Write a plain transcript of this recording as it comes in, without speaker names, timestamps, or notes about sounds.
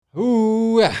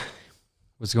Ooh,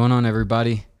 what's going on,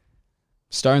 everybody?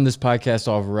 Starting this podcast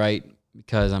off right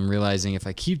because I'm realizing if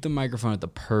I keep the microphone at the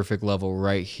perfect level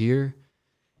right here,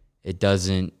 it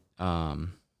doesn't, I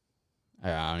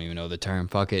don't even know the term,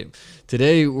 fuck it.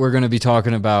 Today, we're going to be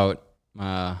talking about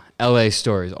LA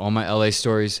stories, all my LA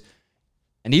stories,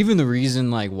 and even the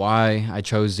reason like why I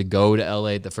chose to go to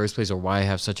LA at the first place, or why I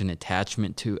have such an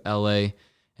attachment to LA,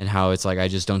 and how it's like I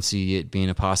just don't see it being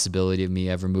a possibility of me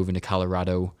ever moving to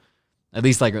Colorado. At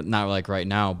least like not like right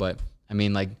now, but I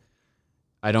mean like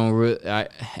I don't really.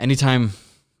 Anytime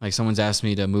like someone's asked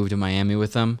me to move to Miami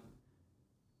with them,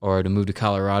 or to move to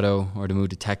Colorado, or to move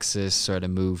to Texas, or to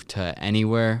move to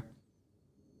anywhere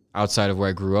outside of where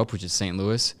I grew up, which is St.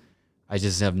 Louis, I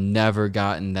just have never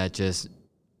gotten that just,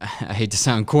 I hate to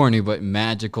sound corny, but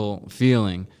magical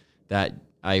feeling that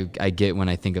I get when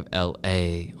I think of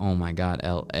LA. Oh my God,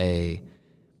 LA.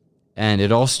 And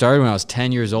it all started when I was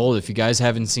 10 years old. If you guys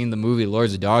haven't seen the movie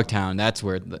Lords of Dogtown, that's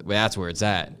where it's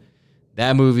at.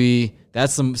 That movie,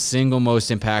 that's the single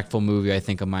most impactful movie I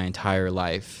think of my entire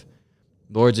life.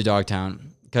 Lords of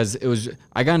Dogtown. Because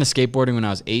I got into skateboarding when I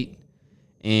was 8.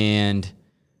 And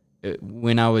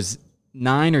when I was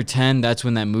 9 or 10, that's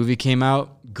when that movie came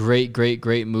out. Great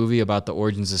movie about the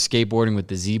origins of skateboarding with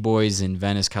the Z-Boys in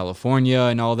Venice, California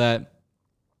and all that.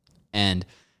 And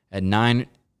at 9,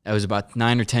 I was about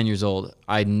 9 or 10 years old.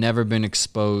 I'd never been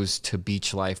exposed to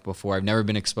beach life before. I've never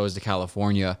been exposed to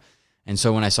California. And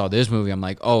so when I saw this movie, I'm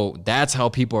like, oh, that's how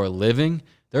people are living?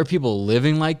 There are people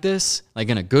living like this, like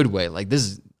in a good way. Like, this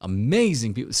is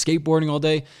amazing. People skateboarding all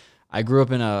day. I grew up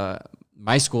in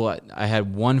my school. I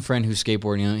had one friend who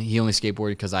skateboarded. He only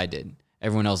skateboarded because I did.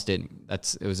 Everyone else didn't.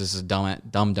 It was just a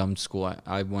dumb school.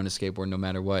 I wanted to skateboard no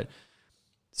matter what.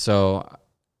 So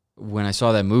when I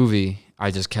saw that movie, I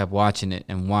just kept watching it.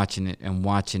 And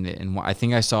I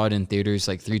think I saw it in theaters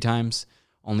like 3 times,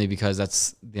 only because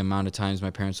that's the amount of times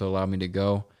my parents will allow me to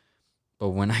go. But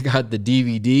when I got the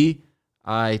DVD,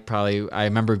 I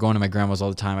remember going to my grandma's all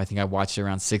the time. I think I watched it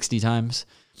around 60 times.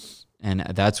 And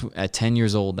that's at 10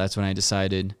 years old, that's when I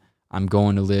decided I'm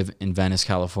going to live in Venice,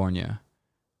 California.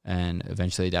 And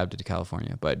eventually adapted to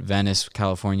California. But Venice,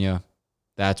 California,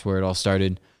 that's where it all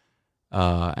started.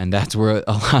 And that's where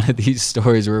a lot of these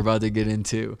stories we're about to get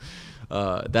into.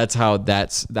 I'm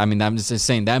just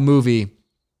saying that movie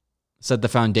set the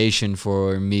foundation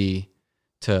for me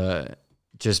to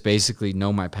just basically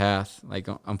know my path. Like,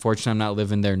 unfortunately, I'm not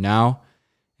living there now,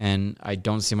 and I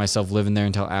don't see myself living there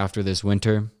until after this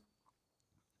winter.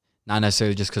 Not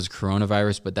necessarily just because of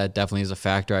coronavirus, but that definitely is a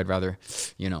factor. I'd rather,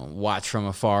 watch from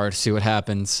afar to see what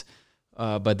happens.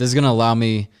 But this is going to allow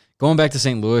me, going back to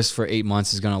St. Louis for 8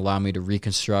 months is going to allow me to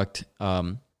reconstruct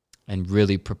and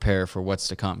really prepare for what's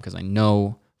to come, because I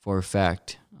know for a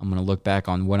fact I'm going to look back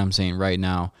on what I'm saying right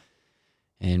now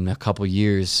in a couple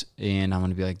years, and I'm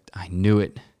going to be like, I knew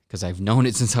it, because I've known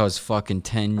it since I was fucking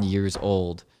 10 years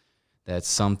old that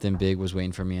something big was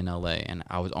waiting for me in LA, and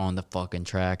I was on the fucking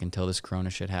track until this corona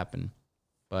shit happened.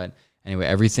 But anyway,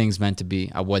 everything's meant to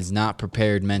be. I was not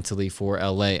prepared mentally for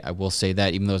LA. I will say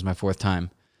that, even though it was my 4th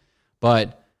time.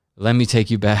 But let me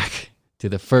take you back to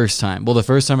the first time. Well, the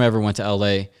first time I ever went to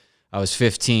LA, I was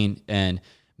 15, and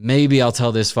maybe I'll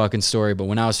tell this fucking story, but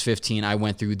when I was 15, I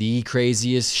went through the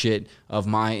craziest shit of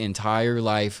my entire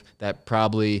life that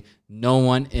probably no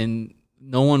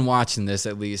one watching this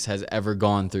at least has ever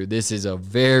gone through. This is a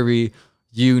very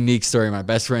unique story. My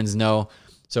best friends know.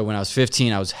 So when I was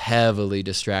 15, I was heavily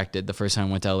distracted. The first time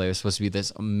I went to LA, it was supposed to be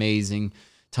this amazing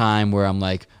time where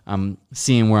I'm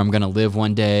seeing where I'm going to live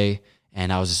one day.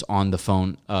 And I was just on the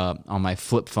phone, on my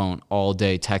flip phone all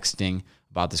day texting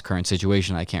about this current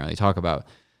situation I can't really talk about.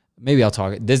 Maybe I'll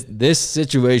talk. This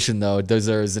situation, though,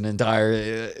 deserves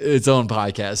its own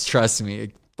podcast. Trust me.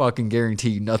 I fucking guarantee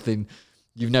you nothing.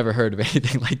 You've never heard of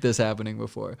anything like this happening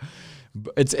before.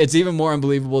 It's even more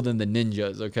unbelievable than the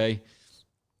ninjas, okay?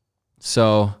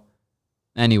 So,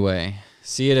 anyway,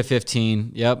 see it at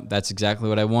 15. Yep, that's exactly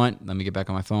what I want. Let me get back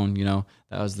on my phone. That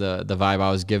was the vibe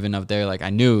I was given up there. Like, I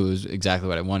knew it was exactly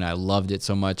what I wanted. I loved it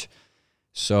so much.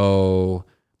 So,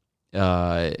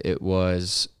 it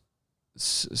was...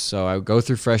 So I go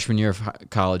through freshman year of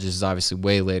college. This is obviously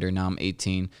way later. Now I'm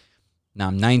 18. Now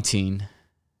I'm 19.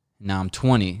 Now I'm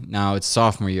 20. Now it's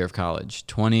sophomore year of college.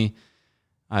 20.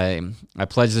 I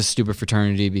pledged this stupid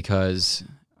fraternity because,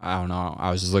 I don't know, I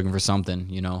was just looking for something,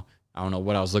 I don't know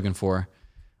what I was looking for.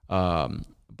 But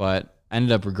I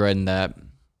ended up regretting that.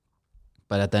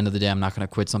 But at the end of the day, I'm not going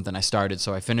to quit something I started.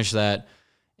 So I finished that.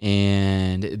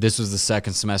 And this was the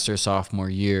second semester,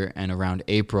 sophomore year, and around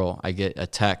April, I get a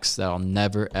text that I'll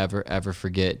never, ever, ever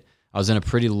forget. I was in a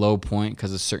pretty low point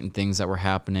because of certain things that were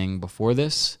happening before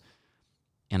this,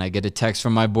 and I get a text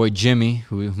from my boy Jimmy,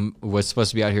 who was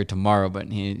supposed to be out here tomorrow, but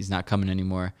he's not coming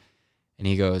anymore. And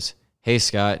he goes, "Hey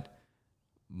Scott,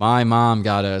 my mom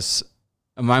got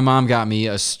me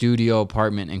a studio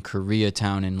apartment in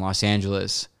Koreatown in Los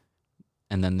Angeles."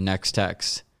 And then the next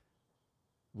text,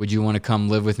 "Would you want to come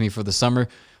live with me for the summer?"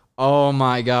 Oh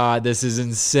my God, this is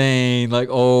insane. Like,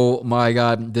 oh my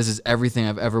God, this is everything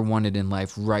I've ever wanted in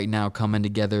life right now, coming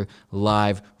together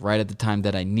live right at the time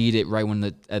that I need it, right when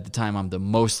at the time I'm the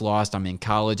most lost. I'm in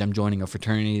college. I'm joining a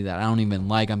fraternity that I don't even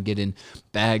like. I'm getting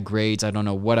bad grades. I don't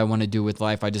know what I want to do with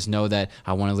life. I just know that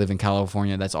I want to live in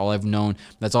California. That's all I've known.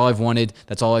 That's all I've wanted.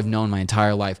 That's all I've known my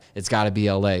entire life. It's got to be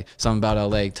LA. Something about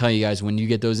LA. Tell you guys, when you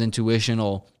get those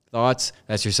intuitional thoughts,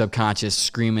 that's your subconscious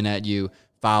screaming at you.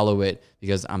 Follow it,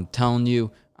 because I'm telling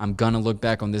you, I'm going to look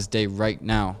back on this day right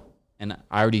now. And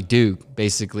I already do,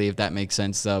 basically, if that makes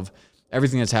sense, of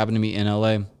everything that's happened to me in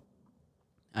LA.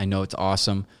 I know it's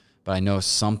awesome, but I know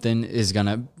something is going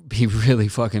to be really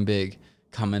fucking big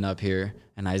coming up here,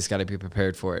 and I just got to be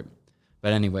prepared for it.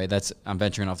 But anyway, I'm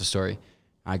venturing off the story.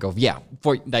 I go, yeah,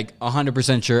 for like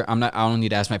 100% sure. I don't need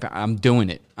to ask my parents. I'm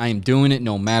doing it. I am doing it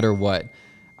no matter what.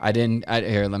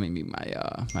 Here, let me mute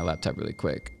my laptop really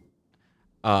quick.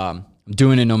 I'm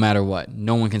doing it no matter what.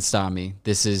 No one can stop me.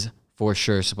 This is for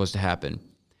sure supposed to happen.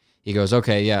 He goes,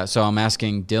 okay, yeah. So I'm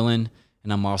asking Dylan,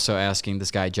 and I'm also asking this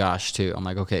guy Josh too. I'm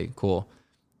like, okay, cool.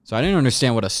 So I didn't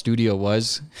understand what a studio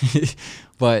was,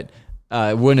 but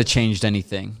it wouldn't have changed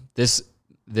anything.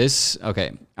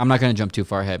 Okay, I'm not going to jump too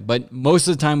far ahead, but most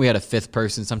of the time we had a fifth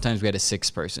person. Sometimes we had a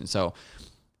sixth person. So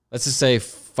let's just say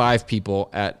 5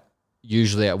 people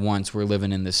usually at once were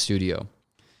living in this studio.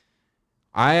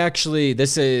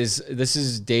 This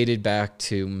is dated back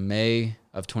to May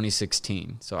of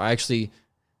 2016. So I actually,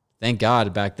 thank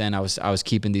God, back then I was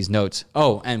keeping these notes.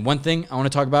 Oh, and one thing I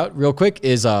want to talk about real quick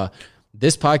is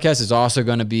this podcast is also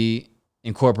going to be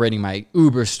incorporating my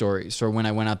Uber stories. So when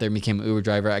I went out there and became an Uber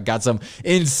driver, I got some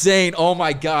insane, oh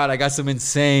my God, I got some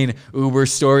insane Uber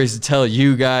stories to tell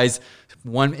you guys.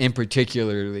 One in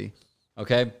particularly,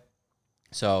 okay?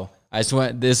 So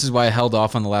this is why I held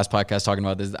off on the last podcast talking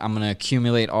about this. I'm going to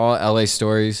accumulate all LA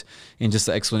stories and just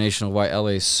the explanation of why LA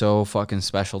is so fucking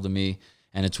special to me,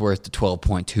 and it's worth the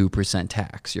 12.2%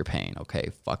 tax you're paying.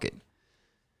 Okay, fuck it.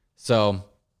 So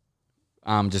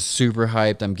I'm just super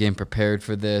hyped. I'm getting prepared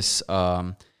for this.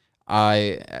 At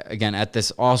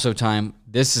this also time,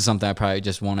 this is something I probably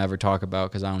just won't ever talk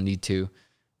about because I don't need to.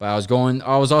 But I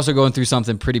was also going through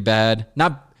something pretty bad.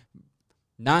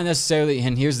 Not necessarily,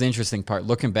 and here's the interesting part.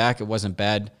 Looking back, it wasn't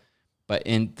bad, but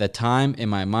in the time, in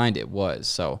my mind, it was.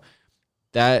 So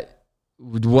that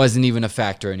wasn't even a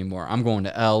factor anymore. I'm going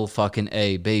to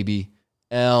L-fucking-A, baby.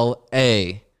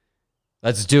 L-A.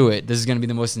 Let's do it. This is going to be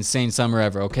the most insane summer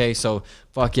ever, okay? So,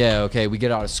 fuck yeah, okay. We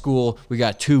get out of school. We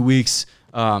got 2 weeks.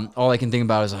 All I can think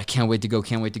about is I can't wait to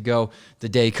go. The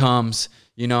day comes.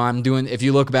 You know, if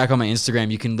you look back on my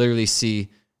Instagram, you can literally see.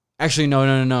 Actually,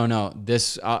 no.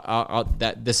 This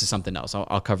is something else.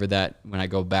 I'll cover that when I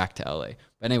go back to LA.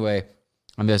 But anyway,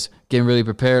 I'm just getting really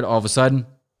prepared. All of a sudden,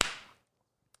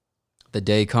 the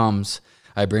day comes.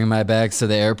 I bring my bags to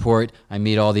the airport. I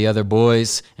meet all the other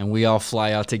boys, and we all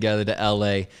fly out together to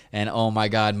LA. And oh my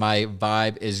God, my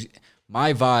vibe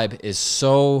is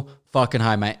so fucking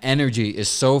high. My energy is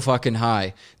so fucking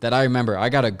high that I remember I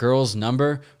got a girl's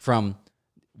number from.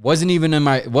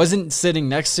 Wasn't sitting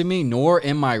next to me nor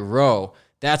in my row.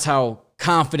 That's how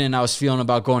confident I was feeling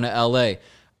about going to LA.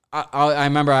 I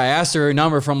remember I asked her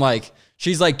number from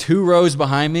she's 2 rows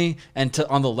behind me and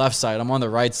on the left side. I'm on the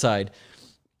right side.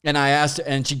 And I asked her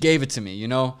and she gave it to me, you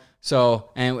know?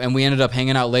 So, and we ended up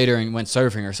hanging out later and went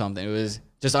surfing or something. It was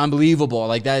just unbelievable.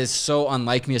 That is so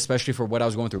unlike me, especially for what I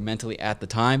was going through mentally at the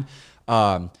time.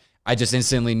 I just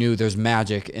instantly knew there's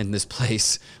magic in this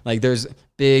place. There's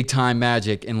big time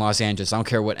magic in Los Angeles. I don't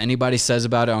care what anybody says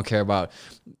about it. I don't care about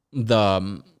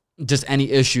just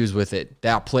any issues with it.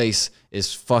 That place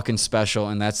is fucking special,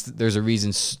 and there's a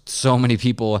reason so many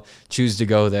people choose to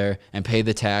go there and pay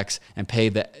the tax and pay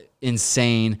the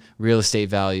insane real estate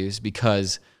values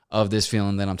because of this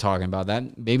feeling that I'm talking about.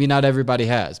 That maybe not everybody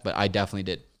has, but I definitely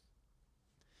did.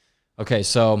 Okay,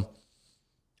 so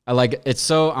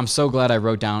I'm so glad I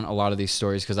wrote down a lot of these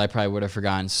stories because I probably would have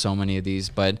forgotten so many of these.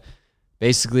 But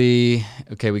basically,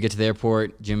 okay, we get to the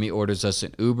airport. Jimmy orders us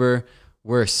an Uber.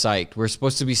 We're psyched. We're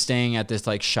supposed to be staying at this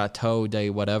Chateau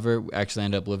de whatever. We actually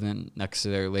end up living next to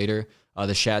there later.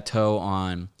 The Chateau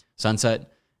on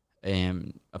Sunset.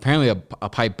 And apparently a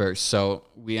pipe burst. So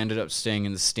we ended up staying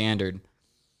in the Standard.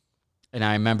 And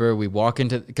I remember we walk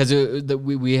into, because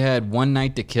we had one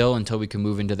night to kill until we could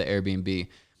move into the Airbnb.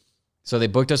 So they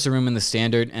booked us a room in the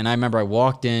Standard, and I remember I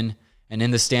walked in, and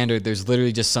in the Standard, there's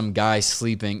literally just some guy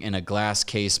sleeping in a glass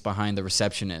case behind the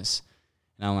receptionist.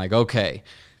 And I'm like, okay,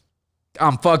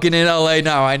 I'm fucking in LA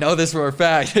now. I know this for a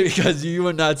fact because you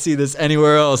would not see this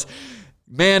anywhere else.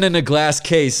 Man in a glass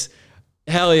case.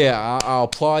 Hell yeah, I'll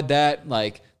applaud that.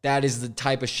 Like, that is the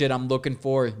type of shit I'm looking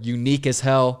for. Unique as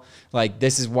hell. Like,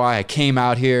 this is why I came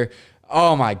out here.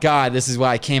 Oh my God, this is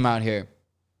why I came out here.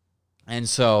 And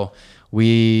so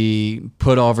we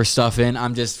put all of our stuff in.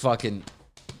 I'm just fucking,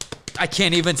 I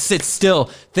can't even sit still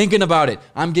thinking about it.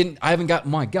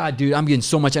 My God, dude, I'm getting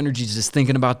so much energy just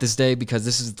thinking about this day because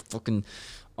this is fucking,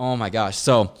 oh my gosh.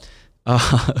 So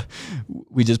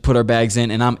we just put our bags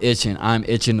in and I'm itching.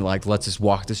 Like, let's just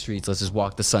walk the streets. Let's just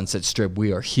walk the Sunset Strip.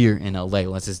 We are here in LA.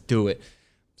 Let's just do it.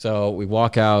 So we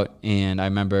walk out and I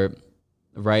remember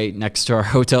right next to our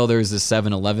hotel, there was this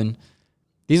 7-Eleven.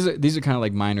 These are kind of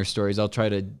like minor stories. I'll try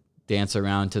to dance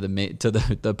around to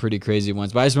the pretty crazy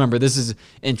ones. But I just remember this is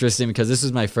interesting because this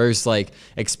is my first like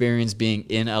experience being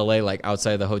in LA, like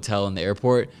outside the hotel and the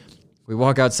airport. We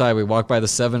walk outside, we walk by the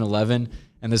 7-Eleven,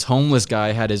 and this homeless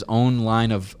guy had his own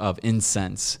line of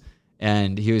incense.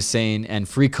 And he was saying, and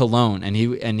free cologne. And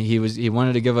he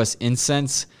wanted to give us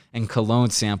incense and cologne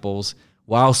samples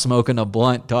while smoking a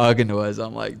blunt, talking to us.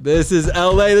 I'm like, this is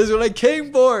LA. This is what I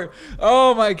came for.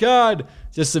 Oh my God.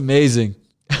 Just amazing.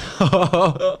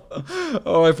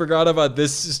 Oh, I forgot about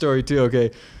this story too.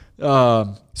 Okay.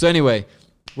 So anyway,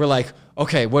 we're like,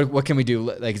 okay, what can we do?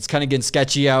 Like, it's kind of getting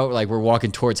sketchy out. Like, we're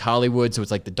walking towards Hollywood. So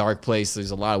it's like the dark place.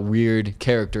 There's a lot of weird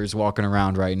characters walking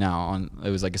around right now. It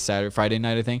was like a Friday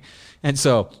night, I think. And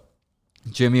so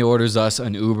Jimmy orders us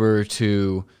an Uber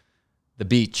to the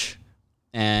beach.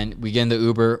 And we get in the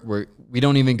Uber. We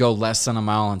don't even go less than a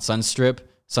mile on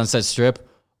Sunset Strip.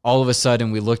 All of a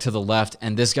sudden, we look to the left,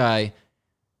 and this guy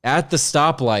at the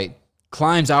stoplight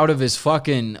climbs out of his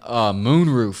fucking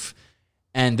moonroof.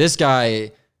 And this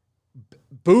guy,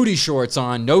 booty shorts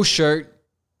on, no shirt.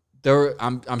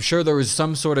 I'm sure there was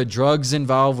some sort of drugs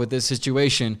involved with this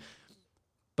situation.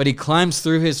 But he climbs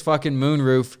through his fucking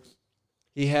moonroof.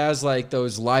 He has like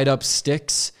those light up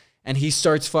sticks. And he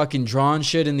starts fucking drawing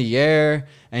shit in the air.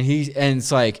 And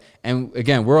it's like, and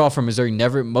again, we're all from Missouri.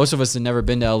 Most of us have never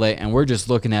been to LA. And we're just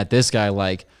looking at this guy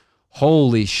like,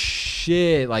 holy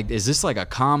shit. Like, is this like a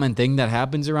common thing that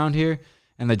happens around here?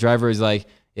 And the driver is like,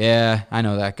 yeah, I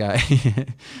know that guy.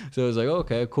 So it was like,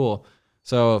 okay, cool.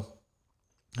 So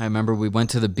I remember we went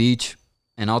to the beach.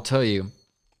 And I'll tell you,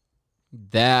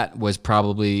 that was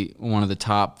probably one of the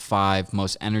top 5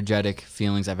 most energetic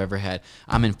feelings I've ever had.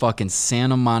 I'm in fucking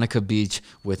Santa Monica Beach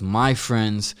with my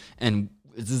friends, and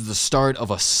this is the start of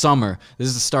a summer. This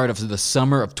is the start of the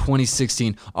summer of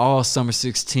 2016. All summer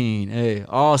 16. Hey,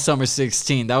 all summer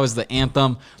 16. That was the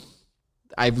anthem.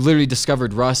 I've literally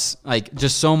discovered Russ. Like,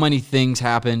 just so many things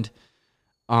happened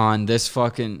on this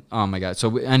fucking, oh my God.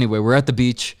 So anyway, we're at the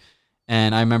beach.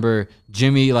 And I remember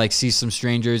Jimmy like sees some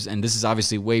strangers, and this is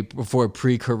obviously way before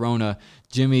pre-corona.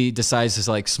 Jimmy decides to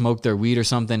like smoke their weed or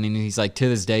something, and he's like, to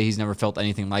this day, he's never felt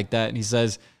anything like that. And he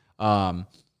says, and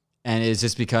it's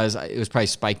just because it was probably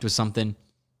spiked with something.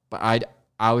 But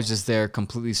I was just there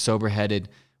completely sober-headed,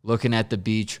 looking at the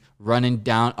beach, running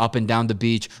up and down the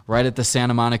beach, right at the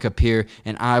Santa Monica Pier,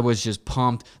 and I was just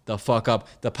pumped the fuck up.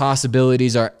 The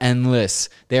possibilities are endless.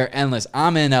 They're endless.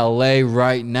 I'm in LA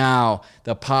right now.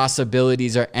 The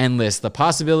possibilities are endless. The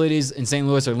possibilities in St.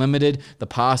 Louis are limited. The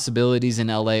possibilities in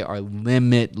LA are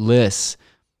limitless.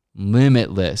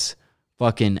 Limitless.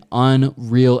 Fucking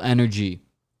unreal energy.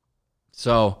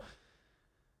 So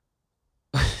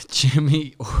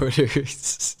Jimmy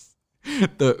orders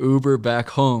the Uber back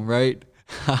home, right?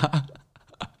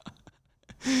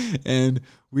 And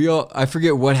I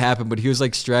forget what happened, but he was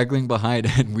like straggling behind,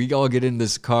 and we all get in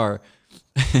this car.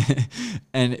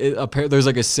 And there's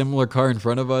like a similar car in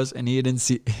front of us, and he didn't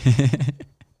see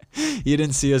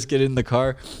us get in the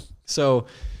car. So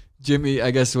Jimmy, I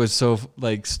guess, was so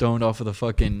like stoned off of the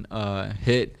fucking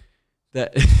hit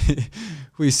that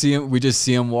we just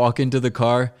see him walk into the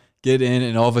car, get in,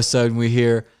 and all of a sudden we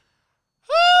hear,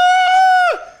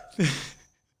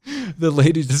 the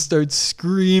lady just starts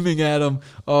screaming at him.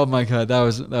 Oh my God, that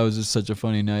was just such a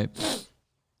funny night.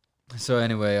 So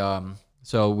anyway,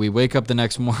 so we wake up the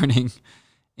next morning,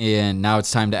 and now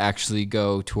it's time to actually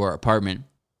go to our apartment.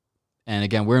 And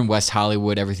again, we're in West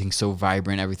Hollywood. Everything's so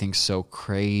vibrant. Everything's so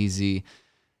crazy.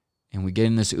 And we get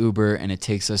in this Uber, and it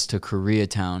takes us to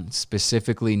Koreatown,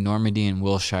 specifically Normandy and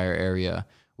Wilshire area,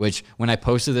 which when I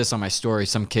posted this on my story,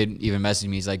 some kid even messaged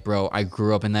me. He's like, bro, I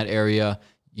grew up in that area.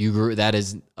 That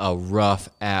is a rough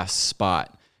ass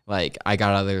spot. Like, I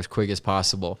got out of there as quick as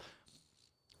possible.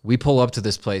 we pull up to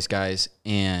this place, guys,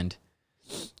 and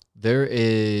there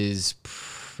is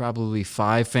probably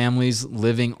 5 families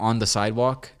living on the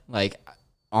sidewalk, like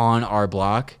on our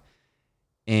block.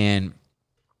 And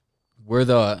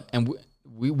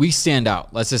we stand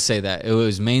out. Let's just say that. It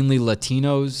was mainly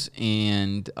Latinos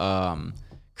and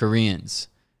Koreans.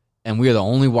 And we are the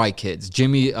only white kids.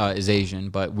 Jimmy is Asian,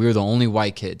 but we were the only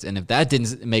white kids. And if that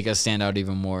didn't make us stand out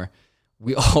even more,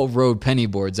 we all rode penny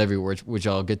boards everywhere, which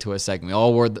I'll get to in a second.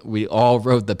 We all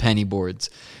rode the penny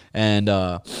boards. And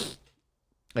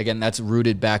again, that's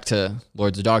rooted back to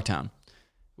Lords of Dogtown,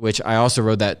 which I also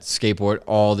rode that skateboard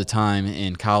all the time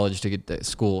in college to get to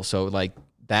school. So like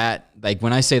that, like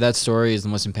when I say that story is the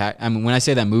most when I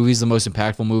say that movie is the most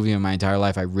impactful movie in my entire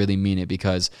life, I really mean it,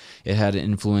 because it had an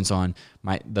influence on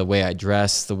the way I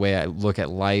dress, the way I look at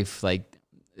life. Like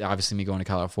obviously me going to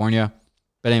California,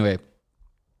 but anyway,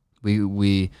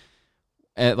 we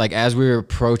like as we were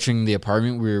approaching the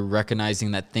apartment, we were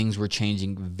recognizing that things were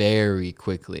changing very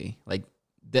quickly. Like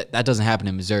that doesn't happen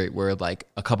in Missouri, where like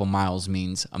a couple miles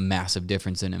means a massive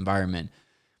difference in environment.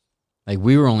 Like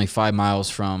we were only 5 miles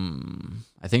from,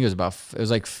 I think it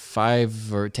was like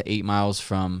 5 to 8 miles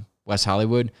from West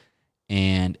Hollywood,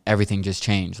 and everything just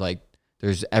changed. Like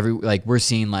we're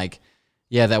seeing like,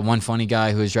 yeah, that one funny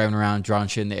guy who was driving around drawing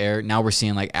shit in the air. Now we're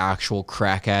seeing like actual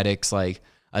crack addicts, like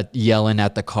yelling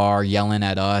at the car, yelling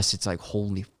at us. It's like,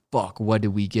 holy fuck, what did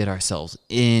we get ourselves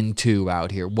into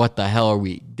out here? What the hell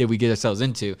did we get ourselves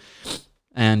into?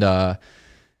 And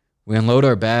we unload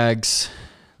our bags.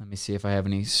 Let me see if I have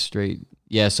any straight.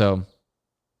 Yeah, so.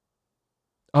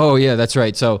 Oh, yeah, that's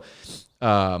right. So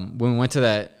when we went to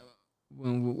that.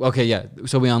 Okay, yeah.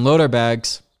 So we unload our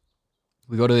bags.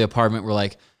 We go to the apartment. We're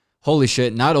like, holy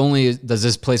shit, not only does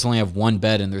this place only have 1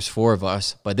 bed and there's 4 of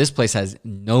us, but this place has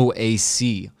no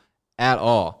AC at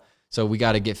all. So we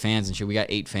got to get fans and shit. We got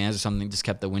 8 fans or something, just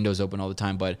kept the windows open all the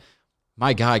time. But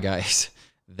my God, guys,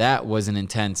 that was an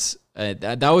intense,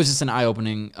 that was just an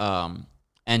eye-opening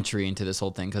entry into this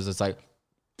whole thing, because it's like,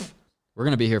 we're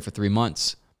going to be here for 3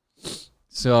 months.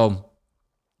 So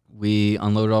we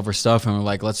unloaded all of our stuff and we're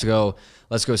like, let's go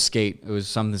skate. It was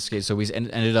something to skate. So we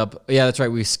ended up, yeah, that's right.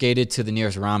 We skated to the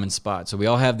nearest ramen spot. So we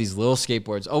all have these little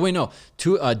skateboards. Oh, wait, no.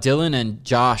 Dylan and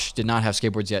Josh did not have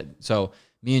skateboards yet. So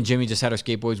me and Jimmy just had our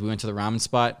skateboards. We went to the ramen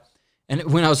spot. And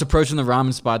when I was approaching the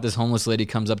ramen spot, this homeless lady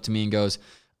comes up to me and goes,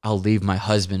 I'll leave my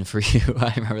husband for you.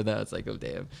 I remember that. It's like, oh,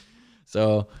 damn.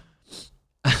 So,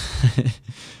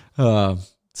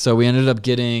 so we ended up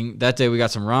getting, that day we got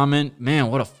some ramen.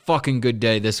 Man, what a fucking good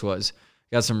day this was.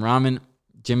 Got some ramen.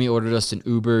 Jimmy ordered us an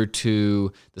Uber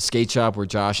to the skate shop where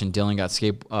Josh and Dylan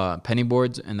got penny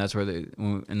boards, and that's where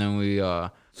and then we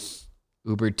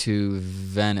Ubered to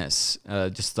Venice,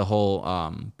 just the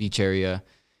whole beach area,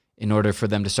 in order for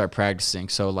them to start practicing.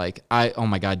 So like oh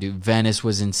my God, dude, Venice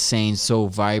was insane, so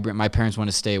vibrant. My parents want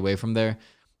to stay away from there,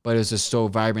 but it was just so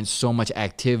vibrant, so much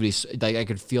activity. Like I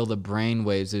could feel the brain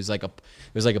waves. It was like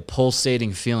a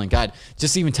pulsating feeling. God,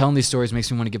 just even telling these stories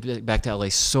makes me want to get back to LA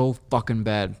so fucking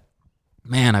bad.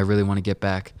 Man, I really want to get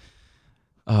back.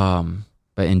 But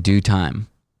in due time.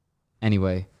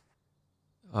 Anyway,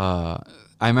 I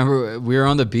remember we were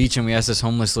on the beach and we asked this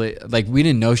homeless lady, like we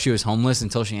didn't know she was homeless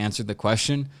until she answered the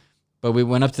question. But we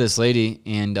went up to this lady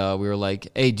and we were like,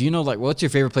 hey, do you know, like, what's your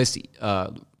favorite place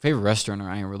to favorite restaurant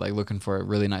around here? We're like looking for a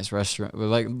really nice restaurant. We're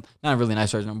like, not a really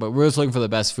nice restaurant, but we're just looking for the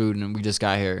best food, and we just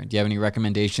got here. Do you have any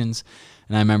recommendations?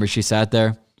 And I remember she sat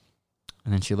there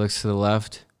and then she looks to the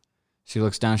left. She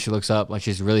looks down, she looks up, like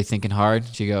she's really thinking hard.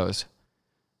 She goes,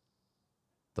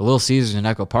 the Little Caesars in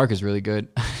Echo Park is really good.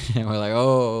 And we're like,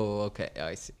 oh, okay,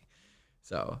 I see.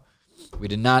 So we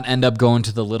did not end up going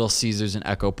to the Little Caesars in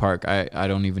Echo Park. I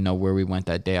don't even know where we went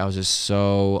that day. I was just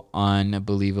so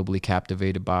unbelievably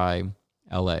captivated by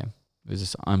LA. It was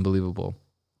just unbelievable.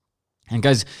 And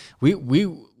guys, we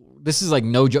this is like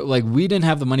no joke. Like we didn't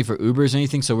have the money for Ubers or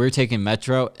anything, so we were taking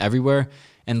Metro everywhere.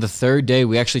 And the third day,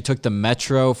 we actually took the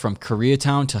Metro from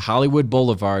Koreatown to Hollywood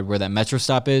Boulevard, where that Metro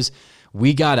stop is.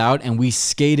 We got out and we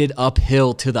skated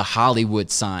uphill to the Hollywood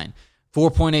sign.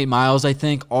 4.8 miles, I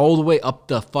think, all the way up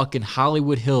the fucking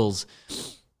Hollywood Hills,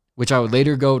 which I would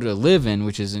later go to live in,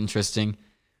 which is interesting,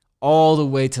 all the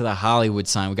way to the Hollywood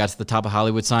sign. We got to the top of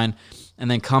Hollywood sign, and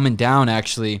then coming down,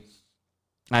 actually,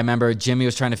 I remember Jimmy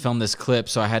was trying to film this clip,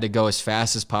 so I had to go as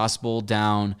fast as possible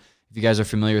down. If you guys are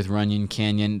familiar with Runyon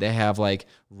Canyon, they have like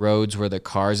roads where the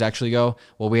cars actually go.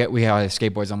 Well, we have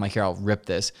skateboards. I'm like, here, I'll rip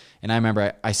this. And I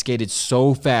remember I skated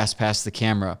so fast past the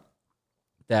camera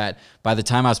that by the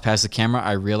time I was past the camera,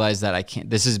 I realized that I can't.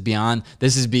 This is beyond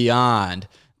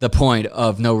the point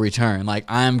of no return. Like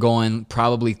I'm going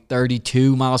probably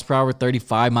 32 miles per hour,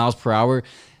 35 miles per hour.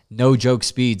 no joke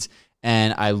speeds.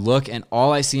 And I look and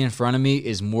all I see in front of me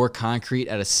is more concrete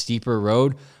at a steeper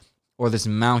road or this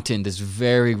mountain, this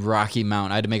very rocky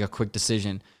mountain. I had to make a quick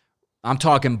decision. I'm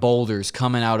talking boulders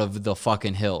coming out of the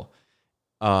fucking hill.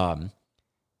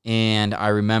 And I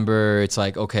remember it's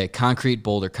like, okay, concrete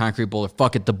boulder,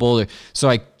 fuck it, the boulder. So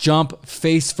I jump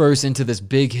face first into this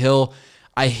big hill.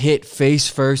 I hit face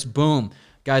first, boom.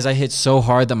 Guys, I hit so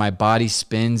hard that my body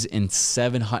spins in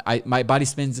my body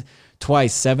spins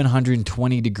twice,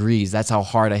 720 degrees. That's how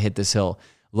hard I hit this hill.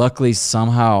 Luckily,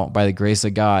 somehow, by the grace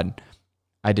of God,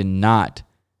 I did not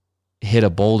hit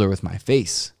a boulder with my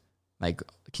face. Like,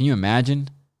 can you imagine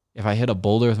if I hit a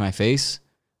boulder with my face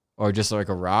or just like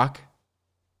a rock?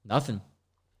 Nothing.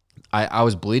 I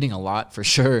was bleeding a lot for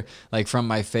sure, like from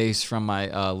my face, from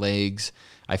my legs.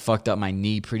 I fucked up my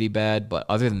knee pretty bad. But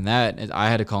other than that, I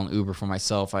had to call an Uber for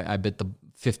myself. I bit the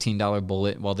 $15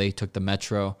 bullet while they took the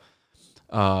metro.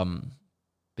 But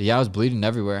yeah, I was bleeding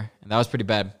everywhere, and that was pretty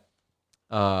bad.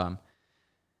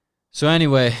 So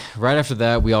anyway, right after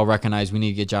that, we all recognized we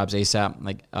need to get jobs ASAP.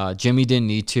 Like Jimmy didn't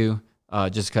need to,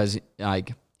 just because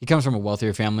like he comes from a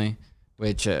wealthier family,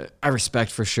 which I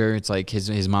respect for sure. It's like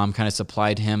his mom kind of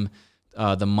supplied him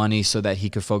the money so that he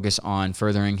could focus on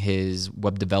furthering his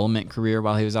web development career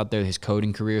while he was out there, his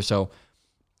coding career. So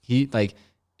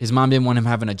his mom didn't want him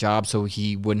having a job, so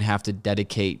he wouldn't have to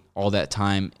dedicate all that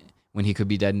time when he could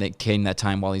be dedicating that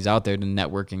time while he's out there to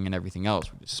networking and everything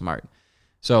else, which is smart.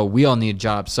 So we all need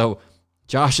jobs. So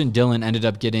Josh and Dylan ended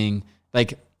up getting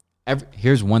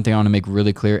here's one thing I want to make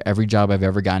really clear. Every job I've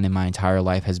ever gotten in my entire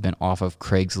life has been off of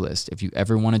Craigslist. If you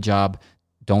ever want a job,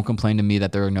 don't complain to me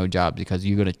that there are no jobs, because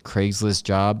you go to Craigslist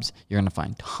jobs, you're going to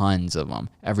find tons of them,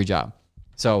 every job.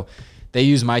 So they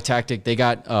used my tactic. They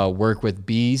got work with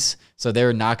bees. So they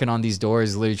were knocking on these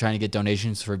doors, literally trying to get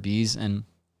donations for bees, and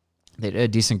they did a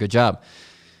decent, good job.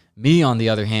 Me, on the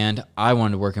other hand, I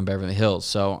wanted to work in Beverly Hills.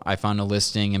 So I found a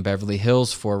listing in Beverly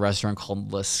Hills for a restaurant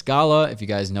called La Scala, if you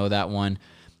guys know that one.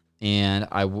 And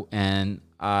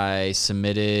I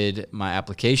submitted my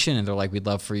application, and they're like, we'd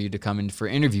love for you to come in for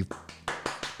interview.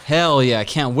 Hell yeah, I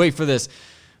can't wait for this.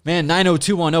 Man,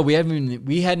 90210,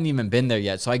 we hadn't even been there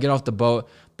yet. So I get off the boat,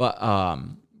 but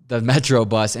the metro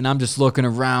bus, and I'm just looking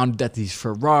around at these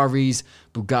Ferraris,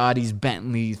 Bugattis,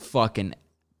 Bentleys, fucking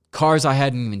cars I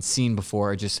hadn't even seen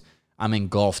before. I'm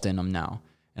engulfed in them now.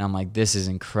 And I'm like, this is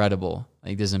incredible.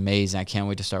 Like, this is amazing. I can't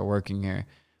wait to start working here.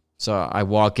 So I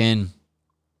walk in,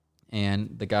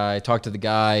 and I talked to the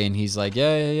guy, and he's like,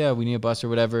 yeah, we need a bus or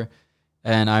whatever.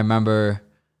 And I remember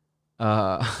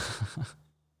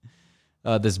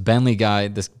this Bentley guy,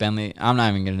 I'm not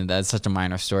even getting into that. It's such a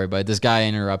minor story, but this guy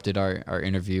interrupted our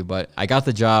interview. But I got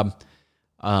the job.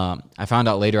 I found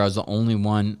out later I was the only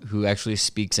one who actually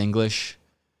speaks English,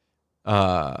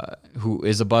 who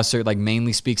is a busser, like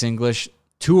mainly speaks English.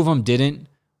 Two of them didn't.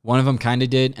 One of them kind of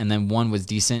did, and then one was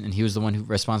decent, and he was the one who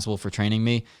responsible for training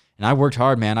me. And I worked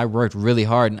hard, man. I worked really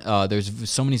hard. There's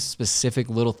so many specific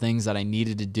little things that I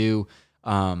needed to do,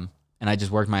 and I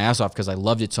just worked my ass off because I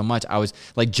loved it so much. I was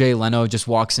like, Jay Leno just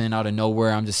walks in out of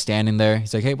nowhere. I'm just standing there.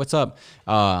 He's like, hey, what's up?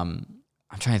 I'm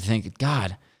trying to think.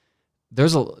 God,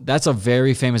 that's a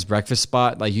very famous breakfast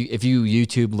spot. Like, if you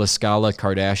YouTube La Scala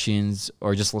Kardashians,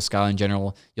 or just La Scala in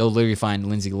general, you'll literally find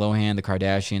Lindsay Lohan, the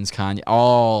Kardashians, Kanye,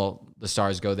 all the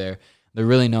stars go there. They're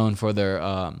really known for their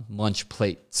lunch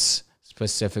plates,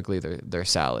 specifically their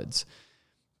salads.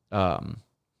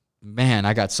 Man,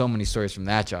 I got so many stories from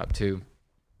that job too.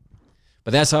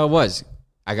 But that's how it was.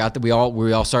 We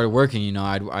all started working. You know,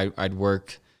 I'd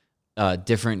work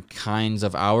different kinds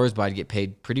of hours, but I'd get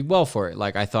paid pretty well for it.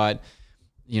 Like, I thought,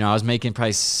 you know, I was making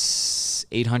probably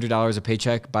 $800 a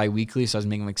paycheck bi-weekly, so I was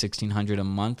making like $1,600 a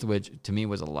month, which to me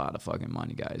was a lot of fucking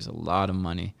money, guys. A lot of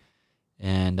money.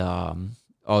 And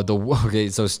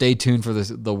so stay tuned for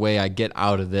the way I get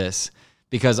out of this,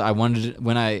 because I wanted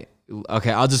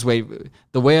I'll just wait.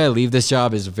 The way I leave this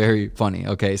job is very funny.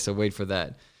 Okay, so wait for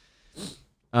that.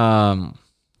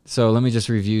 So let me just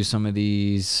review some of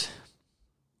these.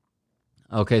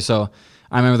 Okay, so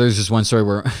I remember there was just one story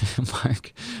where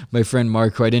my friend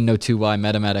Mark, who I didn't know too well, I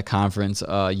met him at a conference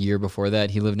a year before that.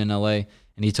 He lived in LA,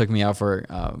 and he took me out for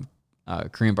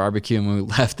Korean barbecue. And when we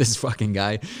left, this fucking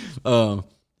guy, there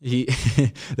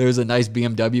was a nice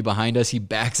BMW behind us. He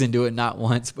backs into it not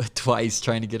once but twice,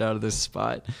 trying to get out of this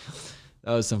spot.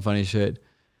 That was some funny shit.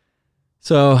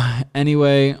 So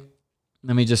anyway,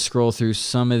 let me just scroll through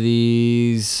some of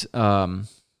these. But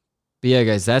yeah,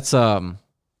 guys, that's how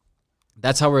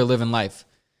we're living life.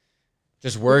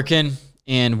 Just working.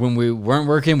 And when we weren't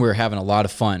working, we were having a lot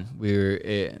of fun.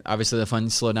 Obviously the fun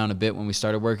slowed down a bit when we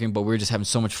started working, but we were just having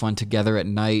so much fun together at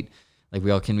night. Like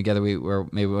we all came together. We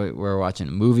were watching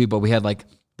a movie, but we had like,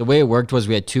 the way it worked was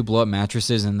we had 2 blow up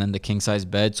mattresses and then the king size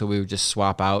bed. So we would just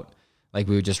swap out. Like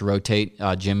we would just rotate.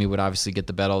 Jimmy would obviously get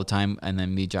the bed all the time. And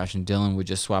then me, Josh, and Dylan would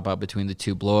just swap out between the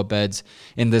 2 blow up beds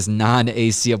in this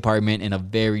non-AC apartment in a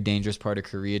very dangerous part of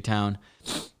Koreatown.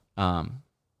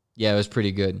 Yeah, it was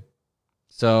pretty good.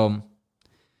 So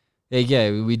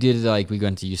yeah, we did like, we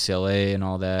went to UCLA and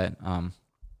all that.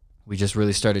 We just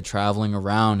really started traveling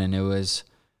around, and it was,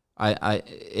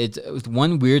 it's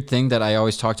one weird thing that I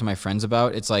always talk to my friends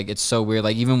about. It's like, it's so weird.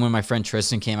 Like even when my friend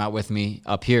Tristan came out with me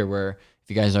up here, where if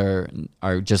you guys are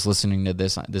just listening to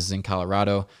this is in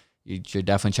Colorado, you should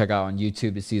definitely check out on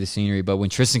YouTube to see the scenery. But when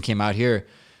Tristan came out here,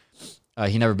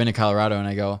 he never been to Colorado, and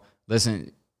I go,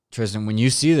 listen, Tristan, when you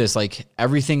see this, like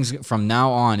everything's from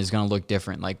now on is going to look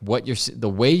different. Like the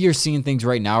way you're seeing things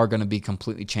right now are going to be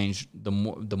completely changed the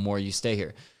more you stay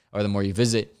here or the more you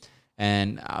visit,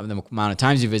 and the amount of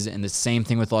times you visit. And the same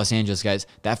thing with Los Angeles, guys.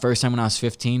 That first time when I was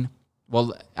 15,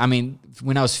 well, I mean,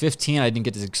 when I was 15, I didn't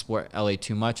get to explore LA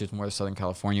too much. It was more Southern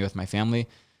California with my family.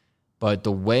 But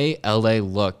the way LA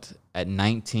looked at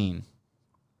 19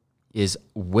 is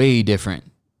way different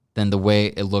than the way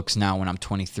it looks now when I'm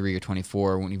 23 or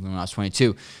 24, or even when I was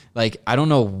 22. Like, I don't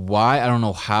know why, I don't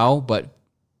know how, but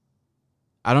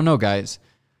I don't know, guys.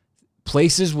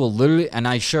 Places will literally, and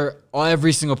I'm sure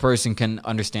every single person can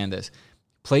understand this,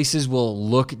 places will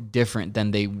look different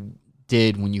than they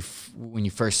did when you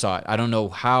first saw it. I don't know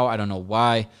how, I don't know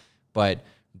why, but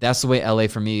that's the way LA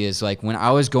for me is. Like when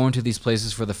I was going to these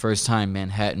places for the first time,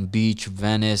 Manhattan Beach,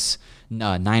 Venice,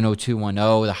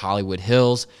 90210, the Hollywood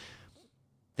Hills,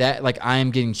 that like I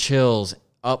am getting chills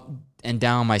up and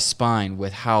down my spine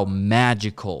with how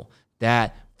magical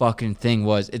that fucking thing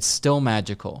was. It's still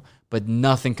magical, but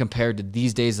nothing compared to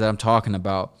these days that I'm talking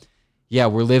about. Yeah,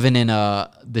 we're living in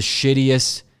the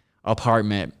shittiest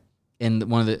apartment in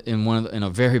a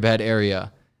very bad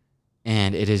area,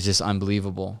 and it is just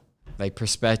unbelievable. Like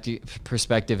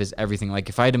perspective is everything. Like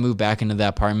if I had to move back into that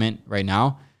apartment right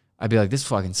now, I'd be like, this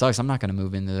fucking sucks. I'm not gonna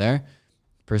move into there.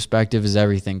 Perspective is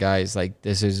everything, guys. Like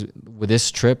this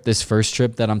first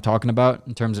trip that I'm talking about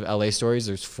in terms of LA stories,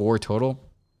 there's 4 total.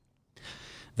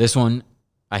 This one,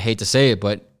 I hate to say it,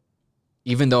 but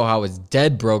even though I was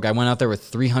dead broke, I went out there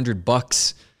with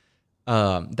 $300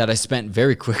 that I spent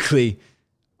very quickly.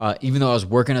 Even though I was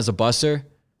working as a busser,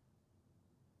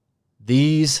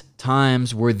 these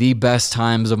times were the best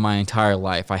times of my entire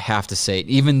life. I have to say it.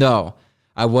 Even though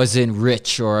I wasn't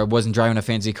rich or I wasn't driving a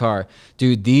fancy car.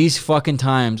 Dude, these fucking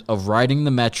times of riding the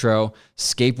metro,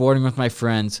 skateboarding with my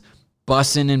friends,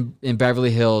 bussing in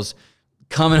Beverly Hills,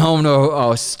 coming home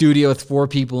to a studio with 4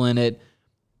 people in it,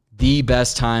 the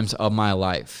best times of my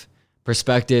life.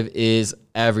 Perspective is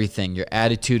everything. Your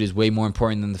attitude is way more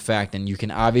important than the fact. And you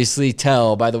can obviously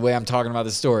tell by the way I'm talking about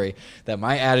the story that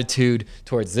my attitude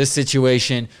towards this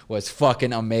situation was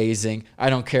fucking amazing. I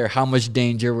don't care how much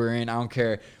danger we're in. I don't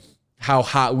care how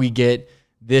hot we get.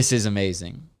 This is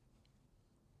amazing.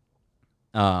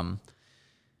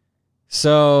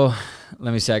 So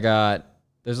let me see.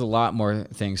 There's a lot more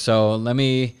things. So let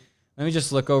me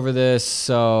just look over this.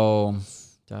 So,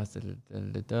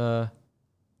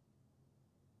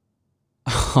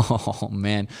 oh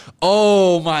man.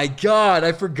 Oh my God.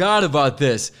 I forgot about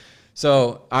this.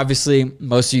 So obviously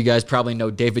most of you guys probably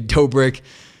know David Dobrik.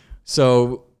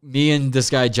 So me and this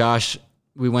guy, Josh,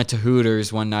 we went to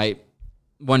Hooters one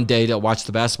day to watch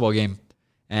the basketball game,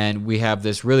 and we have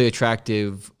this really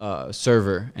attractive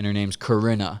server, and her name's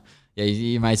Corinna. Yeah,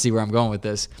 you might see where I'm going with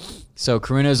this. So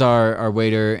Corinna's our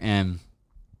waiter, and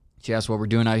she asked what we're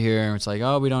doing out here, and it's like,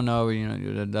 oh, we don't know,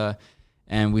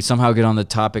 and we somehow get on the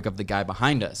topic of the guy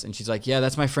behind us, and she's like, yeah,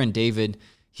 that's my friend David.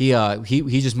 He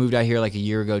just moved out here like a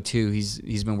year ago too.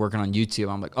 He's been working on YouTube.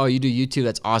 I'm like, oh, you do YouTube?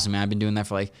 That's awesome, man. I've been doing that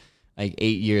for like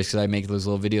 8 years because I make those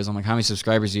little videos. I'm like, how many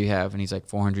subscribers do you have? And he's like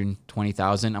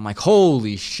 420,000. I'm like,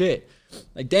 holy shit.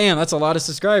 Like, damn, that's a lot of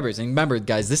subscribers. And remember,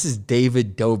 guys, this is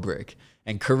David Dobrik,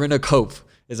 and Corinna Cope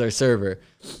is our server.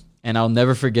 And I'll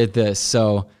never forget this.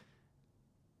 So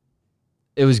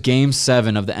it was game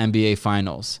 7 of the NBA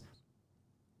Finals.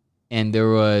 And it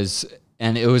was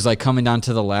like coming down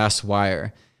to the last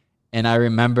wire. And I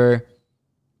remember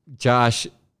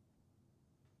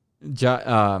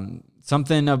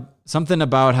something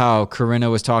about how Corinna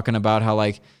was talking about how,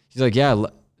 like, she's like, yeah,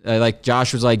 like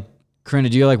Josh was like, Corinna,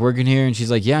 do you like working here? And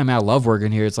she's like, yeah, man, I love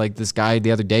working here. It's like this guy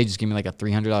the other day just gave me like a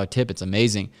 $300 tip. It's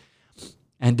amazing.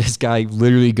 And this guy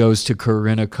literally goes to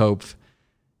Corinna Cope.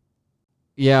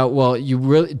 Yeah, well, you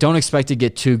really don't expect to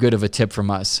get too good of a tip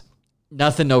from us.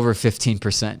 Nothing over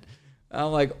 15%.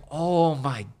 I'm like, oh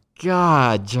my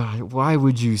God, Josh, why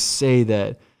would you say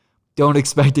that? Don't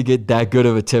expect to get that good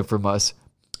of a tip from us.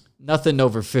 Nothing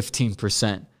over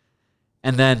 15%.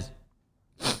 And then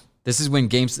this is when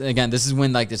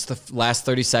like it's the last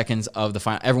 30 seconds of the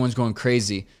final. Everyone's going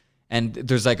crazy. And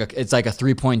it's like a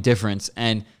 3-point difference.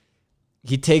 And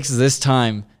he takes this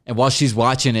time, and while she's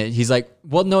watching it, he's like,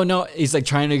 well, no. He's like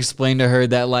trying to explain to her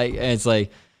that like, it's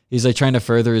like, he's like trying to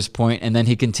further his point. And then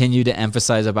he continued to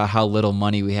emphasize about how little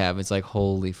money we have. It's like,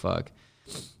 holy fuck.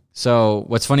 So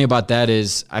what's funny about that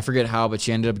is, I forget how, but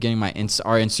she ended up getting our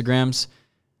Instagrams.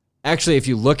 Actually, if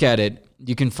you look at it,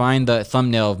 you can find the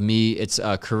thumbnail of me. It's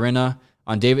Corinna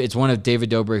on David. It's one of David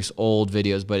Dobrik's old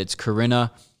videos, but it's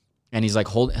Corinna, and he's like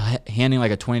handing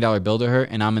like a $20 bill to her,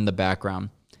 and I'm in the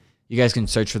background. You guys can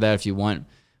search for that if you want.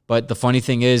 But the funny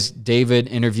thing is, David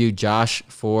interviewed Josh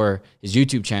for his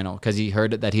YouTube channel because he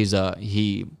heard that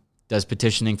he does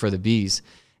petitioning for the bees,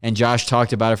 and Josh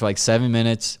talked about it for like 7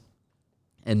 minutes.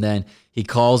 And then he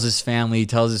calls his family. He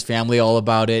tells his family all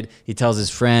about it. He tells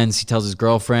his friends. He tells his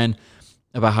girlfriend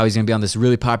about how he's going to be on this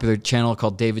really popular channel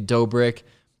called David Dobrik.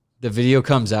 The video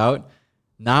comes out.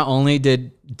 Not only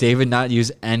did David not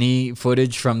use any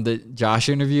footage from the Josh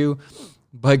interview,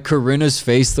 but Corinna's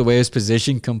face, the way it was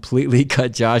positioned, completely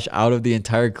cut Josh out of the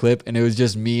entire clip, and it was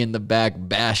just me in the back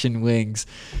bashing wings.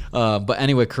 But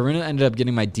anyway, Corinna ended up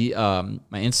getting my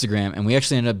Instagram, and we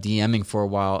actually ended up DMing for a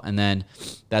while, and then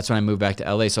that's when I moved back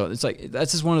to LA. So it's like,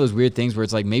 that's just one of those weird things where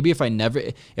it's like, maybe if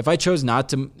I chose not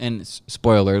to, and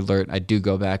spoiler alert, I do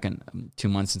go back in 2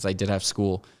 months since I did have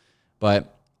school,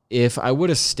 but if I would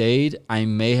have stayed, I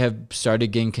may have started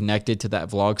getting connected to that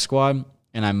vlog squad.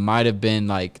 And I might have been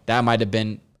like, that might have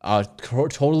been a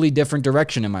totally different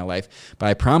direction in my life. But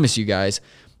I promise you guys,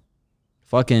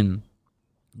 you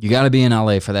got to be in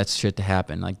LA for that shit to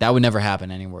happen. Like, that would never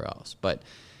happen anywhere else. But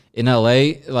in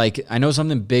LA, like, I know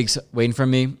something big's waiting for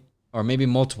me, or maybe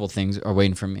multiple things are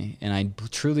waiting for me. And I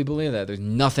truly believe that. There's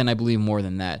nothing I believe more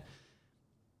than that.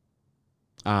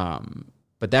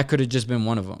 But that could have just been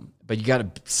one of them. But you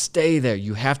got to stay there.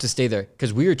 You have to stay there.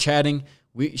 Because we were chatting.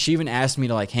 She even asked me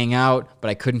to like hang out, but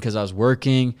I couldn't because I was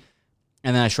working,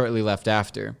 and then I shortly left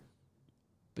after.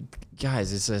 But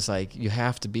guys, it's just like, you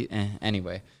have to be.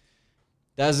 Anyway,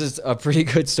 that's just a pretty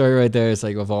good story right there. It's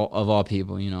like of all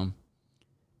people, you know.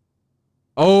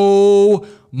 Oh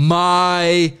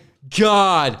my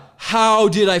God! How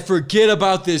did I forget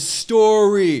about this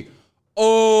story?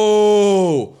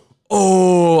 Oh,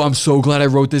 I'm so glad I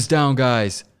wrote this down,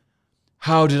 guys.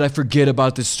 How did I forget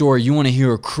about this story? You want to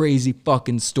hear a crazy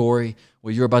fucking story?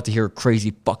 Well, you're about to hear a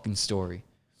crazy fucking story.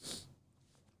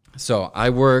 So I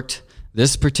worked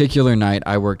this particular night.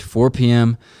 I worked 4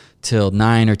 p.m. till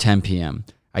 9 or 10 p.m.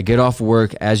 I get off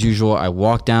work as usual. I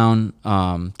walk down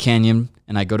Canyon,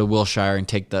 and I go to Wilshire and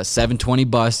take the 720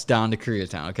 bus down to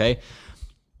Koreatown, okay?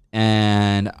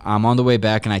 And I'm on the way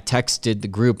back, and I texted the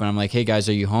group, and I'm like, hey, guys,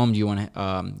 are you home? Do you want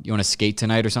to skate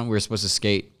tonight or something? We were supposed to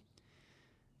skate.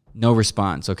 No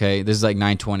response, okay? This is like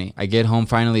 9:20. I get home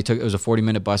finally. It was a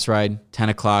 40-minute bus ride, 10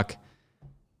 o'clock.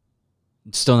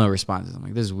 Still no responses. I'm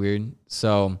like, this is weird.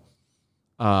 So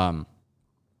I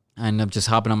end up just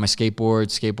hopping on my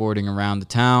skateboarding around the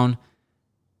town.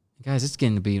 Guys, it's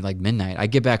getting to be like midnight. I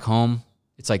get back home.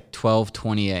 It's like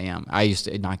 12:20 a.m. I used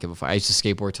to not give a fuck. I used to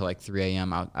skateboard till like 3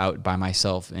 a.m. out by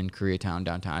myself in Koreatown,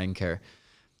 downtown. I didn't care.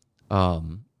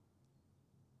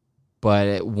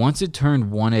 But once it turned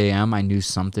 1 a.m., I knew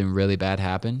something really bad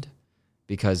happened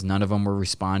because none of them were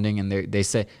responding. And they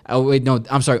said, oh, wait, no,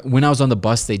 I'm sorry. When I was on the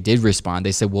bus, they did respond.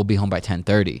 They said, we'll be home by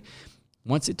 10:30.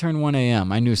 Once it turned 1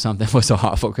 a.m., I knew something was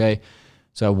off, okay?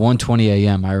 So at 1:20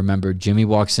 a.m., I remember Jimmy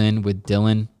walks in with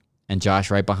Dylan and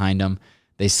Josh right behind him.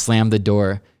 They slam the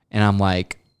door, and I'm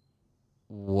like,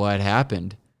 what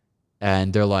happened?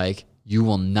 And they're like, you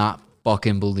will not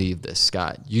fucking believe this,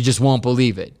 Scott. You just won't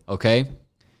believe it, okay?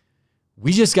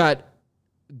 We just got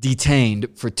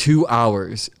detained for 2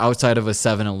 hours outside of a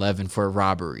 7-Eleven for a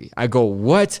robbery. I go,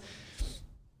 what?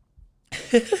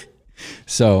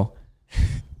 So,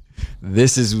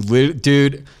 this is,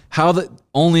 dude,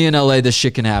 only in LA this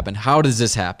shit can happen. How does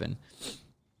this happen?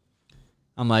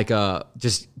 I'm like,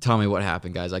 just tell me what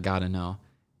happened, guys. I gotta know.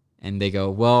 And they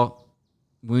go, well,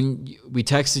 when we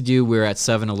texted you, we were at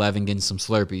 7-Eleven getting some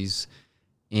Slurpees,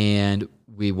 and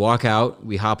we walk out,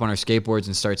 we hop on our skateboards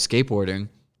and start skateboarding,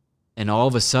 and all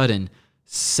of a sudden,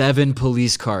 7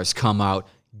 police cars come out,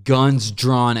 guns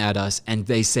drawn at us, and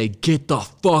they say, get the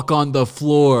fuck on the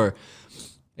floor.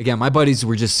 Again, my buddies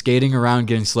were just skating around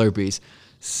getting Slurpees.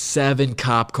 7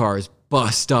 cop cars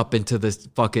bust up into this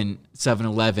fucking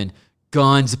 7-Eleven,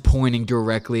 guns pointing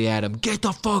directly at them. Get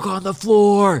the fuck on the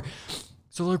floor.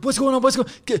 So they're like, what's going on?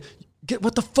 Get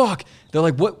what the fuck? They're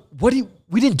like, what do you,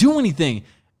 we didn't do anything.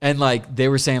 And like they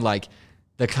were saying like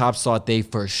the cops thought they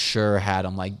for sure had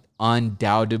him. Like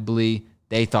undoubtedly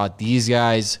they thought these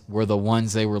guys were the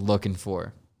ones they were looking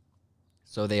for.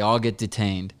 So they all get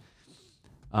detained.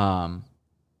 Oh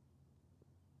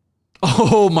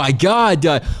my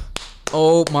God.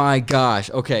 Oh my gosh.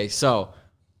 Okay, so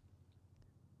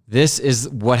this is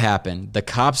what happened. The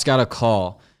cops got a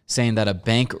call saying that a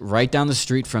bank right down the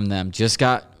street from them just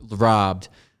got robbed.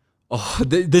 Oh,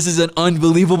 this is an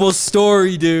unbelievable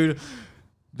story, dude.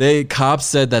 Cops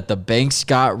said that the banks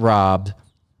got robbed.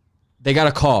 They got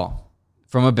a call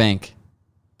from a bank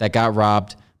that got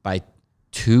robbed by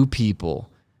two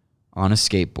people on a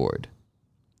skateboard.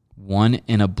 One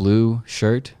in a blue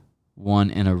shirt, one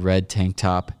in a red tank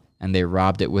top, and they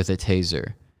robbed it with a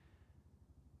taser.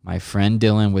 My friend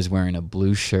Dylan was wearing a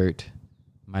blue shirt.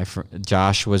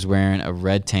 Josh was wearing a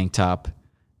red tank top.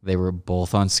 They were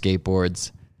both on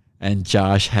skateboards. And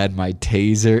Josh had my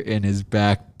taser in his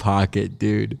back pocket,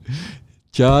 dude.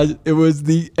 Josh, it was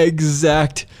the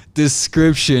exact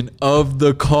description of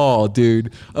the call,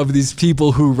 dude, of these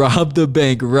people who robbed the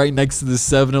bank right next to the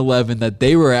 7-Eleven that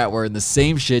they were at, wearing the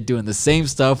same shit, doing the same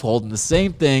stuff, holding the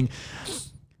same thing.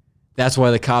 That's why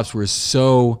the cops were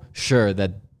so sure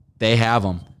that they have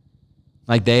them.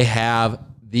 Like, they have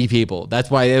the people. That's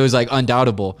why it was, like,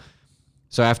 undoubtable.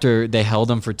 So after they held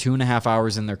them for 2.5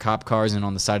 hours in their cop cars and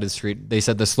on the side of the street, they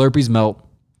said the Slurpees melt.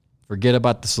 Forget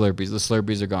about the Slurpees. The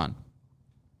Slurpees are gone.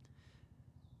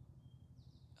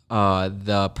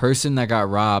 The person that got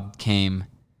robbed came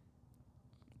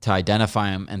to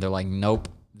identify him, and they're like, nope,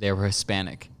 they were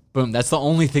Hispanic. Boom. That's the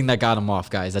only thing that got him off,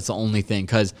 guys. That's the only thing,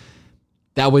 because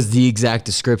that was the exact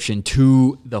description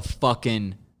to the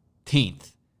fucking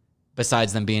teenth,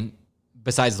 besides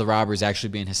the robbers actually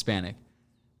being Hispanic.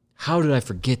 How did I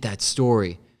forget that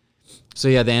story? So,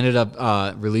 yeah, they ended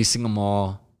up releasing them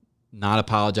all, not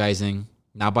apologizing,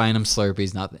 not buying them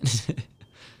Slurpees, nothing.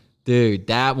 Dude,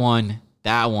 that one.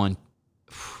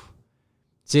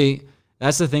 See,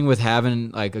 that's the thing with having,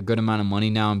 like, a good amount of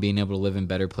money now and being able to live in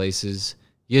better places.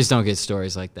 You just don't get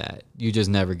stories like that. You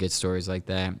just never get stories like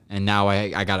that. And now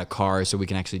I got a car so we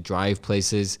can actually drive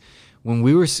places. When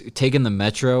we were taking the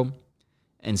metro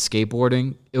and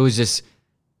skateboarding, it was just...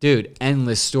 dude,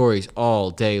 endless stories all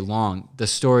day long. The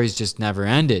stories just never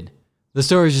ended. The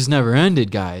stories just never ended,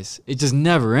 guys. It just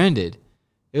never ended.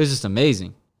 It was just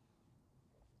amazing.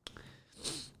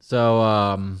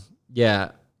 So,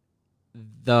 yeah.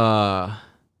 The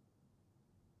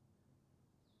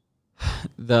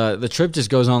trip just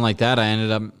goes on like that. I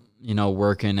ended up,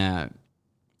 working at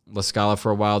La Scala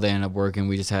for a while. They ended up working.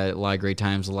 We just had a lot of great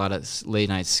times, a lot of late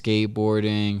night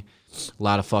skateboarding, a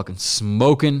lot of fucking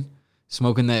smoking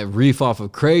that reef off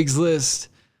of Craigslist.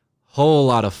 Whole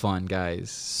lot of fun, guys.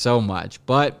 So much.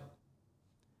 But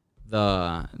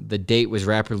the date was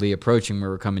rapidly approaching where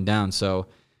we're coming down. So,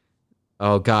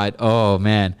 oh God. Oh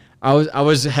man. I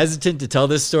was hesitant to tell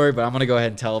this story, but I'm going to go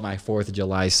ahead and tell my 4th of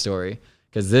July story,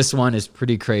 because this one is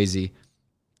pretty crazy.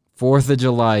 4th of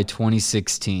July,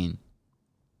 2016.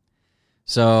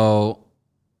 So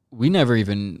we never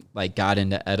even got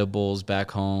into edibles back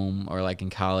home or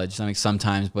in college. I mean,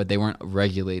 sometimes, but they weren't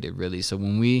regulated really. So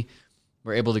when we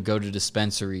were able to go to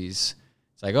dispensaries,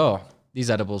 it's like, oh, these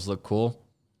edibles look cool.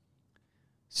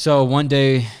 So one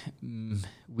day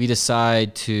we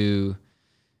decide to,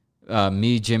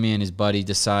 me, Jimmy, and his buddy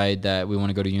decide that we want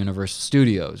to go to Universal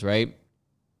Studios, right?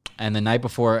 And the night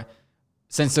before,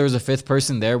 since there was a 5th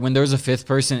person there, when there was a 5th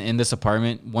person in this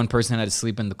apartment, one person had to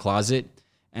sleep in the closet.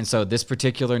 And so this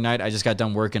particular night, I just got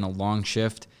done working a long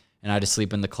shift, and I had to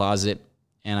sleep in the closet.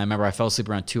 And I remember I fell asleep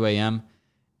around 2 a.m.,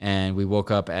 and we woke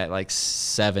up at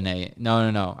 7 a.m.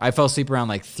 No. I fell asleep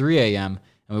around 3 a.m.,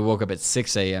 and we woke up at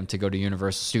 6 a.m. to go to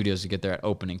Universal Studios to get there at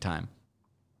opening time.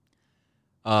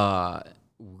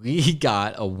 We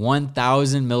got a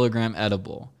 1,000 milligram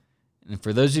edible. And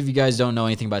for those of you guys who don't know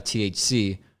anything about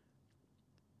THC,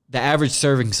 the average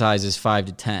serving size is 5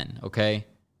 to 10, okay?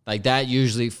 That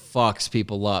usually fucks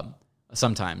people up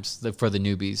sometimes for the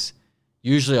newbies.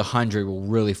 Usually 100 will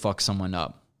really fuck someone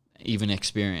up, even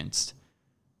experienced.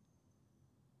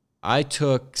 I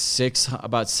took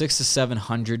about 600 to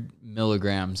 700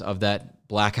 milligrams of that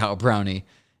blackout brownie.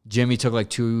 Jimmy took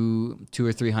 200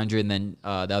 or 300, and then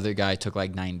the other guy took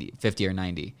 50 or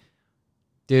 90.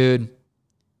 Dude,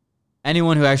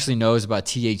 anyone who actually knows about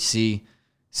THC,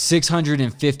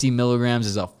 650 milligrams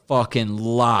is a fucking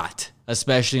lot,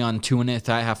 especially on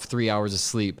 2.5, 3 hours of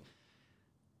sleep.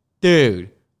 Dude,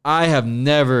 I have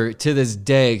never, to this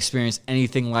day, experienced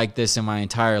anything like this in my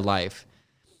entire life.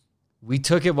 We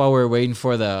took it while we were waiting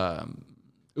for the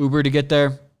Uber to get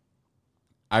there.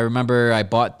 I remember I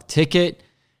bought the ticket,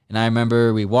 And I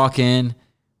remember we walk in,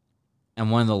 and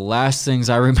one of the last things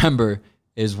I remember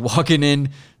is walking in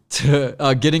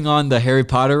to getting on the Harry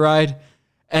Potter ride,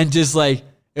 and just like,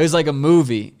 it was like a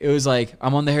movie. It was like,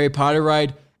 I'm on the Harry Potter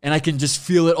ride, and I can just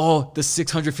feel it all, the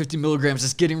 650 milligrams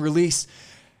just getting released.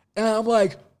 And I'm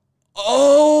like,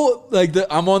 oh, like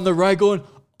I'm on the ride going,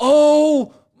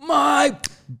 oh my,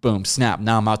 boom, snap.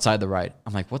 Now I'm outside the ride.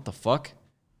 I'm like, what the fuck?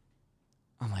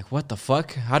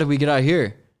 How did we get out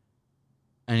here?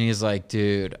 And he's like,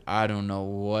 dude, I don't know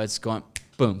what's going,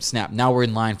 boom, snap. Now we're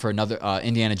in line for another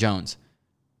Indiana Jones.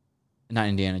 Not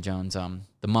Indiana Jones,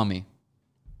 The Mummy.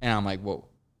 And I'm like, whoa,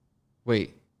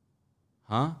 wait,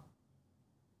 huh?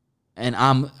 And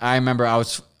I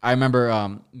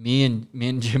remember me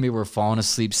and Jimmy were falling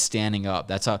asleep standing up.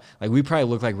 That's how, like, we probably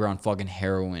looked like we were on fucking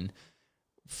heroin.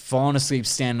 Falling asleep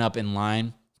standing up in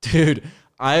line. Dude,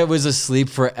 I was asleep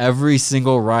for every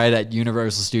single ride at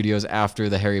Universal Studios after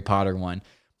the Harry Potter one.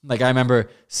 Like, I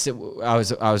remember I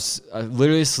was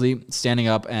literally asleep standing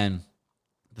up, and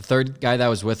the third guy that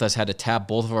was with us had to tap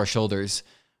both of our shoulders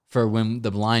for when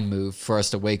the line moved for us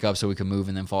to wake up so we could move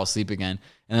and then fall asleep again.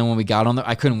 And then when we got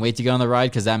I couldn't wait to get on the ride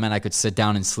because that meant I could sit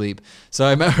down and sleep. So I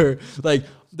remember, like,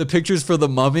 the pictures for The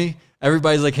Mummy,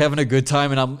 everybody's like having a good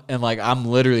time, and I'm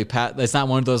literally it's not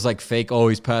one of those like fake, oh,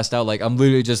 he's passed out. Like, I'm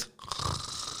literally just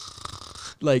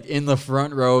like in the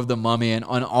front row of The Mummy, and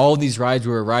on all these rides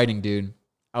we were riding, dude,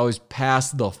 I was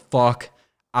passed the fuck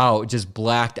out, just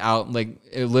blacked out. Like,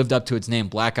 it lived up to its name,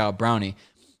 Blackout Brownie.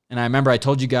 And I remember I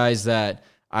told you guys that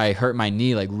I hurt my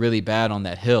knee like really bad on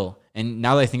that hill. And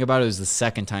now that I think about it, it was the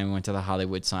second time we went to the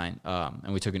Hollywood sign,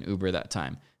 and we took an Uber that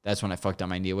time. That's when I fucked up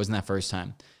my knee. It wasn't that first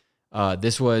time.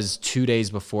 This was 2 days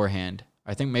beforehand.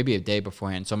 I think maybe a day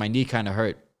beforehand. So my knee kind of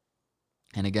hurt.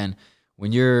 And again,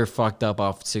 when you're fucked up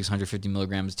off 650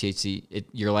 milligrams of THC,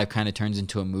 your life kind of turns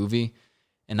into a movie.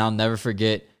 And I'll never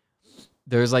forget,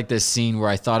 there was like this scene where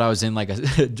I thought I was in like a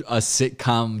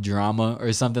sitcom drama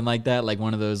or something like that. Like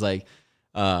one of those like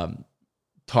not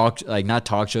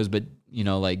talk shows, but you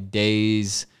know, like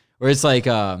days, or it's like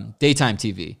daytime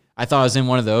TV. I thought I was in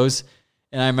one of those.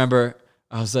 And I remember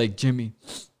I was like, Jimmy,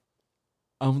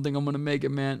 I don't think I'm going to make it,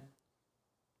 man.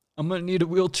 I'm going to need a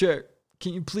wheelchair.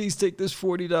 Can you please take this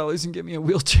 $40 and get me a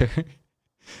wheelchair?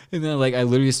 And then like I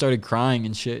literally started crying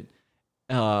and shit.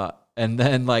 And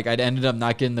then like I'd ended up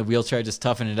not getting the wheelchair, just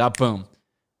toughing it up. Boom.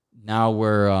 Now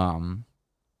we're I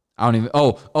don't even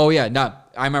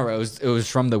I remember it was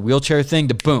from the wheelchair thing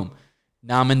to boom.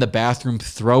 Now I'm in the bathroom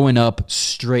throwing up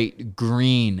straight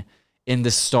green in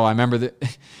the stall. I remember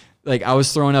like I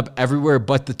was throwing up everywhere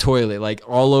but the toilet, like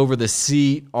all over the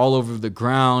seat, all over the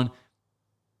ground.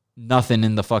 Nothing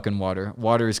in the fucking water.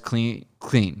 Water is clean.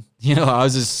 You know, I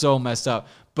was just so messed up.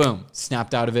 Boom,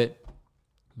 snapped out of it.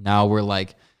 Now we're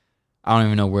like, I don't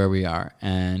even know where we are.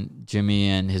 And Jimmy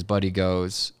and his buddy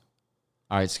goes,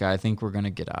 all right, Sky, I think we're going to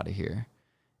get out of here.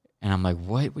 And I'm like,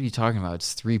 what? What are you talking about?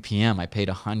 It's 3 p.m. I paid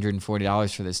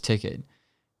 $140 for this ticket.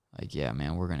 Like, yeah,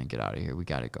 man, we're going to get out of here. We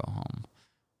got to go home.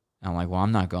 And I'm like, well,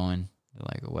 I'm not going. They're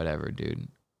like, whatever, dude.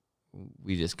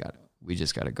 We just got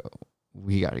to go.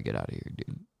 We got to get out of here,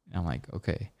 dude. And I'm like,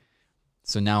 okay.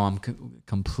 So now I'm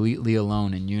completely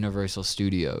alone in Universal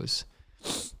Studios.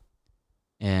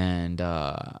 And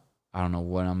I don't know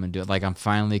what I'm going to do. Like, I'm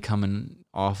finally coming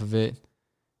off of it.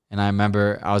 And I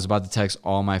remember I was about to text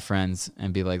all my friends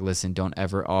and be like, listen, don't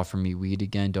ever offer me weed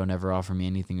again. Don't ever offer me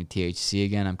anything with THC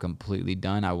again. I'm completely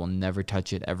done. I will never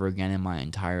touch it ever again in my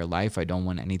entire life. I don't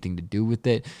want anything to do with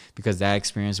it because that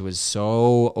experience was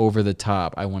so over the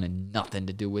top. I wanted nothing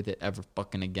to do with it ever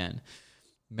fucking again.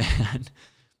 Man.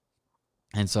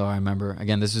 And so I remember,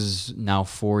 again, this is now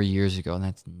 4 years ago. And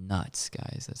that's nuts,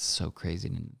 guys. That's so crazy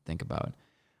to think about.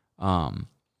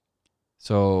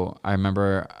 So I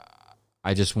remember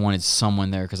I just wanted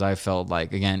someone there because I felt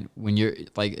like, again, when you're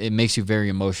like, it makes you very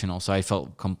emotional. So I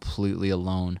felt completely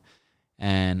alone.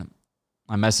 And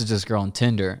I messaged this girl on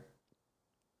Tinder.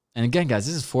 And again, guys,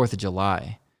 this is 4th of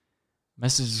July.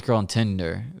 Messaged this girl on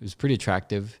Tinder. It was pretty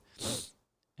attractive.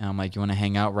 And I'm like, you want to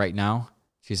hang out right now?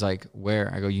 She's like,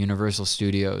 where? I go, Universal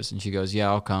Studios. And she goes, yeah,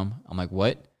 I'll come. I'm like,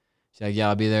 what? She's like, yeah,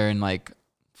 I'll be there in like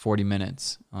 40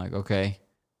 minutes. I'm like, okay.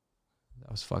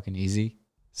 That was fucking easy.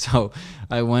 So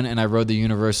I went and I rode the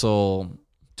Universal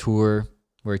tour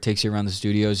where it takes you around the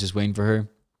studios, just waiting for her,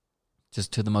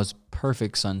 just to the most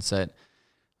perfect sunset.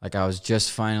 Like I was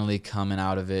just finally coming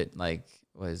out of it. Like,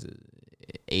 what is it?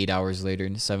 8 hours later,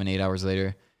 7-8 hours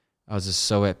later, I was just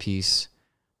so at peace.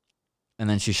 And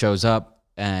then she shows up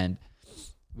and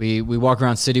we walk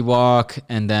around City Walk,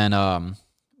 and then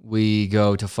we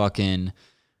go to fucking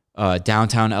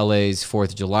downtown LA's 4th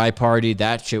of July party.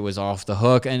 That shit was off the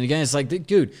hook. And again, it's like,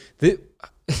 dude,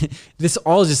 this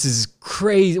all just is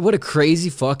crazy. What a crazy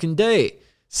fucking day.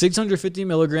 650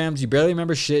 milligrams. You barely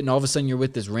remember shit. And all of a sudden you're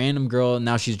with this random girl. And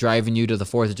now she's driving you to the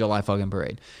 4th of July fucking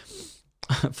parade.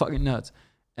 Fucking nuts.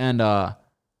 And, oh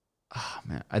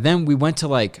man. And then we went to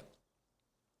like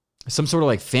some sort of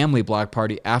like family block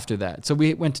party after that. So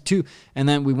we went to 2. And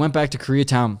then we went back to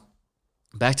Koreatown,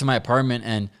 back to my apartment.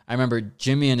 And I remember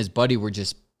Jimmy and his buddy were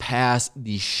just passed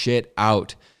the shit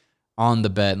out on the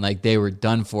bed. Like they were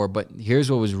done for. But here's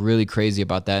what was really crazy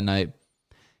about that night.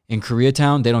 In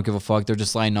Koreatown, they don't give a fuck. They're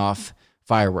just lighting off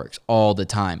fireworks all the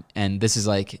time. And this is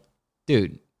like,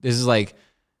 dude, this is like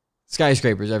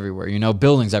skyscrapers everywhere, you know,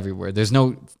 buildings everywhere. This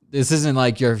isn't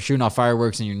like you're shooting off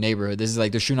fireworks in your neighborhood. This is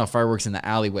like they're shooting off fireworks in the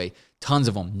alleyway. Tons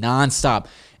of them, nonstop.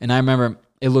 And I remember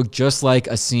it looked just like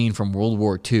a scene from World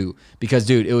War II because,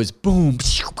 dude, it was boom.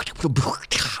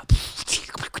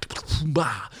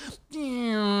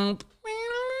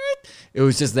 It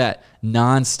was just that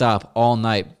nonstop all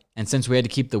night. And since we had to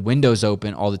keep the windows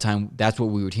open all the time, that's what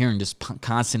we would hear, and just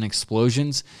constant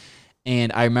explosions.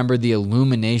 And I remember the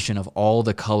illumination of all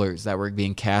the colors that were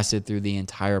being casted through the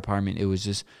entire apartment. It was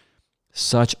just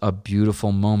such a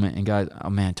beautiful moment. And guys, oh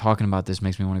man, talking about this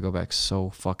makes me want to go back so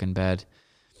fucking bad.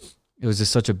 It was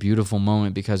just such a beautiful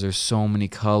moment because there's so many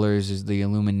colors, there's the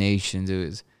illuminations. It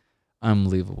was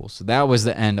unbelievable. So that was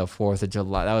the end of 4th of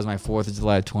July. That was my 4th of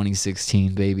July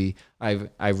 2016, baby.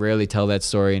 I rarely tell that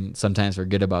story and sometimes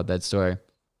forget about that story.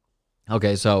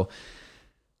 Okay, so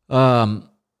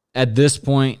at this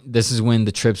point, this is when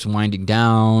the trip's winding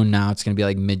down. Now it's going to be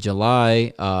like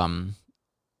mid-July.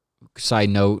 Side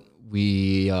note,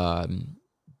 the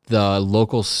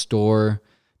local store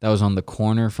that was on the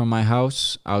corner from my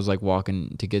house, I was like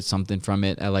walking to get something from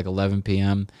it at like 11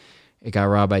 p.m. It got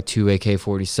robbed by 2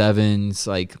 AK-47s.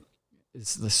 Like,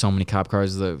 there's so many cop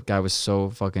cars. The guy was so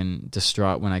fucking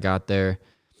distraught when I got there.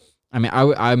 I mean,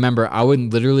 I remember I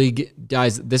would literally get,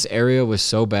 guys, this area was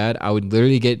so bad. I would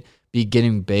literally be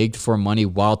getting begged for money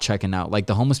while checking out. Like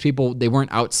the homeless people, they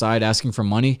weren't outside asking for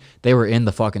money. They were in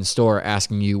the fucking store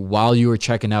asking you while you were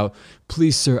checking out,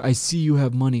 please, sir, I see you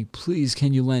have money. Please,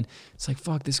 can you lend? It's like,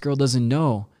 fuck, this girl doesn't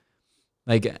know.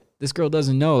 Like, this girl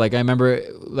doesn't know. Like, I remember,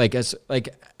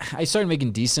 I started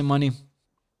making decent money.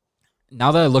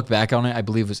 Now that I look back on it, I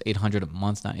believe it was $800 a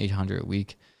month, not $800 a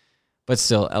week. But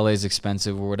still, LA is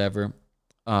expensive or whatever.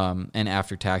 And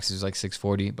after taxes, like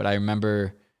 $640. But I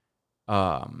remember,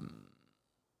 I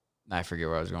forget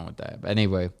where I was going with that. But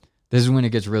anyway, this is when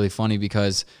it gets really funny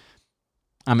because,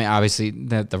 I mean, obviously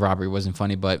the robbery wasn't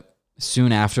funny, but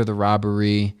soon after the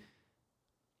robbery,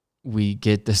 we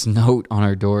get this note on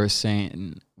our door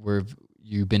saying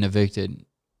you've been evicted.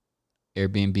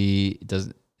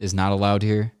 Airbnb is not allowed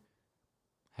here.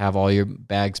 Have all your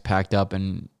bags packed up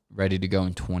and ready to go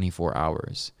in 24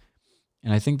 hours.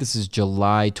 And I think this is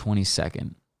July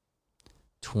 22nd.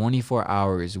 24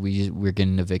 hours we're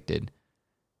getting evicted.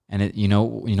 And you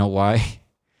know why?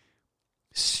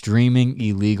 Streaming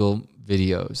illegal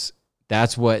videos.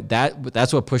 That's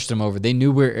what pushed them over. They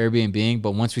knew we were Airbnb,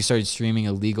 but once we started streaming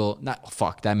illegal,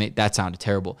 that sounded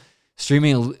terrible.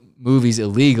 Streaming movies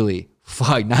illegally.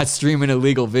 Fuck, not streaming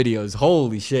illegal videos.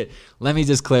 Holy shit. Let me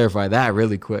just clarify that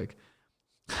really quick.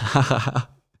 That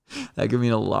could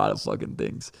mean a lot of fucking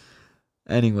things.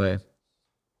 Anyway,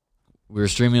 we were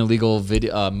streaming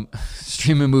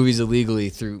streaming movies illegally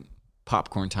through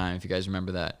Popcorn Time, if you guys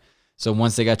remember that. So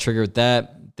once they got triggered with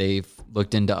that, they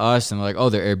looked into us and were like, oh,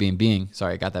 they're Airbnb-ing.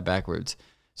 Sorry, I got that backwards.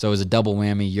 So it was a double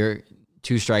whammy. You're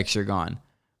 2 strikes, you're gone.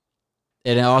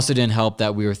 And it also didn't help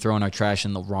that we were throwing our trash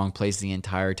in the wrong place the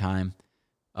entire time,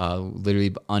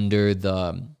 literally under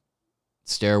the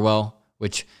stairwell,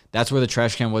 which that's where the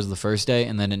trash can was the first day,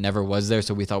 and then it never was there,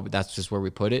 so we thought that's just where we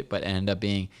put it, but it ended up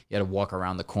being you had to walk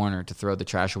around the corner to throw the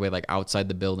trash away, like outside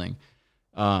the building.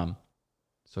 So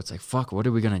it's like, fuck, what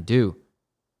are we going to do?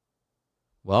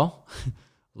 Well,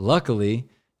 luckily,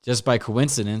 just by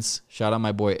coincidence, shout out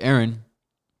my boy Aaron,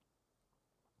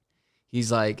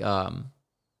 he's like,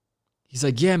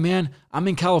 yeah, man, I'm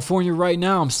in California right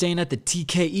now. I'm staying at the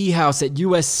TKE house at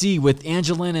USC with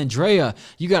Angela and Andrea.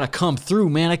 You got to come through,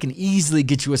 man. I can easily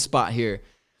get you a spot here.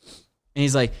 And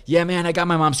he's like, yeah, man, I got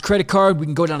my mom's credit card. We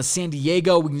can go down to San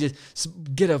Diego. We can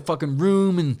just get a fucking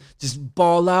room and just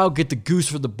ball out, get the goose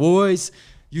for the boys,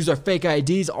 use our fake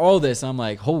IDs, all this. I'm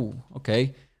like, oh,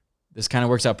 okay. This kind of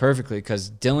works out perfectly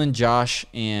because Dylan, Josh,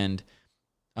 and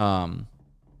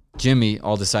Jimmy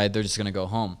all decide they're just going to go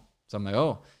home. So I'm like,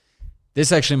 oh,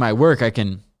 this actually might work. I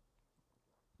can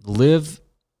live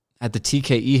at the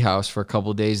TKE house for a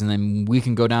couple of days, and then we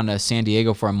can go down to San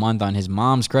Diego for a month on his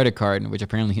mom's credit card, which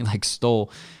apparently he like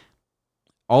stole.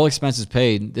 All expenses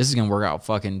paid. This is going to work out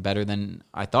fucking better than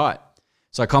I thought.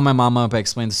 So I called my mom up. I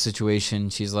explained the situation.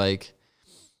 She's like,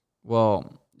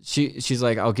 well, she's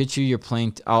like, I'll get you your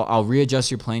plane. I'll readjust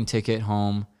your plane ticket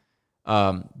home.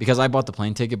 Because I bought the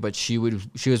plane ticket, but she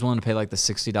was willing to pay like the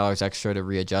 $60 extra to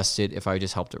readjust it if I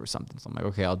just helped her with something. So I'm like,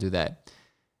 okay, I'll do that.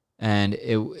 And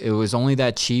it was only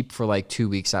that cheap for like 2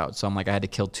 weeks out. So I'm like, I had to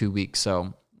kill 2 weeks.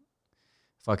 So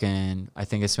I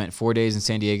think I spent 4 days in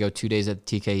San Diego, 2 days at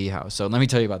the TKE house. So let me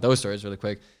tell you about those stories really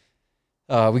quick.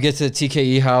 We get to the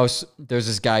TKE house. There's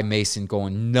this guy, Mason,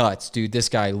 going nuts. Dude, this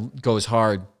guy goes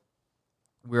hard.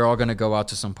 We're all going to go out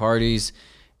to some parties.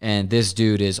 And this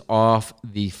dude is off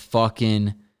the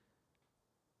fucking...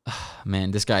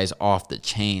 Man, this guy is off the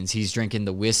chains. He's drinking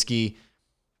the whiskey.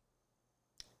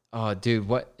 Oh, dude,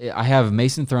 what? I have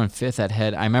Mason throwing fifth at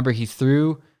head. I remember he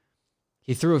threw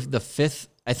the fifth.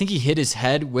 I think he hit his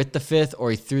head with the fifth,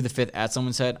 or he threw the fifth at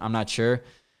someone's head. I'm not sure.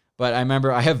 But I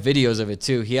remember I have videos of it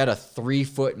too. He had a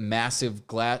 3-foot massive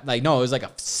glass. Like, no, it was like a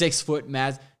 6-foot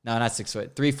no, not 6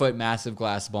 foot, 3-foot massive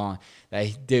glass bong.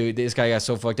 Dude, this guy got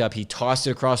so fucked up. He tossed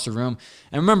it across the room.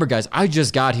 And remember, guys, I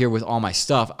just got here with all my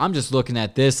stuff. I'm just looking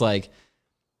at this like,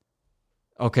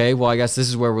 okay, well, I guess this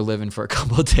is where we're living for a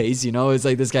couple of days. You know, it's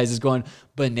like this guy's just going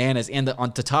bananas. And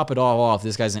to top it all off,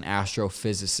 this guy's an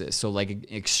astrophysicist. So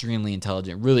like extremely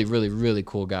intelligent, really, really, really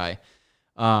cool guy.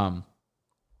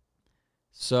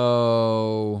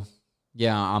 So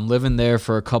yeah, I'm living there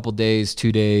for a couple days,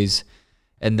 2 days.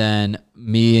 And then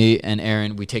me and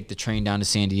Aaron, we take the train down to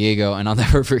San Diego. And I'll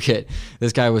never forget,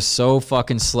 this guy was so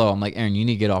fucking slow. I'm like, Aaron, you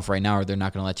need to get off right now or they're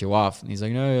not going to let you off. And he's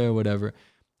like, no, yeah, whatever.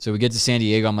 So we get to San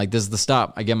Diego. I'm like, this is the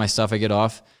stop. I get my stuff. I get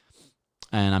off.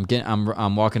 And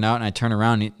I'm walking out and I turn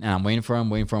around and I'm waiting for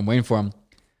him.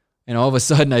 And all of a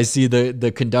sudden I see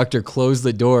the conductor close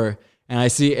the door. And I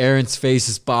see Aaron's face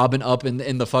is bobbing up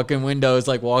in the fucking windows,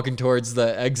 like walking towards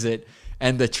the exit.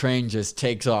 And the train just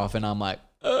takes off. And I'm like,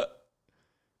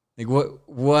 Like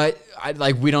what?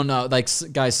 We don't know. Like,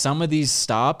 guys, some of these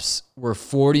stops were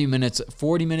 40 minutes,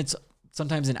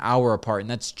 sometimes an hour apart. And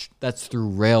that's through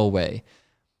railway.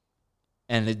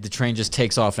 And the train just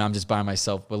takes off and I'm just by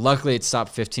myself. But luckily it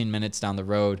stopped 15 minutes down the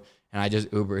road and I just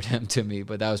Ubered him to me.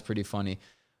 But that was pretty funny.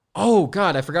 Oh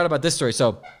God, I forgot about this story.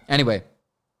 So anyway,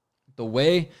 the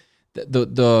way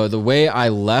I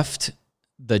left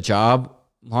the job,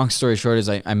 long story short, is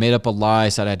I made up a lie,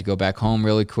 said I had to go back home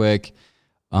really quick.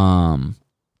 And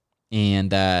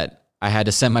that I had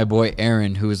to send my boy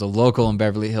Aaron, who is a local in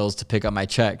Beverly Hills, to pick up my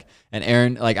check. And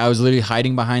Aaron, like, I was literally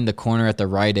hiding behind the corner at the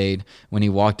Rite Aid when he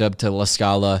walked up to La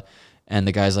Scala, and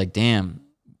the guy's like, damn,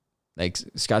 like,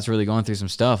 Scott's really going through some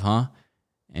stuff, huh?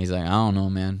 And he's like, I don't know,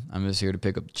 man. I'm just here to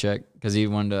pick up the check, because he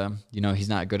wanted to, he's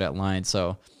not good at lying.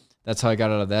 So that's how I got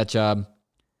out of that job.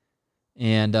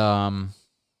 And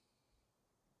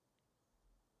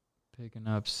picking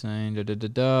up, saying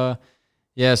da-da-da-da.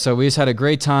 Yeah, so we just had a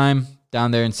great time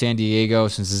down there in San Diego.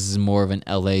 Since this is more of an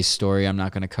LA story, I'm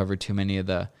not going to cover too many of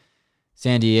the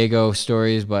San Diego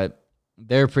stories, but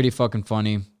they're pretty fucking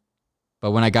funny.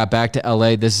 But when I got back to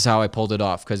LA, this is how I pulled it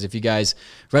off. Because if you guys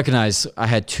recognize, I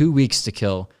had 2 weeks to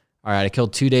kill. All right, I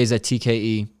killed 2 days at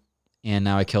TKE, and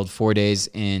now I killed 4 days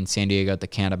in San Diego at the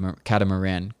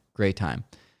Catamaran. Great time.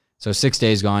 So 6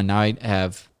 days gone. Now I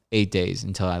have 8 days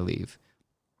until I leave.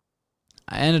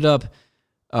 I ended up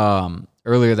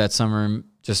earlier that summer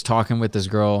just talking with this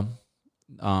girl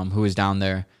who was down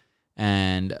there.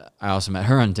 And I also met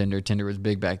her on Tinder. Tinder was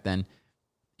big back then.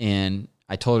 And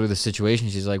I told her the situation.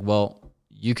 She's like, well,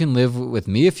 you can live with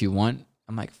me if you want.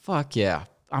 I'm like, fuck yeah.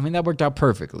 I mean, that worked out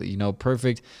perfectly.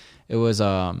 Perfect. It was,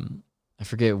 I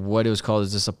forget what it was called.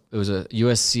 It was a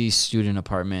USC student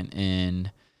apartment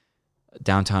in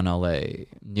downtown LA,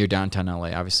 near downtown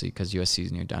LA, obviously, because USC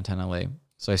is near downtown LA.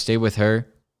 So I stayed with her,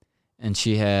 and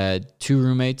she had 2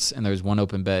 roommates, and there was 1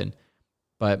 open bed.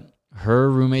 But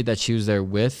her roommate that she was there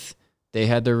with, they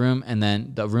had their room, and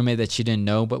then the roommate that she didn't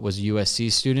know but was a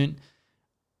USC student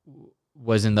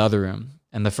was in the other room.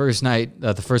 And the first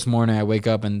morning, I wake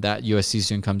up, and that USC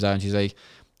student comes out, and she's like,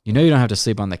 you don't have to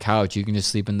sleep on the couch. You can just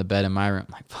sleep in the bed in my room.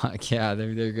 I'm like, fuck yeah, there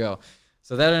you go.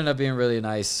 So that ended up being really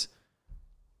nice.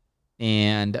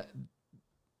 And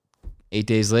 8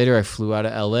 days later, I flew out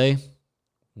of LA,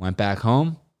 went back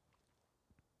home,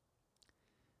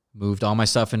 moved all my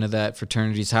stuff into that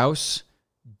fraternity's house.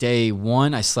 Day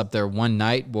 1, I slept there one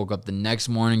night, woke up the next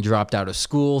morning, dropped out of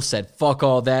school, said, fuck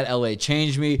all that. LA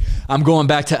changed me. I'm going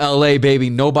back to LA, baby.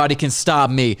 Nobody can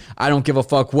stop me. I don't give a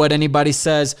fuck what anybody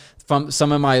says. from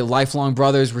some of my lifelong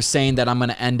brothers were saying that I'm going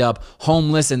to end up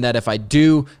homeless and that if I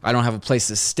do, I don't have a place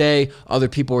to stay. Other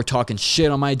people were talking shit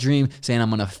on my dream, saying I'm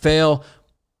going to fail.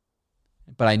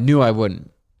 But I knew I wouldn't.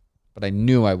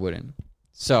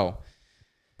 So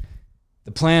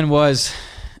the plan was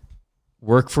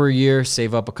work for a year,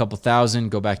 save up a couple thousand,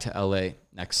 go back to LA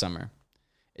next summer.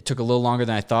 It took a little longer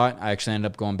than I thought. I actually ended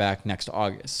up going back next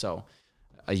August. So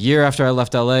a year after I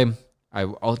left LA,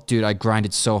 I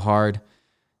grinded so hard.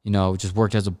 Just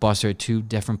worked as a busser at 2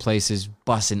 different places,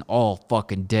 bussing all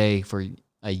fucking day for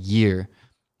a year.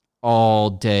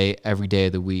 All day, every day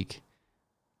of the week.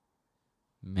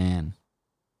 Man,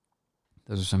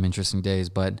 those are some interesting days.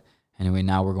 But anyway,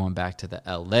 now we're going back to the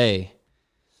LA.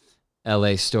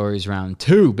 LA Stories Round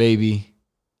 2, baby.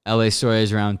 LA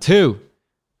Stories Round 2.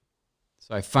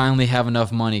 So I finally have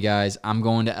enough money, guys. I'm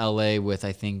going to LA with,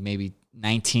 I think, maybe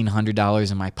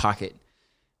 $1,900 in my pocket.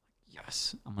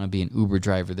 Yes, I'm going to be an Uber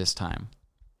driver this time.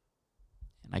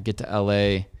 And I get to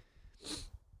LA.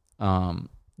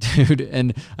 Dude,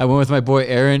 and I went with my boy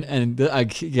Aaron, and I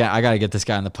got to get this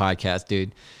guy on the podcast,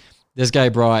 dude. This guy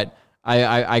brought,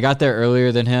 I got there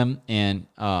earlier than him, and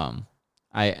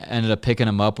I ended up picking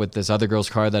him up with this other girl's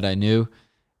car that I knew,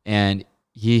 and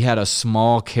he had a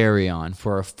small carry-on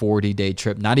for a 40-day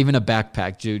trip. Not even a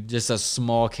backpack, dude, just a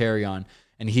small carry-on.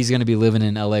 And he's going to be living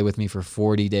in LA with me for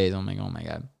 40 days. I'm like, oh my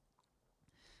God.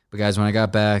 But guys, when I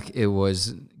got back, it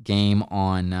was game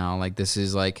on now. Like, this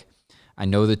is like, I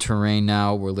know the terrain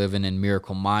now. We're living in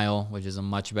Miracle Mile, which is a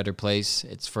much better place.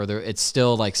 It's further, it's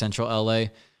still like central LA,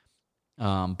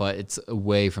 but it's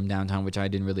away from downtown, which I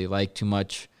didn't really like too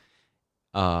much.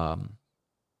 This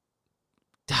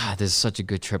is such a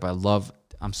good trip.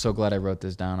 I'm so glad I wrote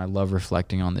this down. I love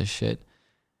reflecting on this shit.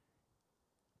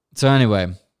 So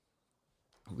anyway,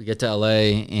 we get to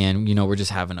LA and, we're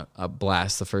just having a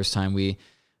blast. The first time we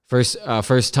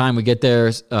get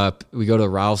there, we go to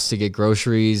Ralph's to get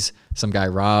groceries. Some guy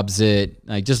robs it.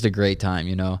 Like, just a great time,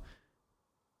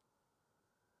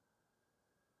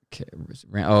 Okay.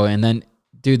 Oh, and then,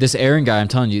 dude, this Aaron guy, I'm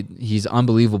telling you, he's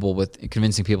unbelievable with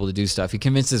convincing people to do stuff. He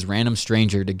convinced this random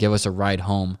stranger to give us a ride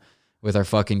home with our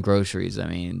fucking groceries. I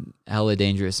mean, hella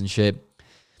dangerous and shit.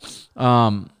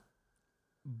 But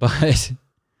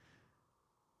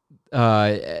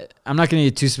I'm not going to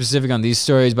get too specific on these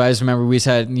stories, but I just remember we just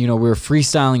had, we were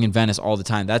freestyling in Venice all the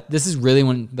time. This is really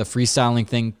when the freestyling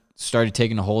thing started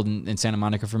taking a hold in Santa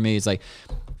Monica for me. It's like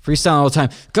freestyling all the time.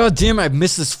 God damn it, I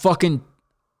missed this fucking...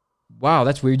 Wow,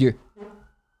 that's weird. Dude,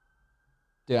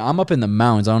 I'm up in the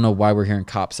mountains. I don't know why we're hearing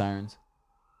cop sirens.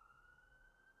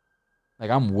 Like,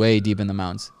 I'm way deep in the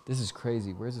mountains. This is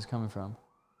crazy. Where's this coming from?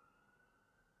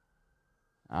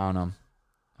 I don't know.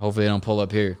 Hopefully they don't pull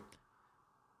up here.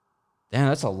 Damn,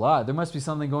 that's a lot. There must be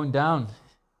something going down.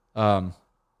 But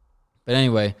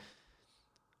anyway,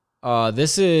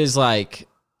 this is like,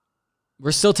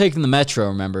 we're still taking the metro,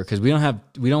 remember, because we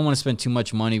don't want to spend too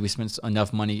much money. We spent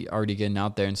enough money already getting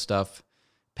out there and stuff,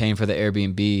 paying for the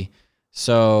Airbnb.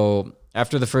 So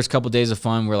after the first couple of days of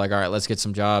fun, we're like, all right, let's get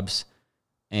some jobs.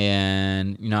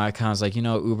 And, I kind of was like,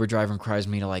 Uber driver requires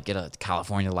me to like get a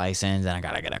California license and I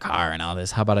got to get a car and all this.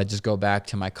 How about I just go back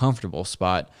to my comfortable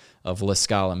spot of La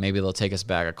Scala? Maybe they'll take us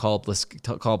back. I call up La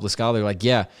Scala. They're like,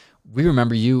 yeah, we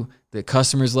remember you. The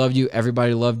customers loved you.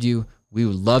 Everybody loved you. We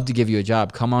would love to give you a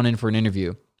job. Come on in for an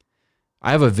interview.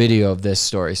 I have a video of this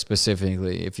story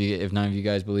specifically, if none of you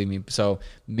guys believe me. So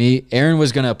Aaron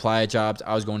was going to apply at jobs.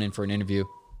 I was going in for an interview.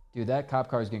 Dude, that cop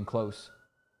car is getting close.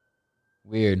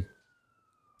 Weird.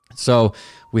 So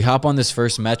we hop on this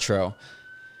first metro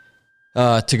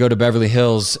to go to Beverly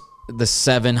Hills, the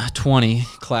 720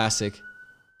 Classic.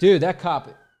 Dude, that cop...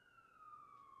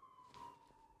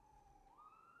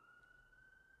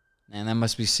 Man, that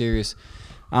must be serious.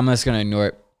 I'm just going to ignore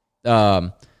it.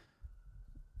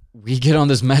 We get on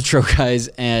this metro, guys,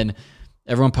 and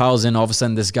everyone piles in. All of a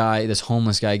sudden, this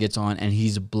homeless guy gets on, and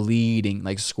he's bleeding,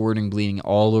 like squirting, bleeding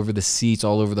all over the seats,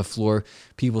 all over the floor.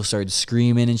 People started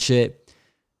screaming and shit.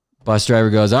 Bus driver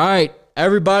goes, all right,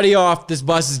 everybody off. This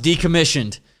bus is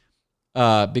decommissioned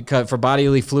because for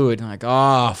bodily fluid. I'm like,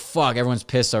 oh, fuck. Everyone's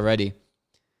pissed already.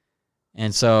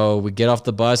 And so we get off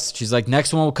the bus. She's like,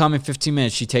 next one will come in 15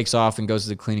 minutes. She takes off and goes to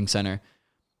the cleaning center.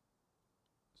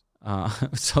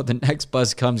 So the next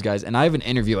bus comes, guys, and I have an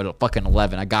interview at fucking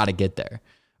 11. I got to get there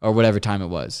or whatever time it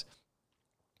was.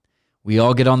 We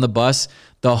all get on the bus.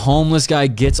 The homeless guy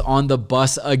gets on the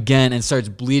bus again and starts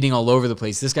bleeding all over the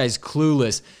place. This guy's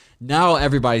clueless. Now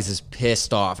everybody's just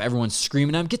pissed off. Everyone's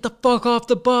screaming at him, get the fuck off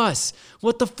the bus.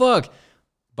 What the fuck?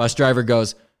 Bus driver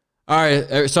goes, all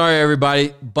right, sorry,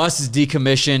 everybody. Bus is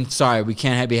decommissioned. Sorry, we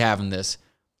can't be having this.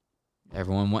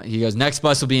 He goes, next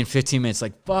bus will be in 15 minutes.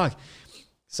 Like, fuck.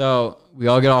 So we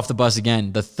all get off the bus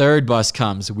again. The third bus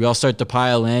comes. We all start to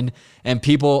pile in, and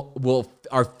people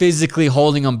are physically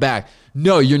holding them back.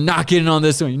 No, you're not getting on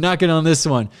this one. You're not getting on this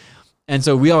one. And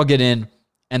so we all get in,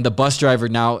 and the bus driver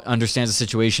now understands the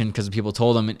situation because the people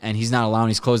told him, and he's not allowing.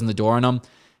 He's closing the door on them.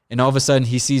 And all of a sudden,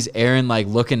 he sees Aaron like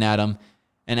looking at him.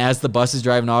 And as the bus is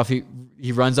driving off,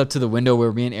 he runs up to the window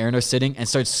where me and Aaron are sitting and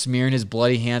starts smearing his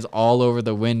bloody hands all over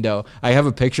the window. I have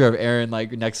a picture of Aaron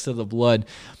like next to the blood.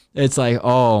 It's like,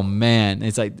 oh man.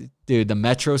 It's like, dude, the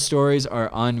Metro stories are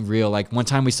unreal. Like one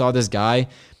time we saw this guy,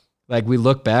 like we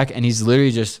look back and he's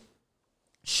literally just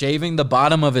shaving the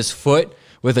bottom of his foot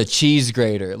with a cheese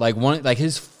grater. Like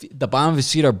the bottom of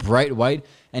his feet are bright white,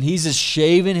 and he's just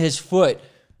shaving his foot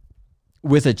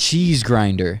with a cheese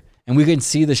grinder. And we can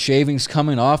see the shavings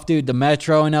coming off, dude. The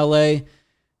Metro in LA,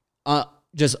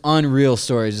 just unreal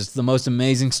stories. It's the most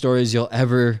amazing stories you'll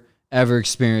ever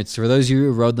experience. For those of you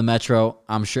who rode the Metro,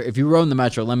 I'm sure if you rode in the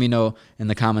Metro, let me know in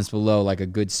the comments below like a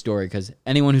good story, because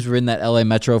anyone who's ridden that LA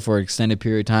Metro for an extended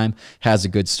period of time has a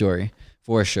good story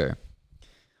for sure.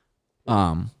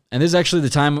 And this is actually the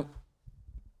time,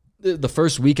 the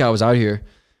first week I was out here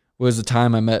was the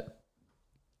time I met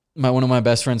one of my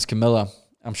best friends, Camilla.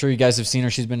 I'm sure you guys have seen her.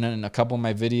 She's been in a couple of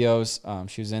my videos.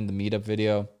 She was in the meetup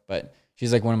video, but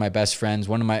she's like one of my best friends,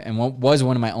 was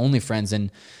one of my only friends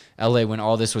in LA when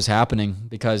all this was happening.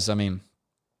 Because I mean,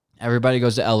 everybody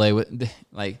goes to LA with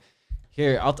like,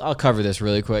 here, I'll cover this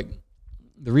really quick.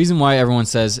 The reason why everyone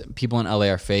says people in LA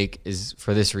are fake is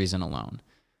for this reason alone.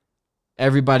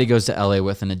 Everybody goes to LA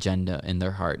with an agenda in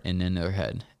their heart and in their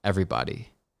head. Everybody.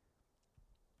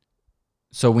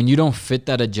 So when you don't fit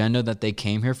that agenda that they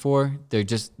came here for,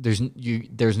 there's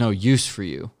no use for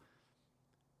you.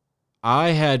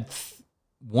 I had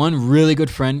one really good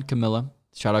friend, Camilla.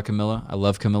 Shout out Camilla. I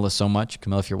love Camilla so much.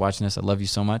 Camilla, if you're watching this, I love you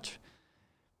so much.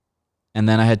 And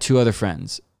then I had two other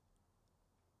friends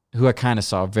who I kind of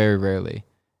saw very rarely.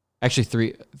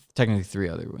 Actually, technically three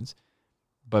other ones,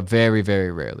 but very,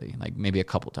 very rarely, like maybe a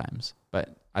couple times.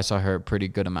 But I saw her a pretty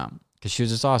good amount because she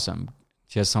was just awesome.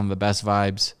 She has some of the best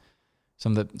vibes.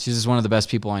 She's just one of the best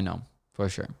people I know, for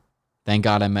sure. Thank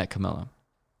God I met Camilla.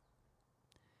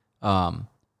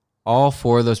 All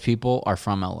four of those people are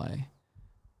from LA.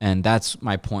 And that's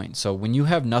my point. So when you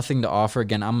have nothing to offer,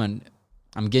 again, I'm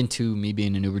getting to me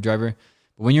being an Uber driver.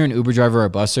 But when you're an Uber driver or a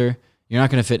busser, you're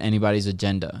not going to fit anybody's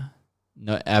agenda.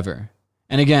 No, ever.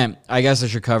 And again, I guess I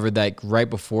should cover that right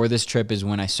before this trip is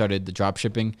when I started the drop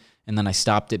shipping. And then I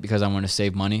stopped it because I wanted to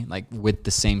save money, like with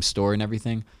the same store and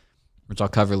everything, which I'll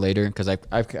cover later because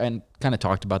I've kind of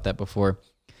talked about that before.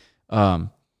 But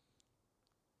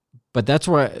that's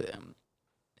where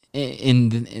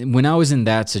when I was in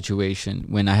that situation,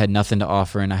 when I had nothing to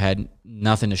offer and I had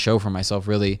nothing to show for myself,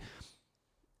 really,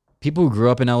 people who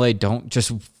grew up in LA don't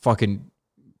just fucking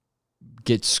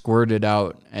get squirted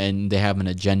out and they have an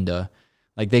agenda.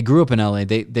 Like they grew up in LA.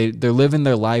 They're living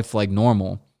their life like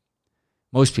normal.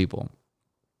 Most people,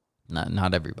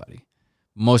 not everybody,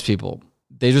 most people,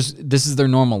 this is their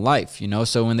normal life, you know?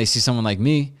 So when they see someone like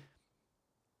me,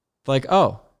 like,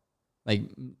 oh, like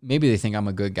maybe they think I'm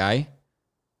a good guy.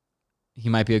 He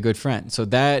might be a good friend. So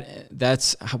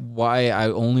that's why I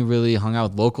only really hung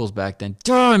out with locals back then.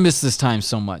 Oh, I miss this time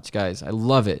so much, guys. I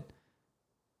love it.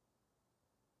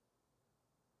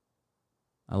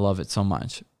 I love it so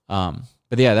much.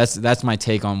 But yeah, that's my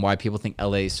take on why people think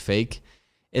LA is fake.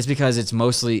 It's because it's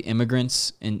mostly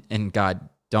immigrants, and God,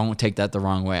 don't take that the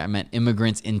wrong way. I meant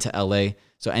immigrants into LA.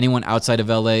 So anyone outside of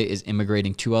LA is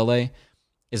immigrating to LA.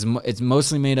 It's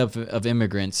mostly made up of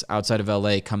immigrants outside of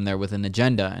LA come there with an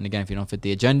agenda. And again, if you don't fit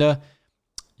the agenda,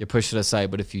 you're pushed to the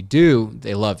side. But if you do,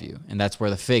 they love you. And that's where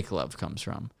the fake love comes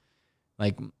from.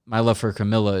 Like my love for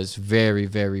Camilla is very,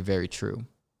 very, very true.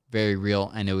 Very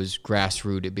real. And it was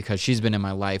grassrooted because she's been in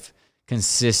my life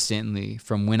consistently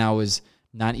from when I was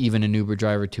not even an Uber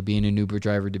driver to being an Uber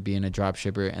driver to being a drop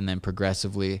shipper and then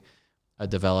progressively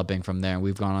developing from there.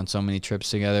 We've gone on so many trips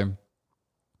together.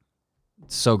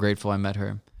 So grateful I met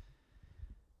her.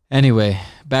 Anyway,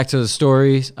 back to the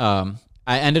stories. I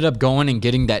ended up going and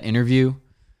getting that interview,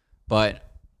 but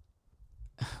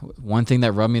one thing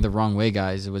that rubbed me the wrong way,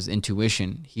 guys, it was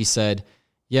intuition. He said,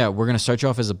 yeah, we're going to start you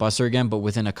off as a busser again, but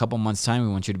within a couple months' time,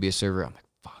 we want you to be a server. I'm like,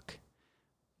 fuck.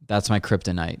 That's my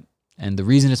kryptonite. And the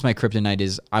reason it's my kryptonite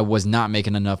is I was not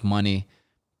making enough money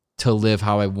to live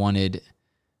how I wanted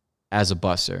as a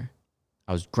busser.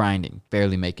 I was grinding,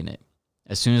 barely making it.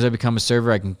 As soon as I become a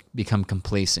server, I can become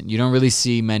complacent. You don't really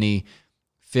see many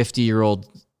 50-year-old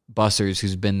bussers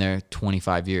who's been there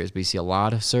 25 years, but you see a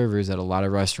lot of servers at a lot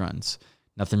of restaurants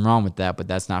Nothing wrong with that, but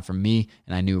that's not for me.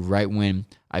 And I knew right when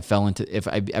I fell into, if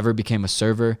I ever became a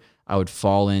server, I would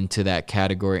fall into that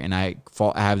category, and I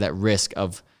have that risk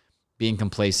of being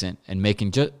complacent and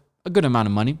making just a good amount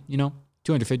of money, you know,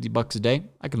 $250 a day.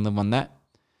 I can live on that,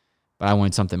 but I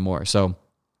wanted something more. So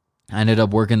I ended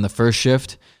up working the first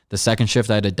shift. The second shift,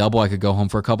 I had a double. I could go home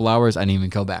for a couple hours. I didn't even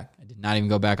go back. I did not even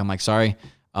go back. I'm like, sorry.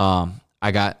 I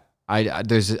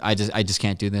just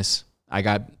can't do this. I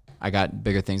got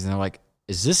bigger things. And they're like,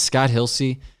 is this Scott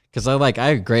Hilse? Because I have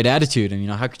a great attitude. And, you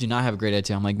know, how could you not have a great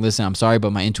attitude? I'm like, listen, I'm sorry,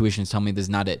 but my intuition is telling me this is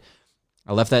not it.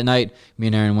 I left that night. Me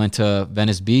and Aaron went to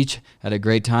Venice Beach, had a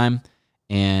great time.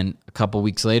 And a couple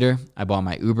weeks later, I bought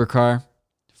my Uber car.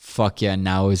 Fuck yeah,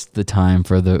 now is the time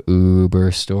for the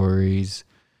Uber stories.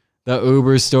 The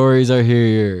Uber stories are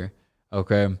here.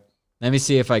 Okay. Let me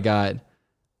see if I got...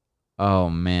 Oh,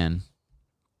 man.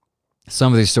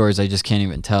 Some of these stories I just can't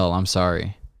even tell. I'm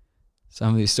sorry. Some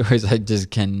of these stories I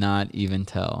just cannot even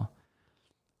tell.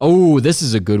 Oh, this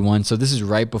is a good one. So this is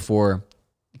right before...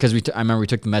 Because I remember we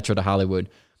took the Metro to Hollywood.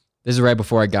 This is right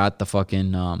before I got the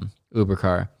fucking Uber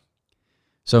car.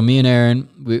 So me and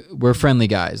Aaron, we're friendly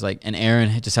guys. And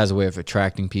Aaron just has a way of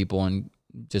attracting people, and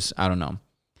just, I don't know.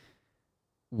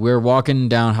 We're walking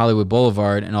down Hollywood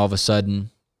Boulevard, and all of a sudden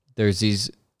there's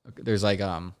like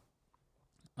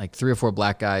 3 or 4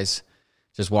 black guys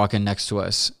just walking next to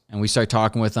us. And we start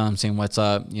talking with them, saying, what's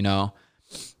up, you know?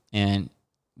 And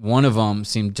one of them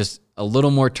seemed just a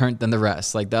little more turned than the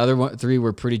rest. Like the other 3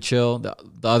 were pretty chill. The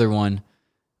other one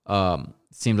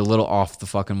seemed a little off the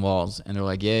fucking walls. And they're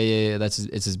like, yeah, it's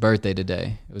his birthday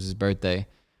today. It was his birthday.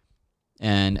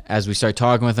 And as we start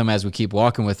talking with him, as we keep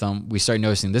walking with him, we start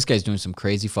noticing this guy's doing some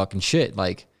crazy fucking shit.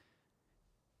 Like,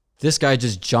 this guy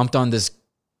just jumped on this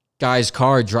guy's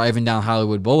car driving down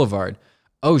Hollywood Boulevard.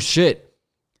 Oh, shit.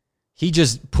 He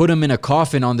just put him in a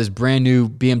coffin on this brand new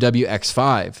BMW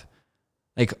X5.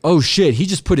 Like, oh, shit. He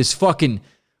just put his fucking...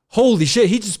 Holy shit.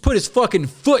 He just put his fucking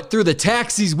foot through the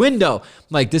taxi's window.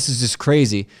 Like, this is just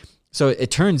crazy. So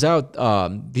it turns out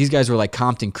these guys were like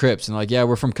Compton Crips, and like, yeah,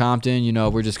 we're from Compton. You know,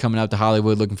 we're just coming out to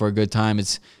Hollywood looking for a good time.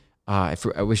 It's I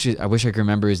wish I could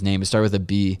remember his name. It started with a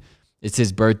B. It's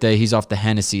his birthday. He's off the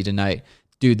Hennessy tonight,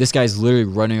 dude. This guy's literally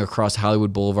running across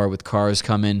Hollywood Boulevard with cars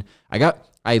coming. I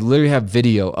literally have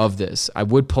video of this. I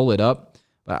would pull it up,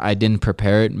 but I didn't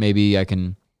prepare it. Maybe I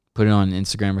can put it on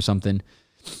Instagram or something.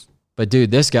 But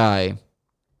dude, this guy.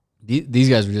 These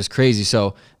guys were just crazy.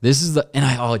 So this is I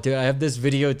have this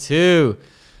video too.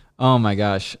 Oh my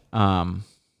gosh.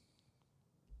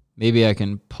 Maybe I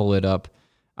can pull it up.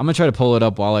 I'm gonna try to pull it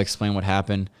up while I explain what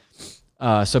happened.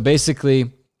 So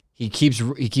basically, he keeps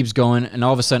going, and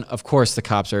all of a sudden, of course, the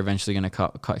cops are eventually gonna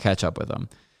catch up with him.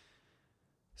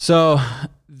 So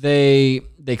they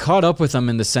caught up with him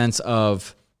in the sense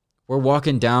of, we're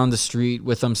walking down the street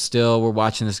with him still. We're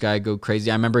watching this guy go crazy.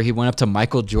 I remember he went up to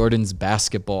Michael Jordan's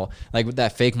basketball, like with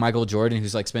that fake Michael Jordan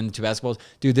who's like spinning 2 basketballs.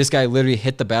 Dude, this guy literally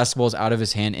hit the basketballs out of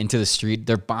his hand into the street.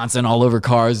 They're bouncing all over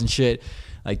cars and shit.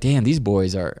 Like, damn, these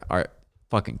boys are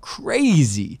fucking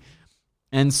crazy.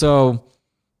 And so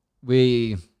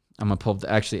I'm gonna pull up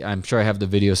actually, I'm sure I have the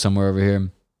video somewhere over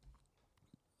here.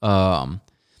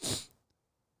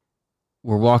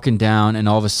 We're walking down, and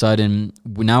all of a sudden,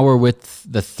 now we're with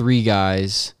the 3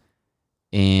 guys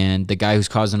and the guy who's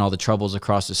causing all the troubles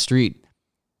across the street.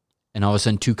 And all of a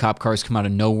sudden, 2 cop cars come out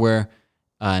of nowhere,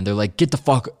 and they're like, get the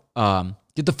fuck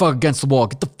against the wall.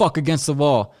 Get the fuck against the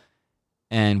wall.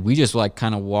 And we just like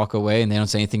kind of walk away, and they don't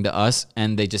say anything to us,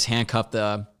 and they just handcuff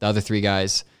the other 3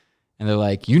 guys. And they're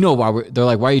like, they're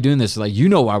like, why are you doing this? They're like, you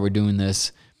know why we're doing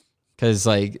this. Because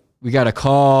like, we got a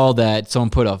call that someone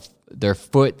put their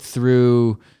foot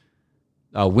through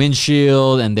a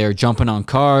windshield and they're jumping on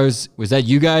cars. Was that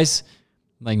you guys?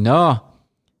 I'm like, no.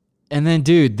 And then,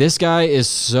 dude, this guy is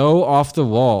so off the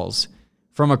walls.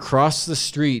 From across the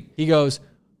street, he goes,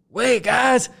 wait,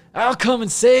 guys, I'll come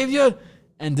and save you.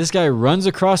 And this guy runs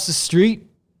across the street.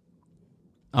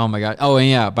 Oh, my God. Oh, and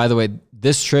yeah, by the way,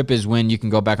 this trip is when you can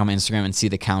go back on my Instagram and see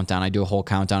the countdown. I do a whole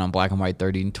countdown on black and white,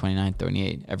 30, 29,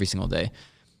 38 every single day.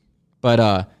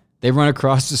 But they run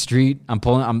across the street. I'm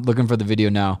looking for the video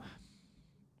now.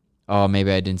 Oh,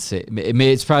 maybe I didn't say it.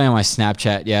 It's probably on my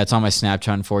Snapchat. Yeah, it's on my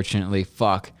Snapchat, unfortunately.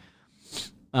 Fuck.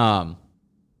 But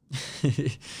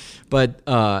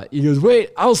he goes,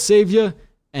 wait, I'll save you.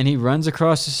 And he runs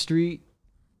across the street.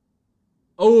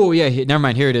 Oh, yeah. Never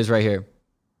mind. Here it is right here.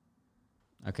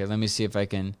 Okay, let me see if I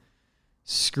can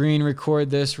screen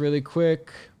record this really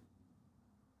quick.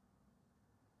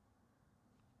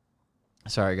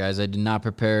 Sorry, guys. I did not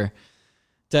prepare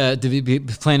to be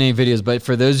playing any videos. But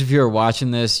for those of you who are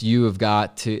watching this, you have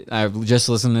got to, I've just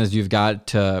listened to this, you've got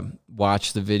to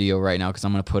watch the video right now because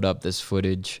I'm going to put up this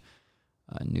footage.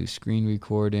 New screen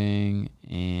recording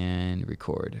and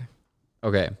record.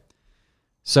 Okay.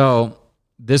 So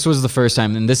this was the first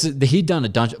time, and he'd done a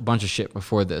bunch of shit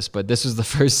before this, but this was the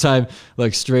first time,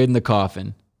 like, straight in the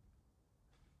coffin.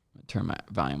 Turn my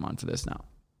volume on for this now.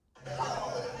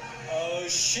 Oh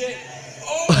shit!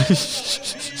 Oh,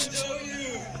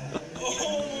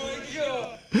 oh my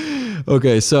god!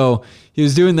 Okay, so he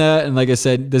was doing that, and like I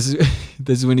said, this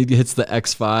is when he hits the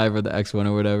X5 or the X1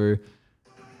 or whatever.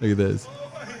 Look at this.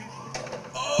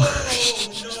 Oh,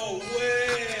 no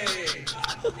way!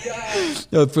 God.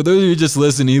 No, for those of you just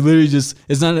listening, he literally just,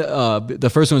 it's not, the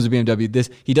first one's a BMW.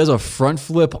 He does a front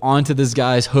flip onto this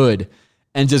guy's hood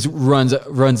and just runs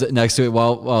next to it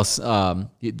while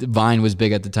Vine was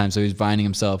big at the time, so he was vining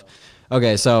himself.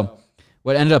 Okay, so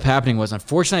what ended up happening was,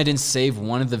 unfortunately, I didn't save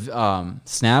one of the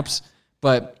snaps,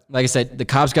 but like I said, the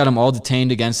cops got him all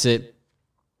detained against it.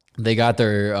 They got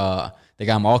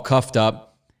him all cuffed up.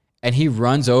 And he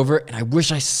runs over, and I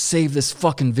wish I saved this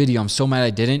fucking video. I'm so mad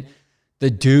I didn't. The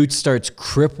dude starts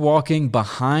crip walking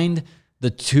behind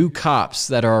the two cops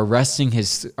that are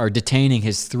detaining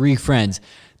his three friends.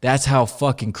 That's how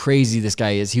fucking crazy this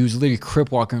guy is. He was literally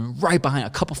crip walking right behind,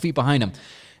 a couple feet behind him.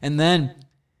 And then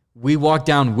we walk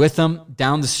down with him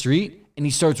down the street, and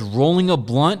he starts rolling a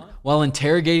blunt while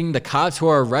interrogating the cops who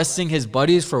are arresting his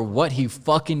buddies for what he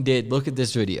fucking did. Look at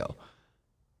this video.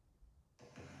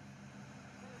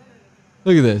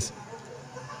 Look at this.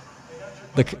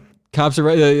 The cops are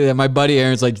right there. My buddy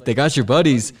Aaron's like, they got your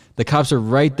buddies. The cops are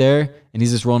right there, and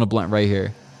he's just rolling a blunt right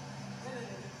here.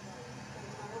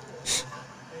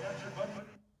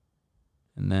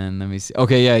 And then let me see.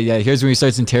 Okay, yeah. Here's when he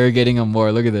starts interrogating him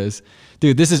more. Look at this.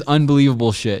 Dude, this is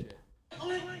unbelievable shit.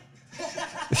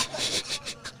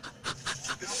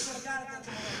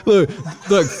 Look,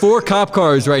 4 cop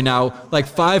cars right now, like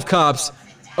 5 cops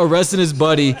arresting his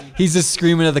buddy. He's just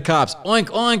screaming at the cops, oink,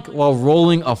 oink, while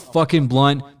rolling a fucking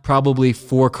blunt probably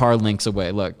 4 car lengths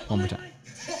away. Look, one more time.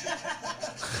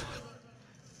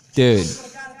 Dude.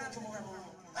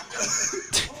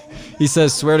 He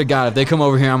says, swear to God, if they come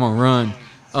over here, I'm gonna run.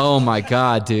 Oh my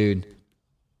God, dude.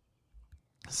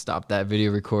 Stop that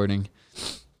video recording.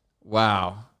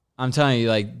 Wow. I'm telling you,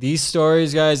 like, these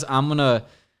stories, guys, I'm gonna,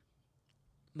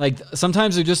 like,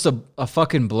 sometimes they're just a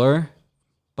fucking blur.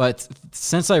 But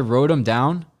since I wrote them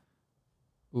down,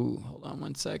 hold on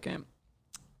one second.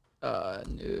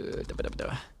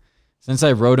 Since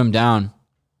I wrote them down,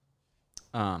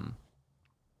 I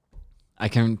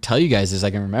can tell you guys this.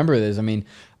 I can remember this. I mean,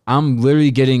 I'm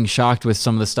literally getting shocked with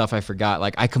some of the stuff I forgot.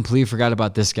 Like, I completely forgot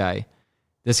about this guy.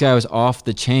 This guy was off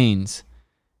the chains,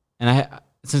 and I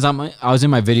was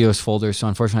in my videos folder, so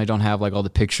unfortunately I don't have like all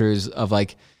the pictures of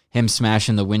like him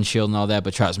smashing the windshield and all that,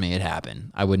 but trust me, it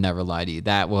happened. I would never lie to you.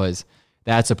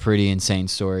 That's a pretty insane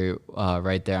story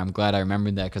right there. I'm glad I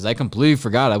remembered that because I completely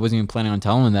forgot. I wasn't even planning on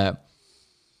telling that.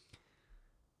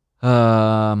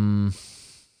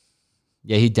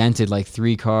 Yeah, he dented like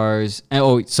 3 cars.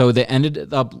 So they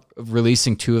ended up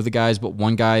releasing 2 of the guys, but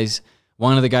one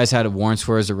of the guys had a warrant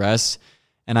for his arrest.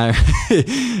 And I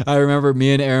remember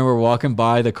me and Aaron were walking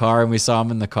by the car, and we saw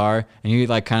him in the car, and he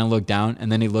like kind of looked down,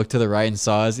 and then he looked to the right and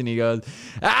saw us, and he goes,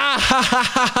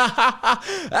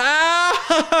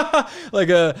 like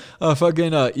a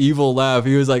fucking evil laugh.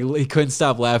 He was like, he couldn't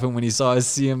stop laughing when he saw us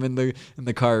see him in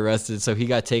the car arrested. So he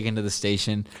got taken to the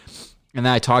station, and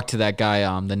then I talked to that guy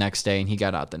the next day, and he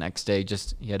got out the next day.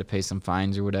 Just he had to pay some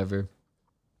fines or whatever.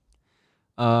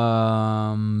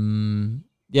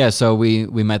 Yeah, so we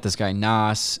met this guy,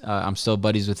 Nas. I'm still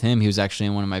buddies with him. He was actually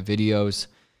in one of my videos.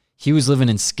 He was living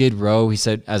in Skid Row. He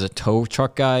said as a tow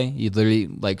truck guy, he literally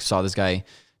like saw this guy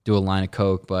do a line of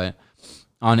coke, but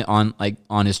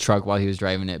on his truck while he was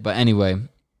driving it. But anyway,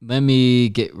 let me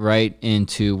get right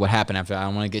into what happened after that. I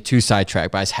don't want to get too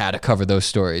sidetracked, but I just had to cover those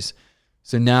stories.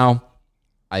 So now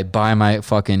I buy my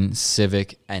fucking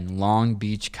Civic in Long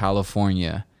Beach,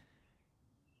 California.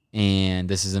 And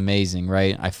this is amazing,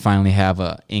 right? I finally have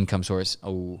a income source.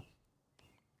 Oh,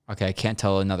 okay. I can't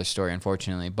tell another story,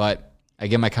 unfortunately, but I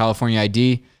get my California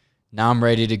ID. Now I'm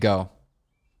ready to go.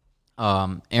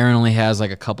 Aaron only has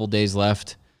like a couple days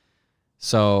left.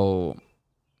 So,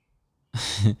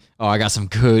 I got some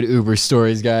good Uber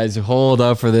stories, guys. Hold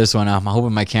up for this one. I'm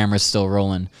hoping my camera's still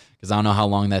rolling because I don't know how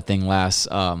long that thing lasts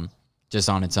just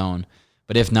on its own.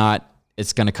 But if not,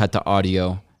 it's going to cut to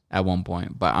audio at one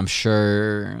point, but I'm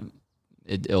sure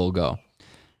it'll go.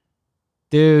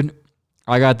 Dude,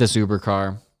 I got this Uber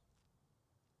car,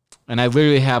 and I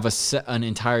literally have an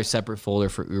entire separate folder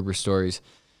for Uber stories.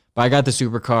 But I got the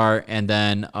supercar, and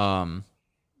then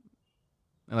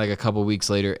like a couple weeks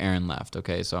later, Aaron left.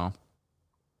 Okay, so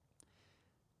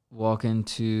walk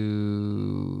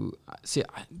into see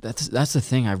that's the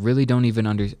thing. I really don't even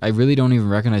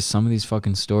recognize some of these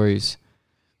fucking stories.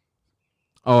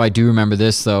 Oh, I do remember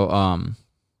this though.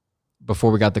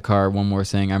 Before we got the car, one more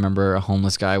thing. I remember a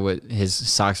homeless guy with his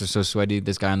socks are so sweaty.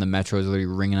 This guy on the metro is literally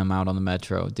wringing him out on the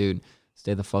metro. Dude,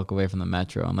 stay the fuck away from the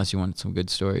metro unless you want some good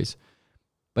stories.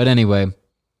 But anyway,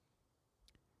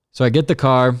 so I get the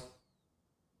car.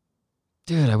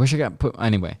 Dude, I wish I got put.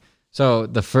 Anyway, so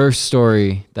the first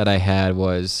story that I had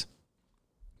was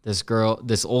this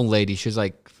old lady. She was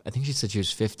like, I think she said she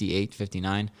was 58,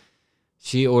 59.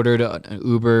 She ordered an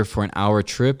Uber for an hour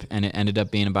trip, and it ended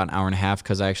up being about an hour and a half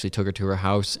because I actually took her to her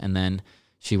house, and then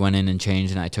she went in and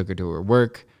changed, and I took her to her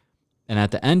work. And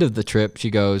at the end of the trip, she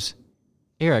goes,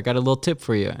 "Here, I got a little tip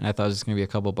for you." And I thought it was going to be a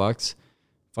couple bucks.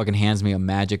 Fucking hands me a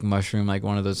magic mushroom, like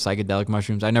one of those psychedelic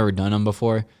mushrooms. I've never done them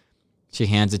before. She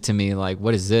hands it to me like,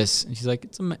 "What is this?" And she's like,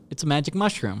 "It's a magic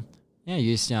mushroom. Yeah,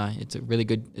 you just it's a really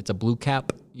good. It's a blue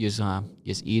cap. You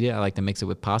just eat it. I like to mix it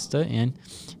with pasta, and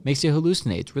makes you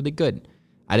hallucinate. It's really good."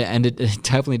 It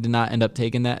definitely did not end up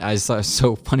taking that. I just thought it was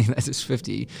so funny that this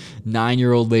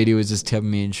 59-year-old lady was just tipping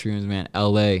me in shrooms, man.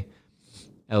 LA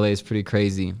is pretty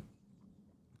crazy.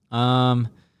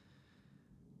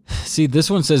 See, this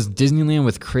one says Disneyland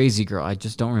with Crazy Girl. I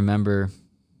just don't remember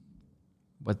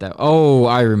what that. Oh,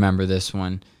 I remember this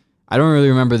one. I don't really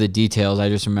remember the details. I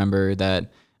just remember that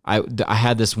I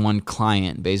had this one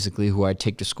client basically who I'd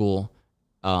take to school,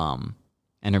 and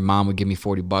her mom would give me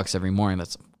 $40 every morning.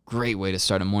 That's great way to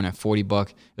start a morning at $40.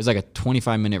 It was like a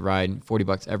 25-minute ride,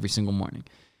 $40 every single morning.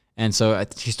 And so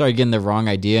she started getting the wrong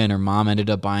idea, and her mom ended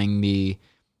up buying me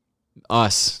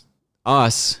us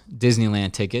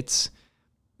Disneyland tickets.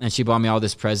 And she bought me all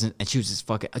this present, and she was just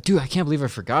fucking, dude, I can't believe I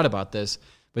forgot about this.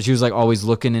 But she was like always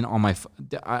looking in on my,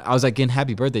 I was like getting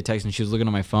happy birthday texts, and she was looking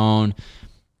on my phone.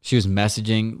 She was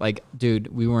messaging. Like,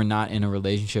 dude, we were not in a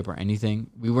relationship or anything.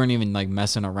 We weren't even like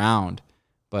messing around.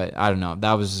 But I don't know.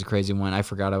 That was just a crazy one. I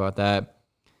forgot about that.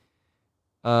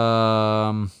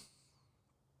 I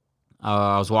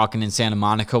was walking in Santa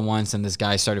Monica once, and this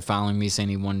guy started following me saying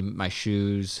he wanted my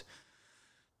shoes.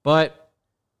 But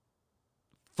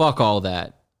fuck all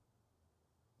that.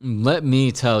 Let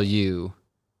me tell you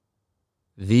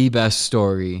the best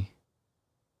story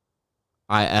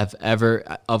I have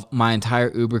ever of my entire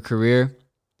Uber career.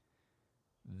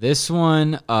 This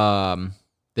one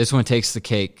takes the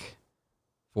cake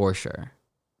for sure.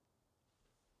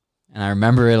 And I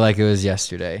remember it like it was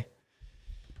yesterday,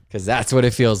 because that's what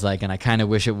it feels like, and I kind of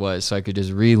wish it was, so I could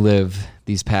just relive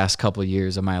these past couple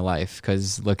years of my life.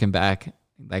 Because looking back,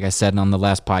 like I said on the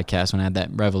last podcast when I had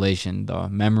that revelation, the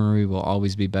memory will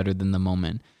always be better than the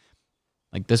moment.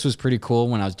 Like, this was pretty cool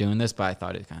when I was doing this, but I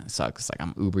thought it kind of sucks. Like,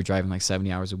 I'm Uber driving like 70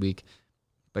 hours a week.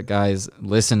 But guys,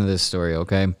 listen to this story,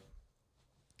 okay?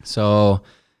 So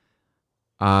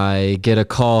I get a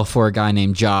call for a guy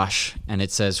named Josh, and it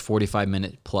says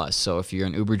 45-minute plus. So if you're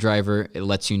an Uber driver, it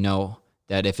lets you know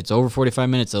that if it's over 45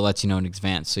 minutes, it lets you know in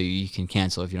advance, so you can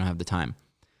cancel if you don't have the time.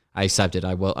 I accepted.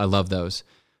 I love those.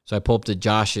 So I pull up to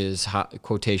Josh's,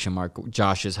 quotation mark,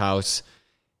 Josh's house,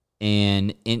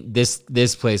 and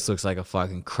this place looks like a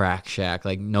fucking crack shack.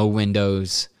 Like, no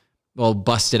windows, well,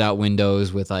 busted out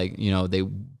windows with, like, you know, they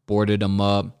boarded them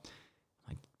up.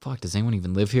 Like, fuck, does anyone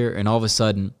even live here? And all of a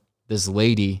sudden, this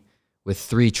lady with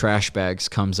 3 trash bags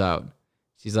comes out.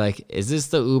 She's like, "Is this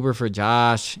the Uber for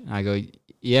Josh?" And I go,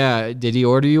 "Yeah, did he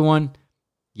order you one?"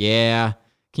 "Yeah."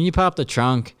 "Can you pop the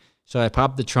trunk?" So I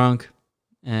popped the trunk,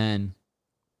 and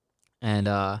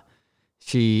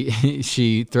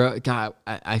she throw. God,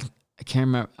 I can't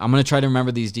remember. I'm gonna try to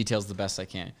remember these details the best I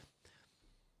can,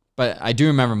 but I do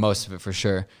remember most of it for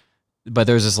sure. But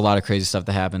there's just a lot of crazy stuff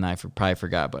that happened that I probably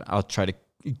forgot. But I'll try to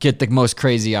get the most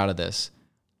crazy out of this.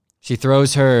 She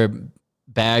throws her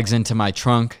bags into my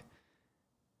trunk,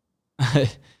 and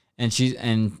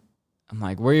I'm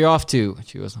like, "Where are you off to?"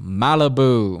 She goes,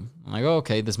 "Malibu." I'm like, "Oh,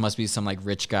 okay, this must be some like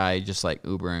rich guy just like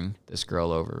Ubering this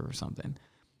girl over or something."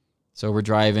 So we're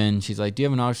driving. She's like, "Do you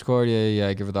have an aux cord?" Yeah,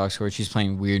 I give her the aux cord. She's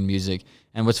playing weird music.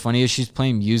 And what's funny is she's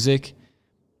playing music,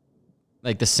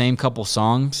 like the same couple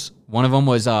songs. One of them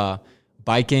was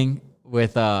biking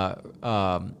with,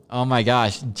 oh my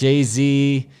gosh,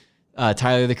 Jay-Z,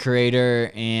 Tyler, the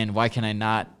Creator, and why can I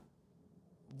not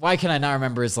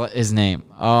remember his name?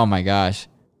 Oh my gosh.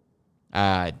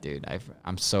 Dude,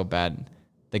 I'm so bad.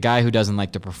 The guy who doesn't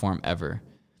like to perform ever.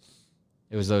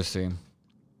 It was those 3.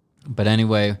 But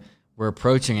anyway, we're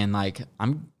approaching, and like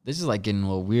this is like getting a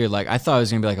little weird. Like, I thought it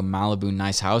was gonna be like a Malibu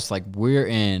nice house. Like, we're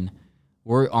in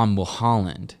We're on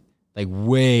Mulholland, like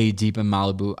way deep in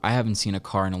Malibu. I haven't seen a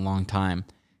car in a long time.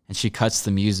 And she cuts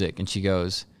the music and she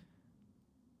goes,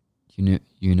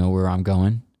 you know where I'm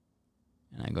going?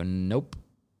 And I go, nope.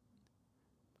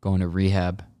 Going to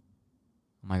rehab.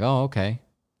 I'm like, oh, okay.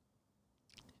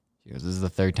 She goes, this is the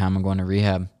third time I'm going to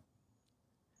rehab. I'm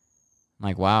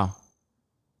like, wow.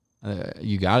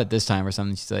 You got it this time or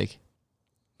something. She's like,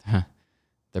 huh,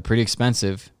 they're pretty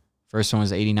expensive. First one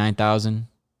was $89,000.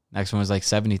 Next one was like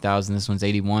 $70,000. This one's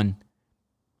 $81,000. I'm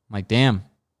like, damn,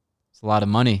 it's a lot of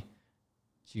money.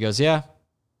 She goes, yeah.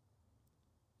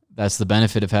 That's the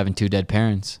benefit of having two dead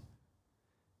parents.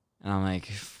 And I'm like,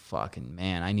 fucking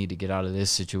man, I need to get out of this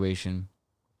situation.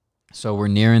 So we're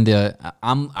nearing I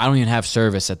don't even have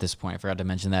service at this point. I forgot to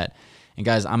mention that. And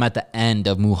guys, I'm at the end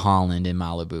of Mulholland in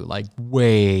Malibu, like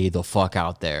way the fuck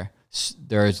out there.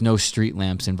 There is no street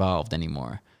lamps involved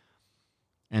anymore.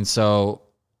 And so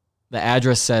the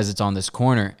address says it's on this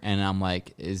corner. And I'm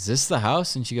like, is this the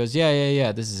house? And she goes,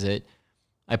 yeah, this is it.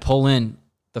 I pull in.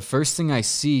 The first thing I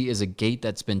see is a gate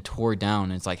that's been tore down.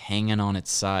 And it's like hanging on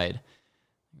its side.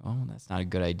 Oh, that's not a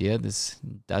good idea. This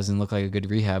doesn't look like a good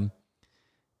rehab.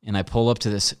 And I pull up to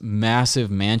this massive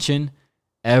mansion.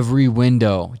 Every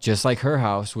window, just like her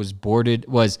house, was boarded.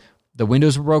 The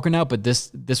windows were broken out, but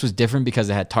this was different because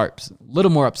it had tarps. A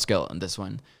little more upscale in this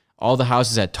one. All the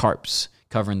houses had tarps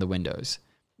covering the windows.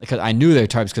 Because I knew they were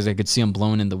tarps because I could see them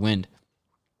blowing in the wind.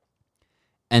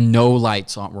 And no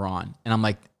lights were on. And I'm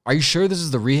like, are you sure this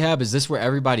is the rehab? Is this where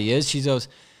everybody is? She goes,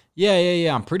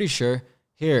 yeah, I'm pretty sure.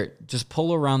 Here, just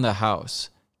pull around the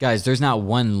house. Guys, there's not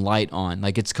one light on.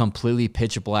 Like, it's completely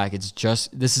pitch black. This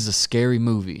is a scary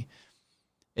movie.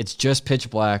 It's just pitch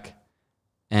black.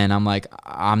 And I'm like,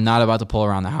 I'm not about to pull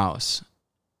around the house.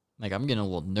 Like, I'm getting a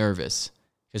little nervous.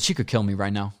 Because she could kill me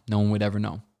right now. No one would ever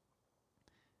know.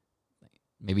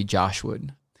 Maybe Josh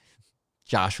would.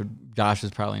 Josh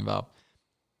was probably involved.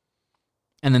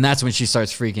 And then that's when she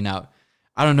starts freaking out.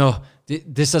 I don't know.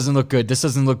 This doesn't look good. This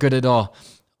doesn't look good at all.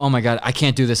 Oh my God, I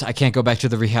can't do this. I can't go back to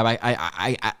the rehab.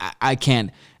 I can't.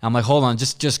 I'm like, hold on,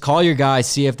 just call your guy,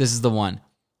 see if this is the one.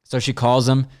 So she calls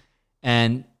him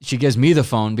and she gives me the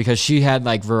phone because she had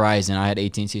like Verizon. I had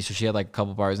AT&T, so she had like a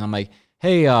couple bars. And I'm like,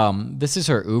 hey, this is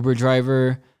her Uber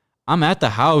driver. I'm at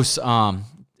the house. I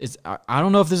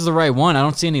don't know if this is the right one. I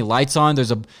don't see any lights on.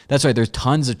 That's right. There's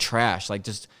tons of trash, like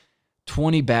just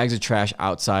 20 bags of trash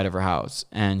outside of her house.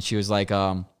 And she was like,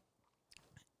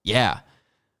 yeah.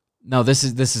 No, this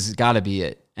has got to be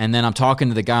it. And then I'm talking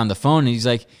to the guy on the phone, and he's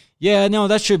like, yeah, no,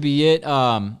 that should be it.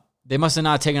 They must have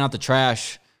not taken out the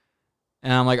trash.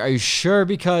 And I'm like, are you sure? And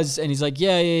he's like,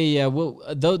 yeah. Well,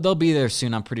 they'll be there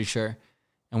soon, I'm pretty sure.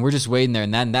 And we're just waiting there.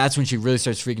 And that's when she really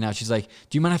starts freaking out. She's like,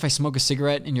 do you mind if I smoke a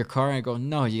cigarette in your car? And I go,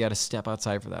 no, you got to step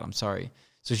outside for that. I'm sorry.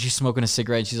 So she's smoking a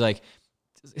cigarette, and she's like,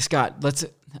 Scott, let's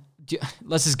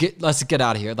just get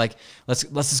out of here. Like, let's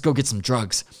just go get some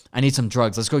drugs. I need some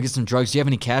drugs. Let's go get some drugs. Do you have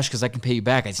any cash? Because I can pay you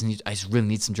back. I just really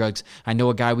need some drugs. I know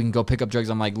a guy we can go pick up drugs.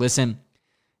 I'm like, listen,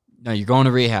 no, you're going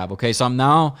to rehab. Okay. So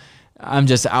I'm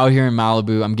just out here in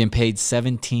Malibu. I'm getting paid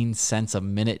 17 cents a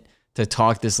minute to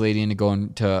talk this lady into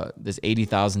going to this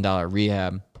 $80,000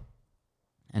 rehab.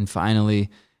 And finally,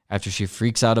 after she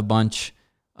freaks out a bunch,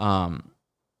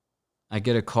 I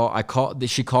get a call.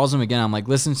 She calls him again. I'm like,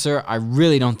 listen, sir, I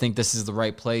really don't think this is the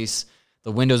right place.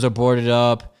 The windows are boarded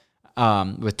up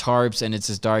with tarps, and it's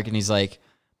just dark. And he's like,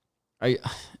 are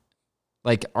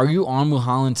you on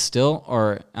Mulholland still?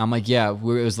 Or I'm like, yeah, it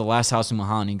was the last house in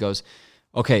Mulholland. He goes,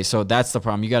 okay, so that's the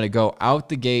problem. You got to go out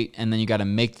the gate, and then you got to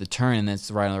make the turn, and then it's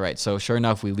right on the right. So sure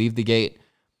enough, we leave the gate.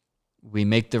 We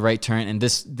make the right turn, and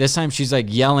this time she's like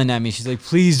yelling at me. She's like,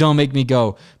 please don't make me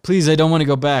go. Please, I don't want to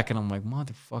go back. And I'm like,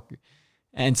 motherfucker.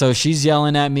 And so she's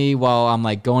yelling at me while I'm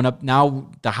like going up. Now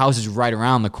the house is right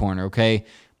around the corner, okay?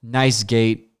 Nice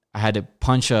gate. I had to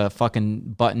punch a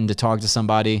fucking button to talk to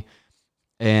somebody.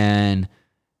 And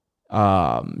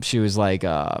she was like,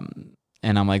 and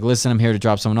I'm like, listen, I'm here to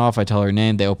drop someone off. I tell her her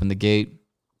name. They open the gate.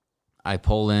 I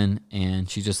pull in, and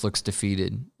she just looks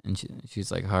defeated. And she's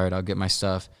like, all right, I'll get my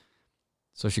stuff.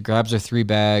 So she grabs her 3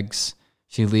 bags.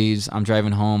 She leaves. I'm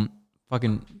driving home.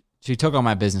 She took all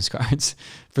my business cards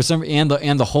and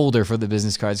the holder for the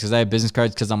business cards, because I have business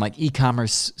cards because I'm like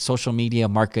e-commerce social media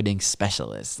marketing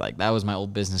specialist. Like, that was my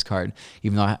old business card,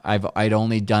 even though I'd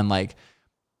only done like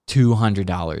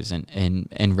 $200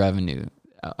 in revenue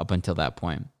up until that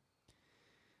point.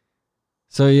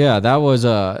 So yeah, that was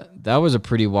a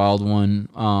pretty wild one.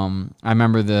 I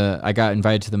remember I got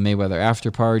invited to the Mayweather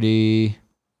after party.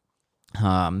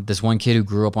 This one kid who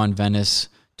grew up on Venice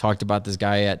talked about this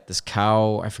guy at this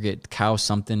cow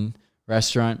something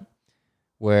restaurant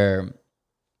where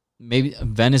maybe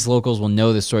Venice locals will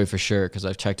know this story for sure because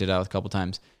I've checked it out a couple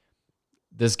times.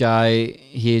 This guy,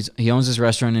 he owns this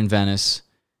restaurant in Venice.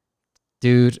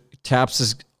 Dude taps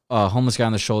this homeless guy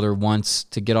on the shoulder once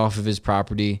to get off of his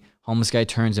property. Homeless guy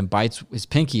turns and bites his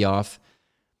pinky off.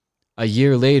 A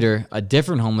year later, a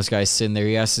different homeless guy is sitting there.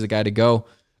 He asks the guy to go.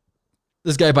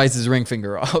 This guy bites his ring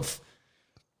finger off.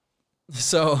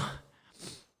 So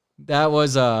that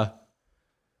was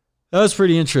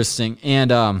pretty interesting.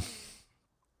 And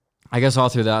I guess all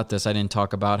throughout this, I didn't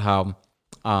talk about how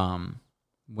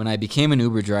when I became an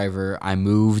Uber driver, I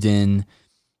moved in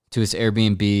to this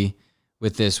Airbnb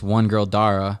with this one girl,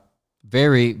 Dara.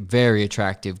 Very, very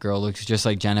attractive girl. Looks just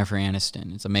like Jennifer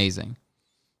Aniston. It's amazing.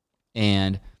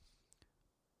 And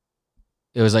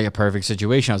it was like a perfect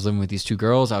situation. I was living with these two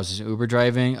girls. I was just Uber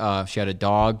driving. She had a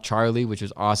dog, Charlie, which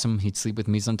was awesome. He'd sleep with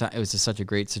me sometimes. It was just such a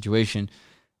great situation.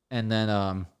 And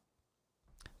then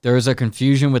there was a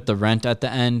confusion with the rent at the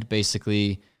end.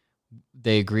 Basically,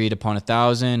 they agreed upon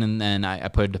 $1,000, and then I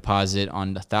put a deposit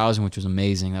on $1,000, which was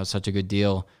amazing. That was such a good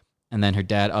deal. And then her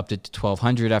dad upped it to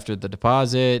 $1,200 after the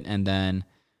deposit, and then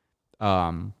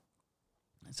I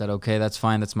said, okay, that's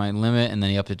fine. That's my limit. And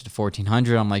then he upped it to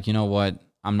 $1,400. I'm like, you know what?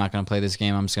 I'm not going to play this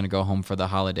game. I'm just going to go home for the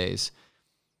holidays.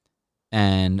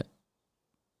 And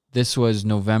this was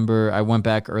November. I went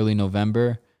back early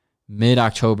November.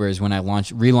 Mid-October is when I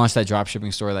relaunched that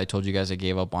dropshipping store that I told you guys I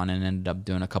gave up on and ended up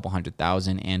doing a couple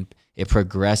 $100,000. And I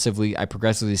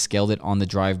progressively scaled it on the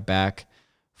drive back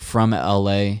from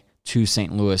LA to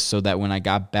St. Louis, so that when I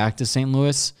got back to St.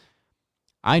 Louis,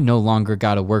 I no longer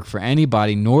got to work for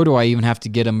anybody, nor do I even have to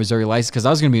get a Missouri license, because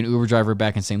I was going to be an Uber driver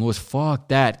back in St. Louis. Fuck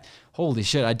that. Holy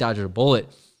shit, I dodged a bullet.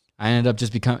 I ended up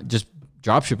just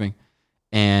drop shipping,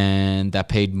 and that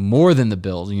paid more than the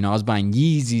bills. You know, I was buying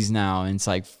Yeezys now, and it's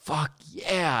like, fuck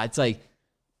yeah. It's like,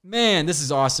 man, this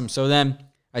is awesome. So then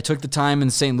I took the time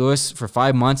in St. Louis for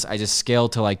 5 months. I just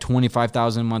scaled to like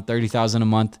 $25,000 a month, $30,000 a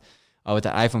month with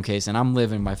that iPhone case, and I'm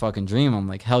living my fucking dream. I'm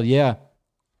like, hell yeah.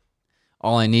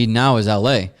 All I need now is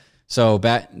LA. So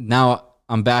now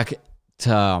I'm back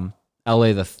to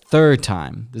LA the third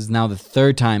time. This is now the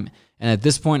third time. And at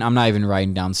this point, I'm not even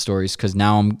writing down stories because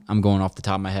now I'm going off the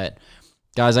top of my head.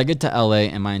 Guys, I get to LA,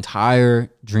 and my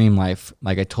entire dream life,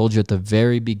 like I told you at the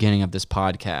very beginning of this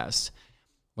podcast,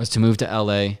 was to move to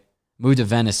LA, move to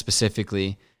Venice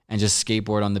specifically, and just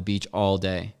skateboard on the beach all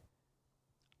day.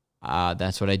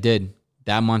 That's what I did.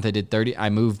 That month I did 30. I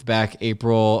moved back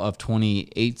April of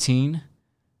 2018,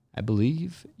 I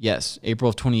believe. Yes, April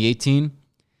of 2018.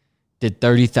 Did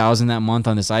 30,000 that month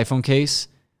on this iPhone case.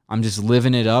 I'm just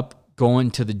living it up,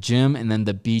 going to the gym and then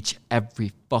the beach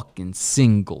every fucking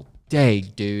single day,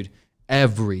 dude.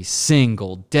 Every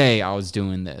single day I was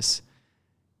doing this.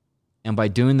 And by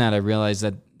doing that, I realized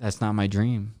that that's not my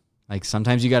dream. Like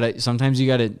sometimes you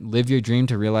gotta live your dream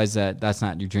to realize that that's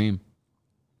not your dream.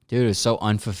 Dude, it's so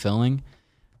unfulfilling.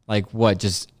 Like what?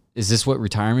 Is this what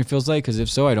retirement feels like? Because if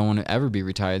so, I don't want to ever be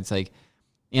retired. It's like,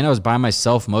 and I was by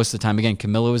myself most of the time. Again,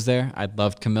 Camilla was there. I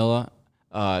loved Camilla.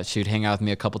 She would hang out with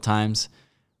me a couple times.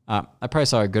 I probably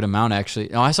saw her a good amount, actually.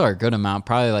 No, I saw her a good amount,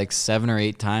 probably like 7 or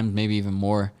 8 times, maybe even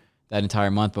more that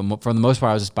entire month. But for the most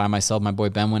part, I was just by myself. My boy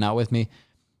Ben went out with me.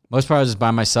 Most part, I was just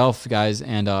by myself, guys,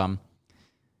 and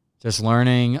just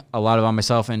learning a lot about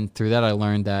myself. And through that, I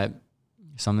learned that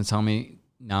something told me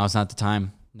now is not the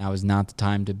time. Now is not the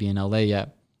time to be in LA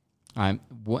yet. I've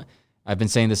been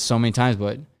saying this so many times,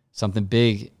 but something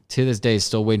big to this day is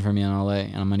still waiting for me in LA,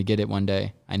 and I'm going to get it one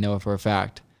day. I know it for a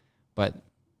fact. But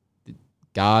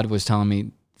God was telling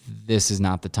me this is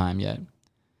not the time yet.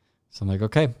 So I'm like,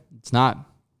 okay, it's not.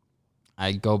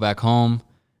 I go back home.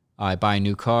 I buy a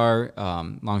new car.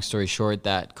 Long story short,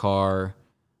 that car,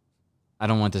 I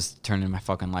don't want this to turn into my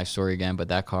fucking life story again, but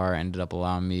that car ended up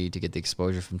allowing me to get the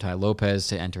exposure from Ty Lopez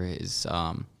to enter his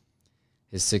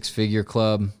 6-figure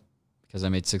club, because I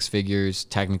made 6 figures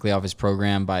technically off his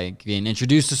program by being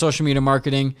introduced to social media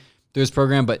marketing through his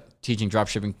program, but teaching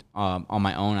dropshipping on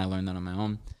my own. I learned that on my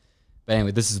own. But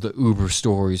anyway, this is the Uber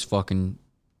Stories fucking...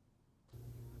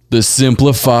 The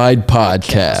Simplified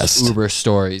Podcast. Uber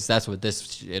Stories. That's what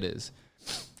this shit is.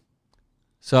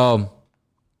 So,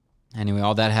 anyway,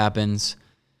 all that happens.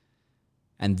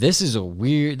 And this is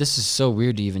so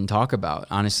weird to even talk about,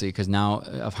 honestly, because now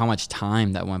of how much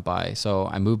time that went by. So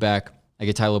I moved back. I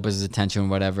get Ty Lopez's attention,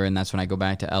 whatever, and that's when I go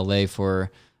back to LA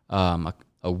for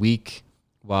a week.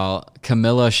 While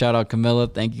Camilla, shout out Camilla,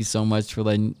 thank you so much for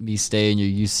letting me stay in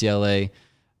your UCLA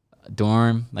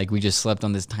dorm. Like we just slept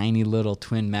on this tiny little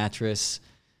twin mattress.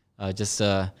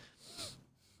 That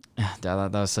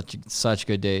was such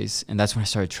good days. And that's when I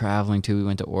started traveling too. We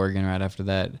went to Oregon right after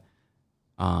that.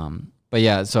 But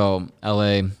yeah, so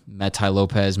LA, met Ty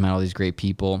Lopez, met all these great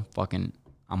people. Fucking,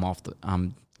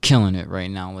 I'm killing it right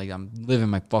now. Like, I'm living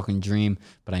my fucking dream,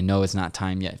 but I know it's not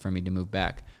time yet for me to move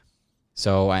back.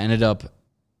 So I ended up,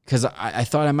 because I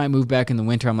thought I might move back in the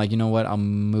winter. I'm like, you know what? I'll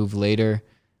move later.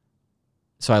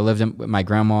 So I lived with my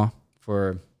grandma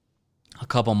for a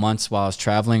couple months while I was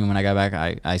traveling. And when I got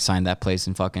back, I signed that place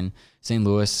in fucking St.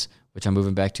 Louis, which I'm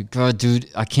moving back to. God, dude,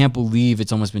 I can't believe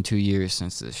it's almost been 2 years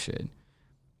since this shit.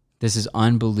 This is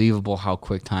unbelievable how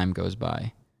quick time goes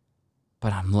by.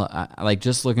 But like,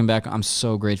 just looking back, I'm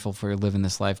so grateful for living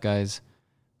this life, guys.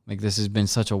 Like, this has been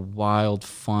such a wild,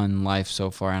 fun life so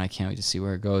far, and I can't wait to see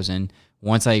where it goes. And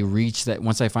once I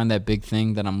find that big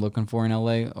thing that I'm looking for in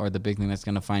LA, or the big thing that's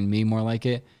going to find me more like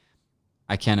it,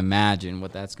 I can't imagine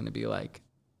what that's going to be like.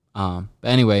 But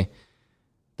anyway,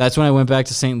 that's when I went back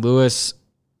to St. Louis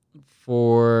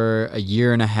for a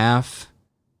year and a half.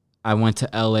 I went to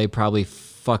LA probably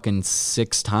fucking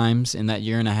 6 times in that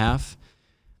year and a half.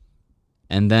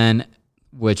 And then,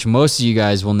 which most of you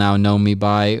guys will now know me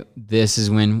by, this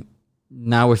is when,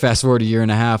 now we fast forward a year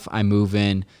and a half, I move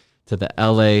in to the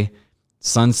LA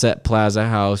Sunset Plaza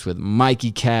house with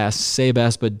Mikey Cass,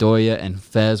 Sebas Bedoya, and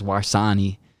Fez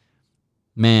Warsani.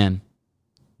 Man,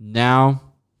 now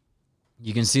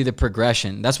you can see the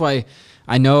progression. That's why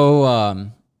I know,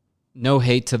 no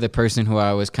hate to the person who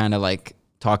I was kind of like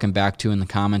talking back to in the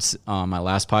comments on my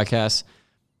last podcast,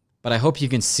 but I hope you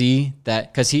can see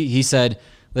that, because he said,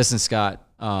 listen, Scott,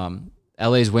 LA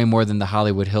is way more than the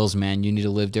Hollywood Hills, man. You need to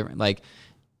live different. Like,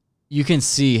 you can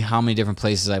see how many different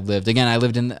places I've lived. Again, I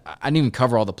didn't even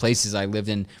cover all the places I lived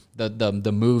in,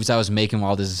 the moves I was making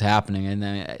while this is happening. And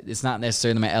then it's not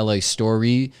necessarily my LA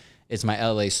story, it's my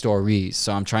LA stories.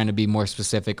 So I'm trying to be more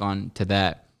specific on to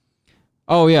that.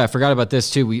 Oh yeah, I forgot about this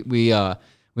too. We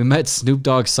met Snoop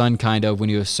Dogg's son kind of when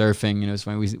he was surfing, and it was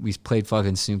funny. We played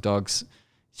fucking Snoop Dogg's.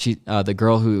 The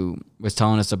girl who was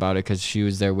telling us about it, because she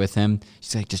was there with him,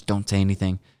 she's like, just don't say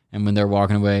anything. And when they're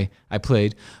walking away, I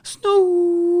played Snoop.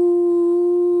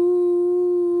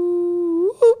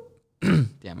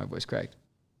 Damn, my voice cracked.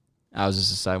 I was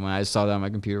just aside when I saw that on my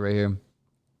computer right here.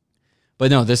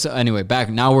 But no, anyway, back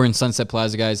now we're in Sunset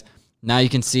Plaza, guys. Now you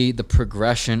can see the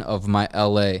progression of my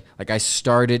LA. Like, I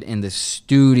started in the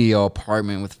studio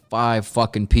apartment with 5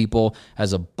 fucking people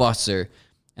as a busser,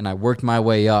 and I worked my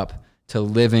way up to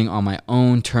living on my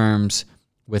own terms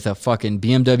with a fucking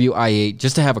BMW i8,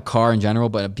 just to have a car in general,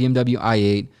 but a BMW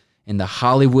i8 in the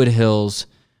Hollywood Hills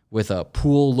with a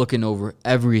pool looking over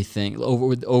everything,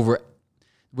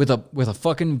 with a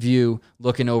fucking view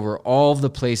looking over all the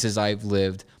places I've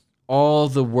lived, all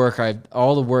the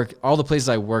places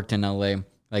I worked in LA,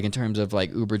 like in terms of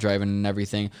like Uber driving and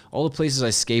everything, all the places I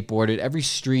skateboarded, every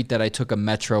street that I took a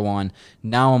metro on.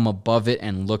 Now I'm above it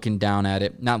and looking down at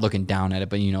it, not looking down at it,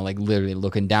 but like literally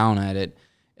looking down at it,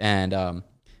 and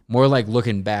more like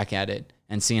looking back at it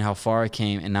and seeing how far I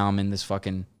came. And now I'm in this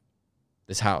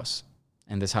house,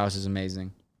 and this house is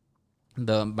amazing.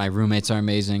 My roommates are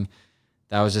amazing.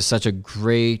 That was just such a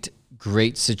great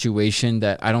situation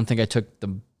that I don't think I took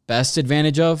the best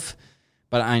advantage of,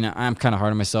 but I know I'm kind of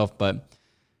hard on myself. But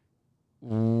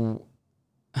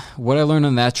what I learned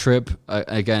on that trip,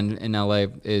 again in LA,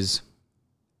 is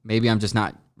maybe I'm just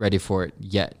not ready for it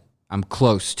yet. I'm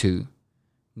close to,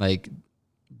 like,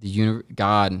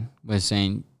 God was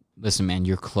saying, listen, man,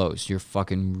 you're close. You're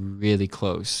fucking really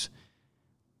close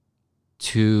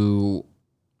to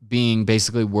being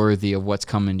basically worthy of what's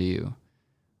coming to you,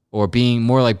 or being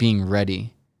more like being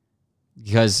ready.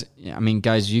 Because, I mean,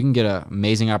 guys, you can get an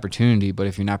amazing opportunity, but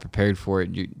if you're not prepared for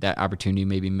it, that opportunity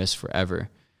may be missed forever.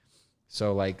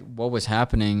 So, like, what was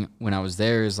happening when I was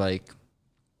there is, like,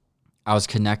 I was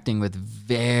connecting with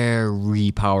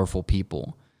very powerful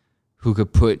people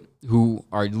who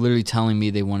are literally telling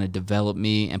me they want to develop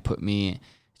me and put me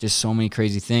just so many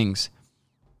crazy things.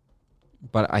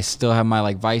 But I still have my,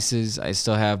 like, vices. I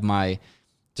still have my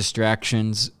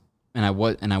distractions, and I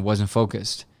wasn't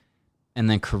focused. And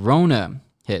then Corona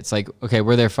hits. Like, okay,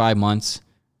 we're there 5 months.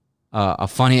 A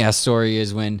funny ass story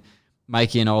is when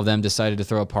Mikey and all of them decided to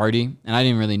throw a party, and I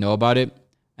didn't really know about it.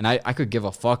 And I could give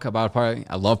a fuck about a party.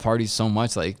 I love parties so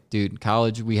much. Like, dude,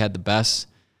 college, we had the best.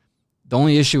 The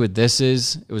only issue with this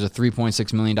is it was a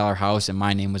 $3.6 million house, and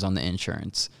my name was on the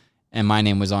insurance. And my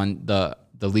name was on the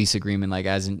lease agreement, like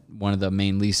as in one of the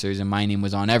main leasers, and my name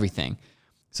was on everything.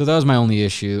 So that was my only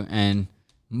issue. And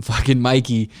fucking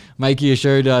Mikey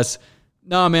assured us,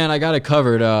 no, man, I got it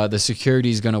covered. The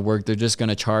security's going to work. They're just going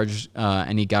to charge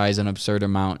any guys an absurd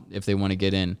amount if they want to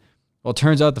get in. Well, it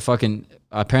turns out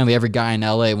apparently every guy in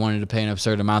LA wanted to pay an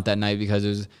absurd amount that night, because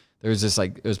it was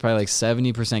probably like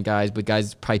 70% guys, but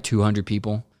guys, probably 200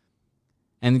 people.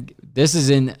 And this is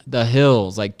in the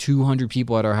hills, like 200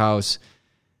 people at our house.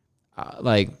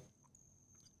 Like,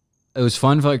 it was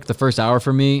fun for like the first hour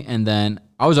for me. And then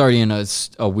I was already in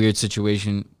a weird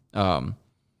situation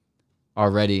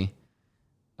already.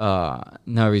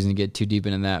 No reason to get too deep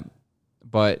into that.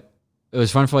 But it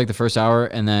was fun for like the first hour.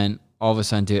 And then all of a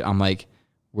sudden, dude, I'm like,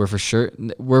 we're for sure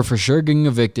getting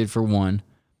evicted for one.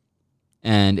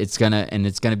 And it's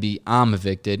gonna be I'm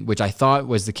evicted, which I thought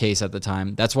was the case at the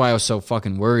time. That's why I was so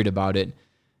fucking worried about it.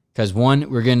 Because one,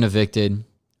 we're getting evicted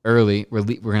early. We're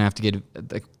gonna have to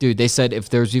get, dude. They said if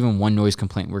there's even one noise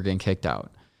complaint, we're getting kicked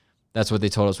out. That's what they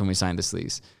told us when we signed this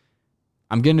lease.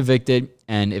 I'm getting evicted,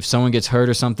 and if someone gets hurt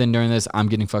or something during this, I'm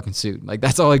getting fucking sued. Like,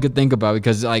 that's all I could think about,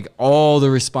 because like all the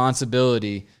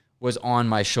responsibility was on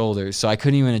my shoulders, so I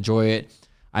couldn't even enjoy it.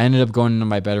 I ended up going into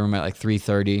my bedroom at like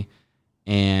 3:30,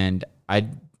 and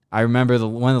I remember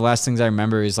one of the last things I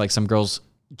remember is like some girl's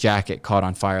jacket caught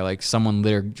on fire. Like, someone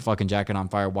lit her fucking jacket on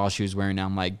fire while she was wearing it.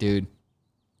 I'm like, dude,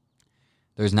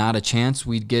 there's not a chance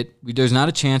there's not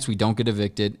a chance we don't get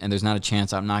evicted, and there's not a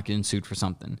chance I'm not getting sued for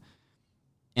something.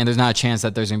 And there's not a chance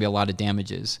that there's going to be a lot of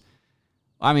damages.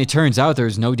 I mean, it turns out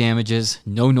there's no damages,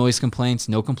 no noise complaints,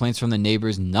 no complaints from the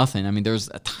neighbors, nothing. I mean, there's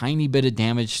a tiny bit of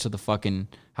damage to the fucking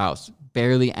house.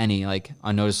 Barely any, like,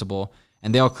 unnoticeable.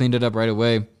 And they all cleaned it up right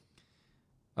away.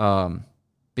 But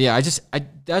yeah,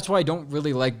 that's why I don't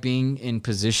really like being in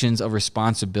positions of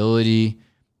responsibility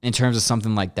in terms of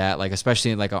something like that, like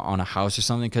especially like on a house or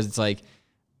something, because it's like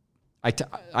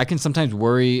I can sometimes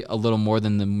worry a little more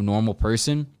than the normal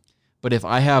person, but if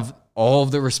I have all of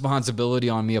the responsibility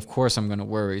on me, of course I'm gonna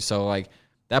worry. So like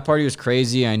that party was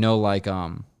crazy. I know like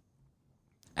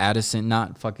Addison,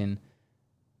 not fucking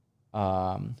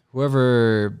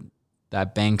whoever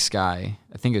that Banks guy,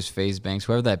 I think it was FaZe Banks,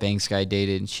 whoever that Banks guy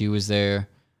dated, and she was there.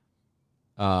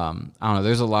 I don't know.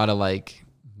 There's a lot of like,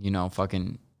 you know,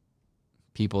 fucking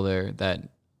people there that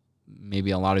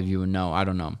maybe a lot of you would know. I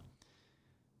don't know.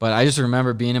 But I just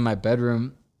remember being in my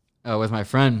bedroom with my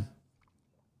friend,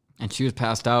 and she was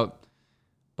passed out.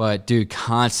 But dude,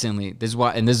 constantly, this is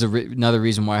why, and this is another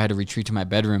reason why I had to retreat to my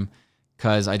bedroom,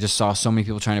 because I just saw so many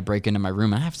people trying to break into my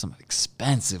room. And I have some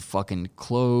expensive fucking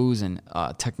clothes and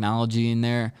technology in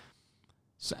there.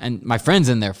 So, and my friend's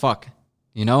in there,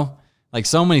 you know? Like,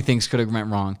 so many things could have went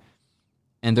wrong.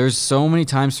 And there's so many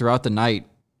times throughout the night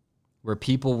where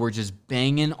people were just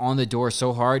banging on the door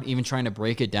so hard, even trying to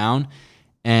break it down.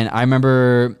 And I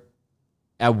remember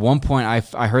at one point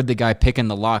I heard the guy picking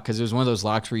the lock, because it was one of those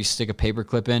locks where you stick a paper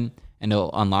clip in and it'll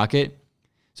unlock it.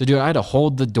 So dude, I had to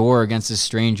hold the door against this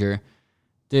stranger.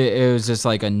 Dude, it was just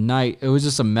like it was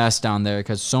just a mess down there,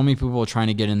 because so many people were trying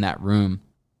to get in that room.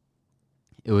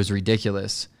 It was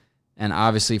ridiculous. And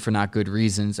obviously for not good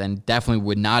reasons, and definitely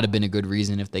would not have been a good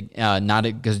reason if they, not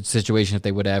a good situation if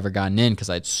they would have ever gotten in, because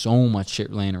I had so much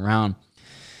shit laying around.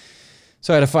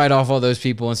 So I had to fight off all those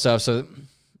people and stuff. So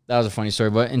that was a funny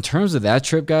story. But in terms of that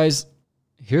trip, guys,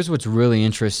 here's what's really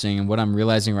interesting and what I'm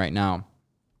realizing right now.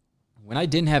 When I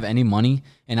didn't have any money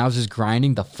and I was just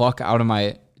grinding the fuck out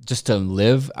of just to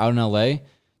live out in LA,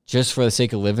 just for the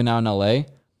sake of living out in LA,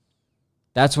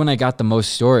 that's when I got the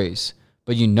most stories.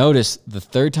 But you notice the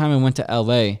third time I went to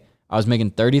LA, I was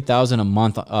making $30,000 a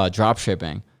month drop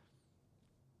shipping.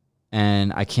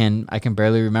 And I can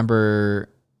barely remember.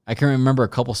 I can remember a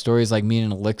couple stories like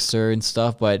meeting Elixir and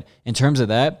stuff, but in terms of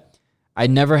that, I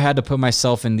never had to put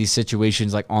myself in these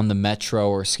situations like on the metro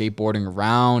or skateboarding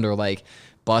around or like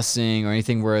busing or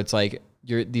anything where it's like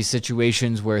these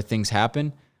situations where things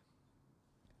happen.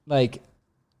 Like,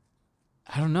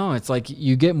 I don't know. It's like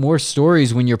you get more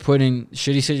stories when you're put in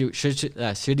shitty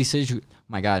situation.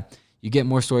 My God, you get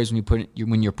more stories when you're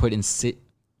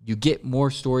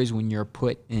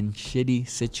put in shitty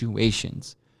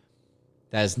situations.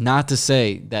 That is not to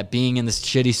say that being in this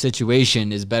shitty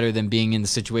situation is better than being in the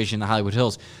situation in the Hollywood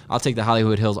Hills. I'll take the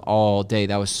Hollywood Hills all day.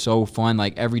 That was so fun.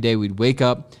 Like every day we'd wake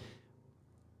up,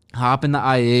 hop in the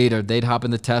I-8, or they'd hop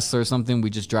in the Tesla or something.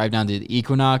 We'd just drive down to the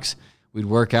Equinox. We'd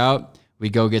work out.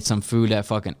 We'd go get some food at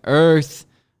fucking Earth.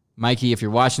 Mikey, if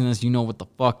you're watching this, you know what the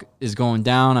fuck is going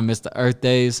down. I miss the Earth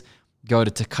days. Go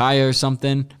to Takaya or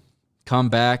something. Come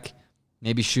back.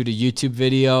 Maybe shoot a YouTube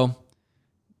video.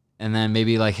 And then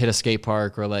maybe like hit a skate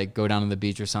park or like go down to the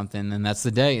beach or something. And that's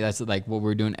the day. That's like what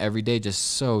we're doing every day. Just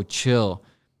so chill.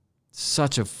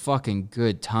 Such a fucking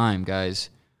good time,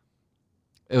 guys.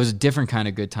 It was a different kind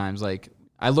of good times. Like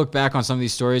I look back on some of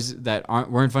these stories that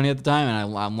weren't funny at the time,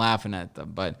 and I'm laughing at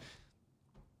them. But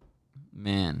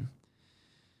man,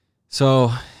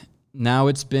 so now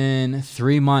it's been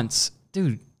 3 months,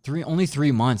 dude. Only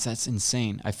 3 months. That's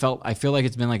insane. I feel like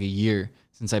it's been like a year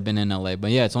since I've been in LA. But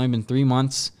yeah, it's only been 3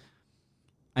 months.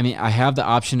 I mean, I have the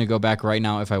option to go back right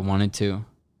now if I wanted to,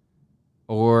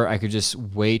 or I could just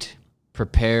wait,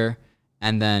 prepare,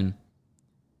 and then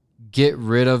get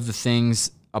rid of the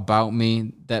things about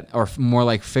me that are more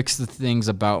like fix the things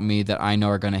about me that I know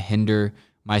are going to hinder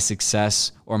my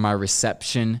success or my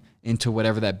reception into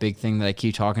whatever that big thing that I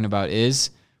keep talking about is.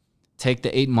 Take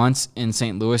the 8 months in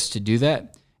St. Louis to do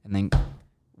that, and then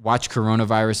watch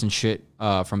coronavirus and shit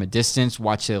from a distance,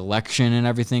 watch the election and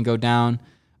everything go down.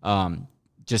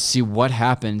 Just see what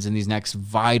happens in these next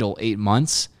vital 8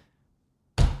 months,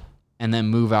 and then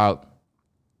move out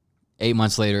 8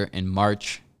 months later in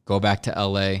March, go back to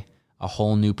LA, a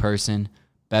whole new person,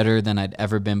 better than I'd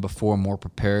ever been before, more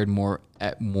prepared, more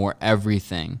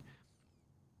everything.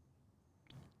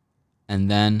 And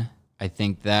then I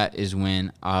think that is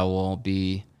when I will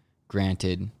be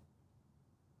granted,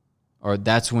 or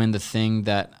that's when the thing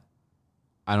that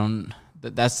I don't,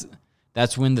 that's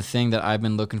when the thing that I've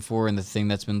been looking for and the thing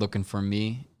that's been looking for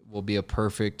me will be in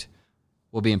perfect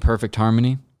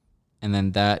harmony. And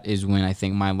then that is when I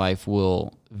think my life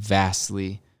will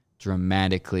vastly,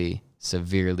 dramatically,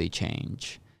 severely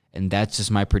change. And that's just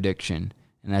my prediction.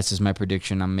 And that's just my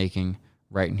prediction I'm making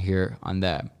right in here on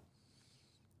that.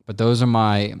 But those are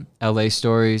my LA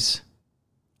stories.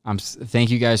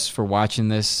 Thank you guys for watching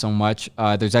this so much.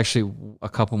 There's actually a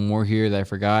couple more here that I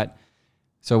forgot.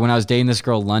 So when I was dating this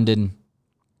girl, London,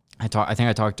 I think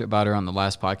I talked about her on the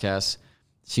last podcast.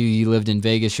 She lived in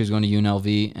Vegas. She was going to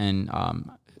UNLV, and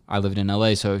I lived in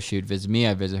LA, so she would visit me.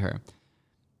 I'd visit her.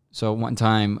 So one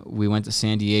time we went to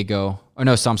San Diego. Oh,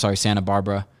 no, I'm sorry, Santa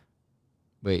Barbara.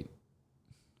 Wait.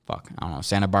 Fuck. I don't know.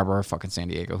 Santa Barbara or fucking San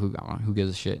Diego. Who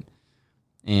gives a shit?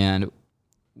 And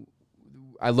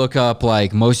I look up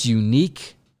like most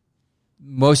unique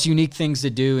things to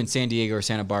do in San Diego or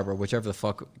Santa Barbara, whichever the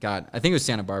fuck. God, I think it was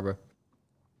Santa Barbara.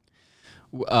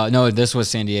 No, this was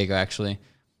San Diego, actually.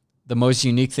 The most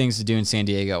unique things to do in San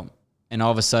Diego. And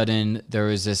all of a sudden, there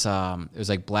was this, it was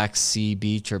like Black Sea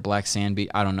Beach or Black Sand Beach.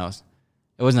 I don't know.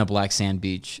 It wasn't a black sand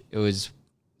beach. It was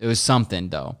something,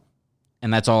 though.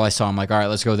 And that's all I saw. I'm like, all right,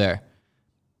 let's go there.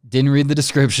 Didn't read the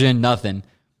description, nothing.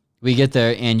 We get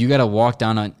there, and you got to walk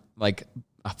down a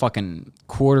fucking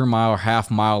quarter mile or half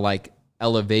mile, like,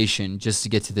 elevation just to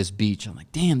get to this beach. I'm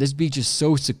like, damn, this beach is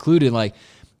so secluded. Like,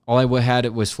 all I had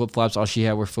it was flip-flops. All she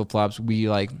had were flip-flops.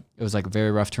 It was like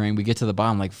very rough terrain. We get to the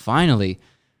bottom, like, finally.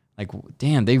 Like,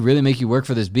 damn, they really make you work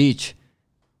for this beach.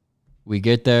 We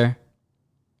get there.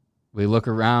 We look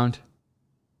around.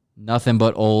 Nothing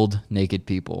but old, naked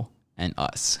people and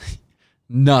us.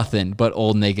 Nothing but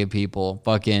old, naked people.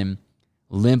 Fucking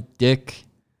limp dick,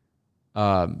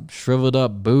 shriveled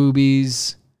up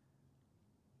boobies,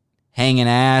 hanging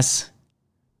ass,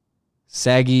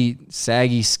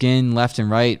 saggy skin left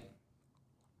and right.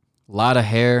 A lot of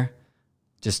hair.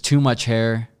 Just too much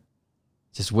hair.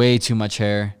 Just way too much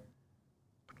hair.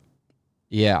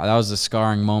 Yeah, that was a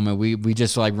scarring moment. We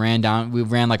just like ran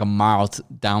like a mile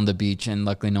down the beach, and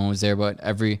luckily no one was there. But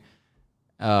every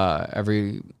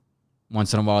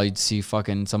once in a while, you'd see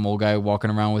fucking some old guy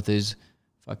walking around with his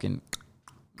fucking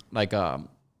like kind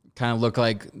of look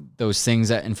like those things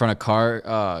that in front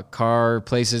of car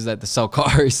places that sell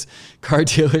cars, car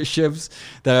dealerships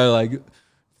that are like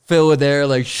filled with air,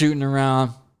 like shooting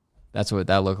around. That's what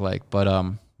that looked like.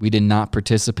 But we did not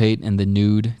participate in the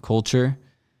nude culture.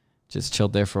 Just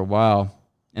chilled there for a while.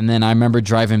 And then I remember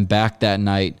driving back that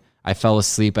night. I fell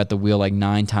asleep at the wheel like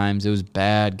 9 times. It was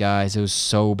bad, guys. It was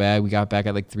so bad. We got back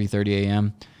at like 3:30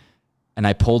 a.m. And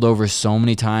I pulled over so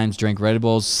many times, drank Red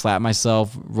Bulls, slapped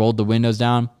myself, rolled the windows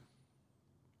down.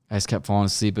 I just kept falling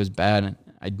asleep. It was bad.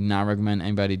 I do not recommend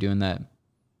anybody doing that.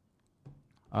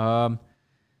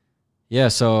 Yeah,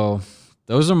 so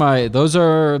those are my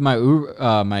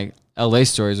my LA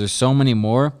stories. There's so many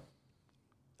more.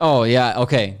 Oh, yeah,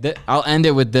 okay. I'll end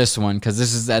it with this one because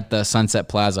this is at the Sunset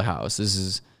Plaza house. This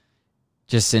is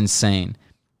just insane.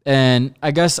 And I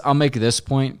guess I'll make this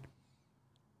point.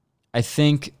 I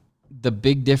think the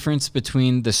big difference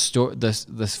between the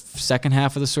second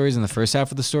half of the stories and the first half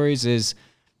of the stories is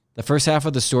the first half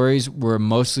of the stories were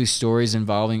mostly stories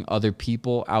involving other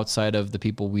people outside of the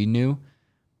people we knew.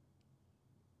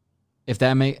 That's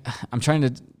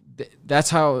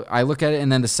how I look at it.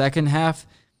 And then the second half,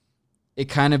 it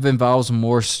kind of involves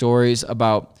more stories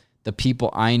about the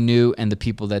people I knew and the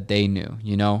people that they knew,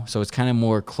 you know? So it's kind of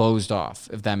more closed off,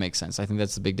 if that makes sense. I think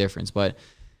that's the big difference. But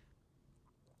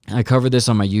I covered this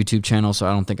on my YouTube channel, so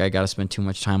I don't think I got to spend too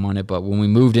much time on it. But when we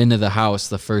moved into the house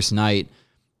the first night,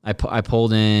 I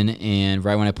pulled in, and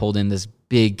right when I pulled in, this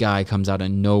big guy comes out of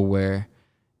nowhere,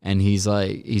 and he's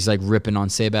like ripping on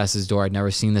Sebas's door. I'd never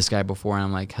seen this guy before, and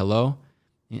I'm like, hello?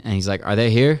 And he's like, are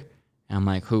they here? And I'm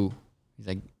like, who? He's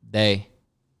like, they.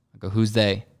 I go, who's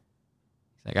they?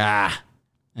 He's like, ah.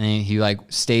 And he like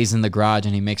stays in the garage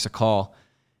and he makes a call.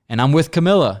 And I'm with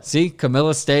Camilla. See,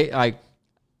 Camilla I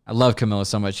love Camilla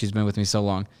so much. She's been with me so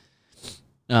long.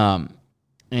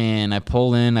 And I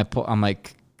pull in. I'm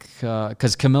like,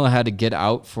 because Camilla had to get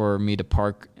out for me to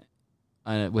park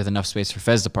with enough space for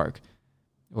Fez to park,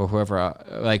 or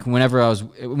whoever. Whenever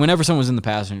someone was in the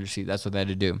passenger seat, that's what they had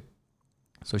to do.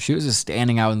 So she was just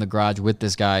standing out in the garage with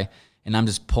this guy, and I'm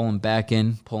just pulling back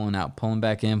in, pulling out, pulling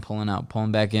back in, pulling out,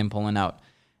 pulling back in, pulling out.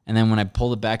 And then when I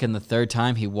pulled it back in the third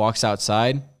time, he walks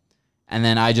outside, and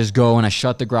then I just go and I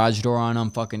shut the garage door on him,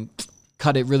 fucking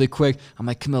cut it really quick. I'm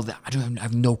like, Camille, I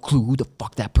have no clue who the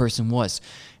fuck that person was.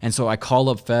 And so I call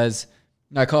up Sebas,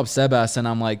 and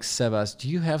I'm like, Sebas, do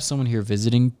you have someone here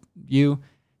visiting you?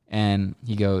 And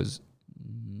he goes,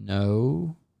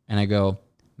 no. And I go,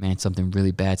 man, something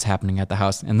really bad's happening at the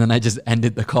house. And then I just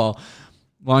ended the call.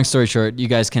 Long story short, you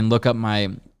guys can look up my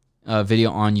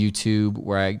video on YouTube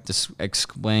where I just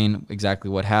explain exactly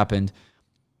what happened.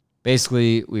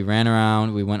 Basically, we ran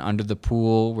around. We went under the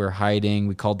pool. We're hiding.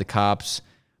 We called the cops.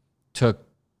 Took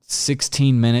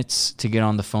 16 minutes to get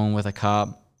on the phone with a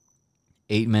cop.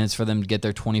 8 minutes for them to get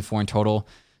there, 24 in total.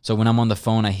 So when I'm on the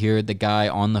phone, I hear the guy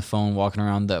on the phone walking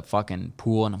around the fucking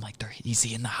pool, and I'm like, he's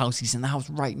in the house. He's in the house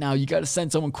right now. You got to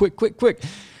send someone quick.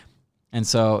 And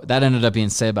so that ended up being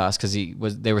Sebas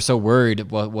because they were so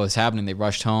worried what was happening. They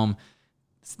rushed home.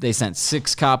 They sent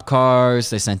 6 cop cars.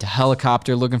 They sent a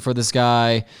helicopter looking for this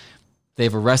guy.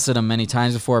 They've arrested him many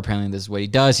times before. Apparently this is what he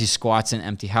does. He squats in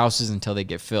empty houses until they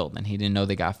get filled. And he didn't know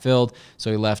they got filled,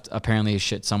 so he left apparently his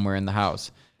shit somewhere in the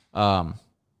house. I'm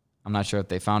not sure if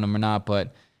they found him or not,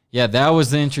 but yeah, that was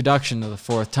the introduction to the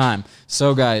 4th time.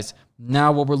 So guys,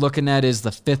 now what we're looking at is the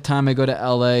 5th time I go to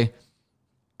LA.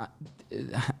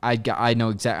 I know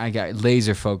exactly. I got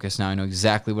laser focus now. I know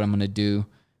exactly what I'm gonna do,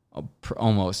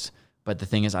 almost. But the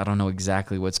thing is, I don't know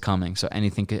exactly what's coming. So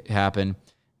anything could happen.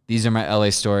 These are my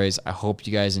LA stories. I hope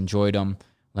you guys enjoyed them.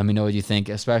 Let me know what you think.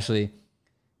 Especially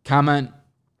comment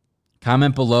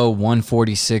below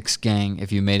 146, gang,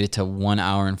 if you made it to 1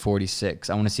 hour and 46.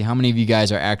 I want to see how many of you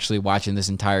guys are actually watching this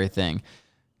entire thing.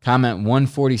 Comment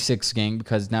 146, gang,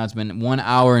 because now it's been 1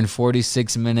 hour and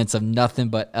 46 minutes of nothing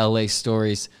but LA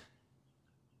stories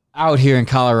out here in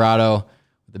Colorado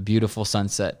with a beautiful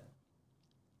sunset.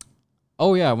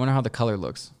 Oh, yeah, I wonder how the color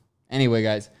looks. Anyway,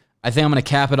 guys, I think I'm going to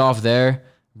cap it off there.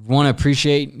 Want to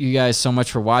appreciate you guys so much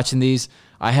for watching these.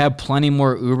 I have plenty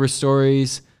more Uber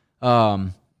stories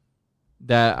that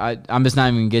I'm just not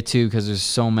even going to get to because there's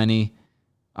so many.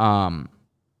 And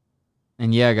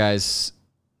yeah, guys,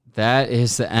 that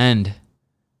is the end.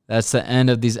 That's the end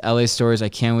of these LA stories. I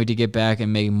can't wait to get back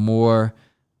and make more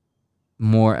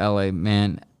LA.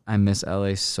 Man, I miss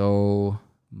LA so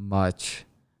much.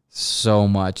 So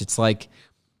much. It's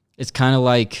kind of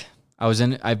like this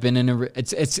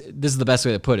is the best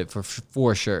way to put it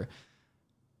for sure.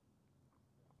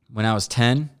 When I was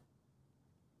 10,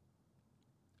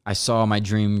 I saw my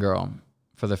dream girl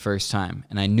for the first time,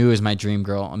 and I knew it was my dream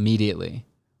girl immediately.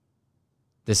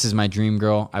 This is my dream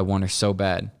girl. I want her so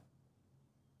bad.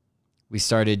 We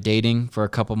started dating for a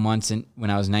couple months when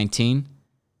I was 19,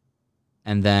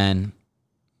 and then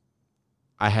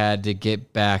I had to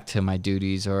get back to my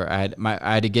duties, or I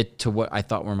had to get to what I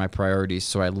thought were my priorities,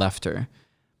 so I left her.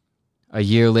 A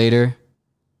year later,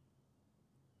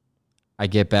 I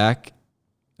get back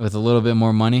with a little bit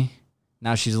more money.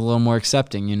 Now she's a little more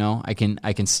accepting, you know. I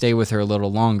can stay with her a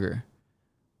little longer.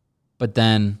 But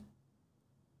then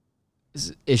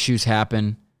issues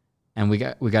happen, and we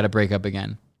got to break up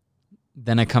again.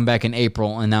 Then I come back in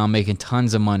April, and now I'm making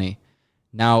tons of money.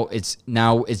 Now it's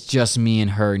just me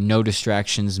and her, no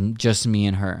distractions, just me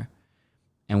and her.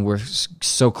 And we're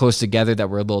so close together that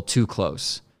we're a little too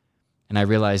close. And I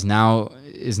realize now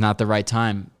is not the right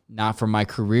time, not for my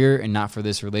career and not for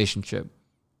this relationship.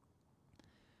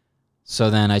 So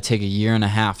then I take a year and a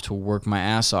half to work my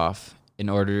ass off in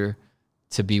order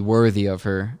to be worthy of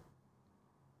her.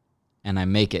 And I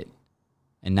make it.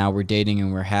 And now we're dating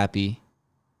and we're happy.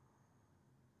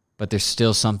 But there's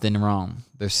still something wrong.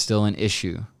 There's still an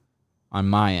issue on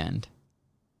my end.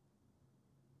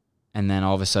 And then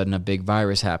all of a sudden a big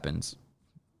virus happens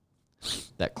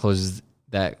that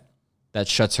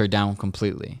shuts her down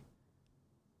completely.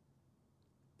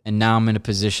 And now I'm in a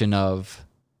position of,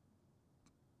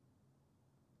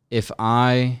 if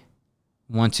I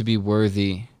want to be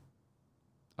worthy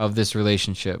of this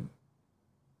relationship,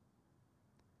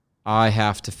 I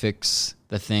have to fix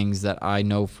the things that I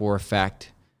know for a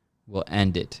fact will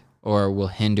end it, or will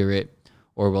hinder it,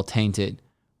 or will taint it,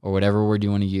 or whatever word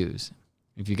you want to use.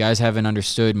 If you guys haven't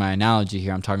understood my analogy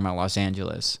here, I'm talking about Los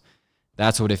Angeles.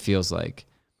 That's what it feels like.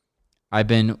 I've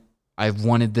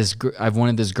wanted this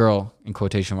girl in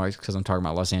quotation marks because I'm talking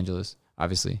about Los Angeles,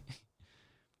 obviously.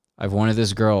 I've wanted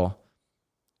this girl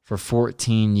for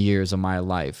 14 years of my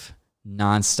life,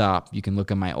 nonstop. You can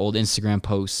look at my old Instagram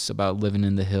posts about living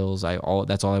in the hills.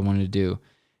 That's all I wanted to do,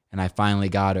 and I finally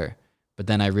got her. But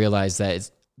then I realized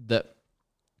that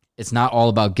it's not all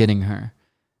about getting her.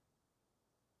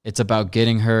 It's about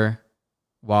getting her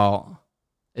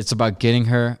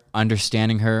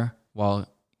understanding her while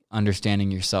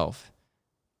understanding yourself.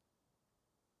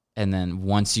 And then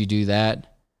once you do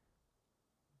that,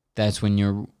 that's when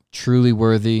you're truly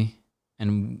worthy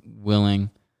and willing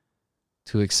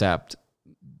to accept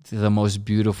the most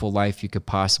beautiful life you could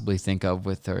possibly think of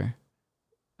with her,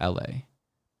 LA.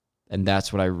 And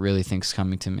that's what I really think is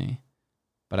coming to me.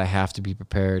 But I have to be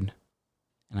prepared,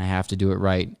 and I have to do it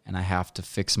right, and I have to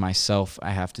fix myself.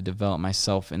 I have to develop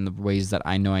myself in the ways that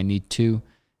I know I need to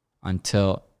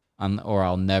or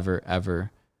I'll never,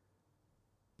 ever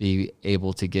be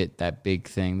able to get that big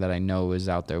thing that I know is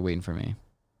out there waiting for me.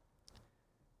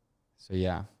 So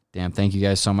yeah, damn, thank you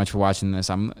guys so much for watching this.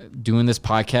 I'm doing this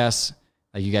podcast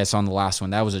like you guys saw in the last one.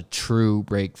 That was a true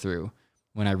breakthrough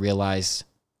when I realized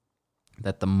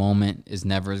that the moment is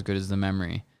never as good as the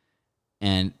memory.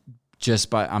 And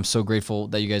I'm so grateful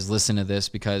that you guys listen to this,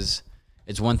 because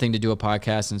it's one thing to do a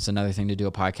podcast and it's another thing to do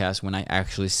a podcast when I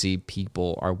actually see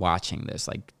people are watching this.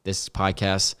 Like, this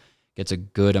podcast gets a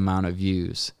good amount of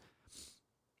views.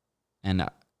 And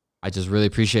I just really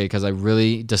appreciate it, because I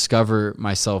really discover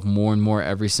myself more and more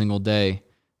every single day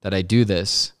that I do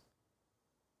this.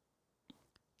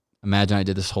 Imagine I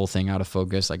did this whole thing out of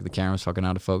focus, like the camera's fucking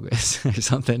out of focus or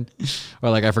something.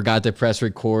 Or like I forgot to press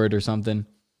record or something.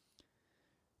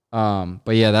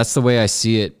 But yeah, that's the way I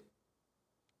see it.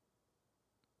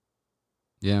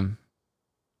 Yeah.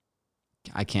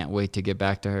 I can't wait to get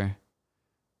back to her.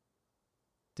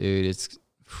 Dude,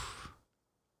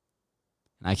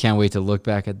 I can't wait to look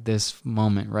back at this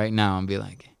moment right now and be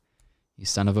like, you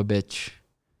son of a bitch.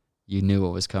 You knew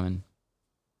what was coming.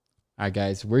 All right,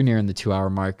 guys, we're nearing the 2-hour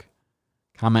mark.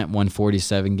 Comment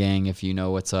 147, gang, if you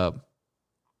know what's up.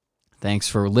 Thanks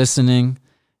for listening.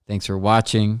 Thanks for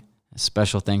watching. A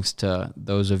special thanks to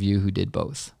those of you who did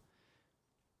both.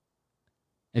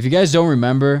 If you guys don't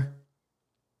remember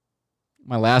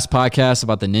my last podcast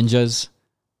about the ninjas,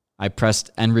 I pressed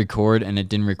end record and it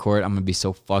didn't record. I'm going to be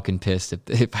so fucking pissed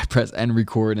if I press end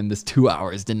record and this 2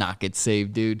 hours did not get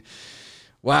saved, dude.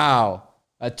 Wow.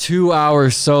 A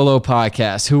 2-hour solo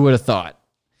podcast. Who would have thought?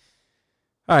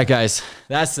 All right, guys.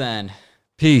 That's the end.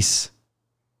 Peace.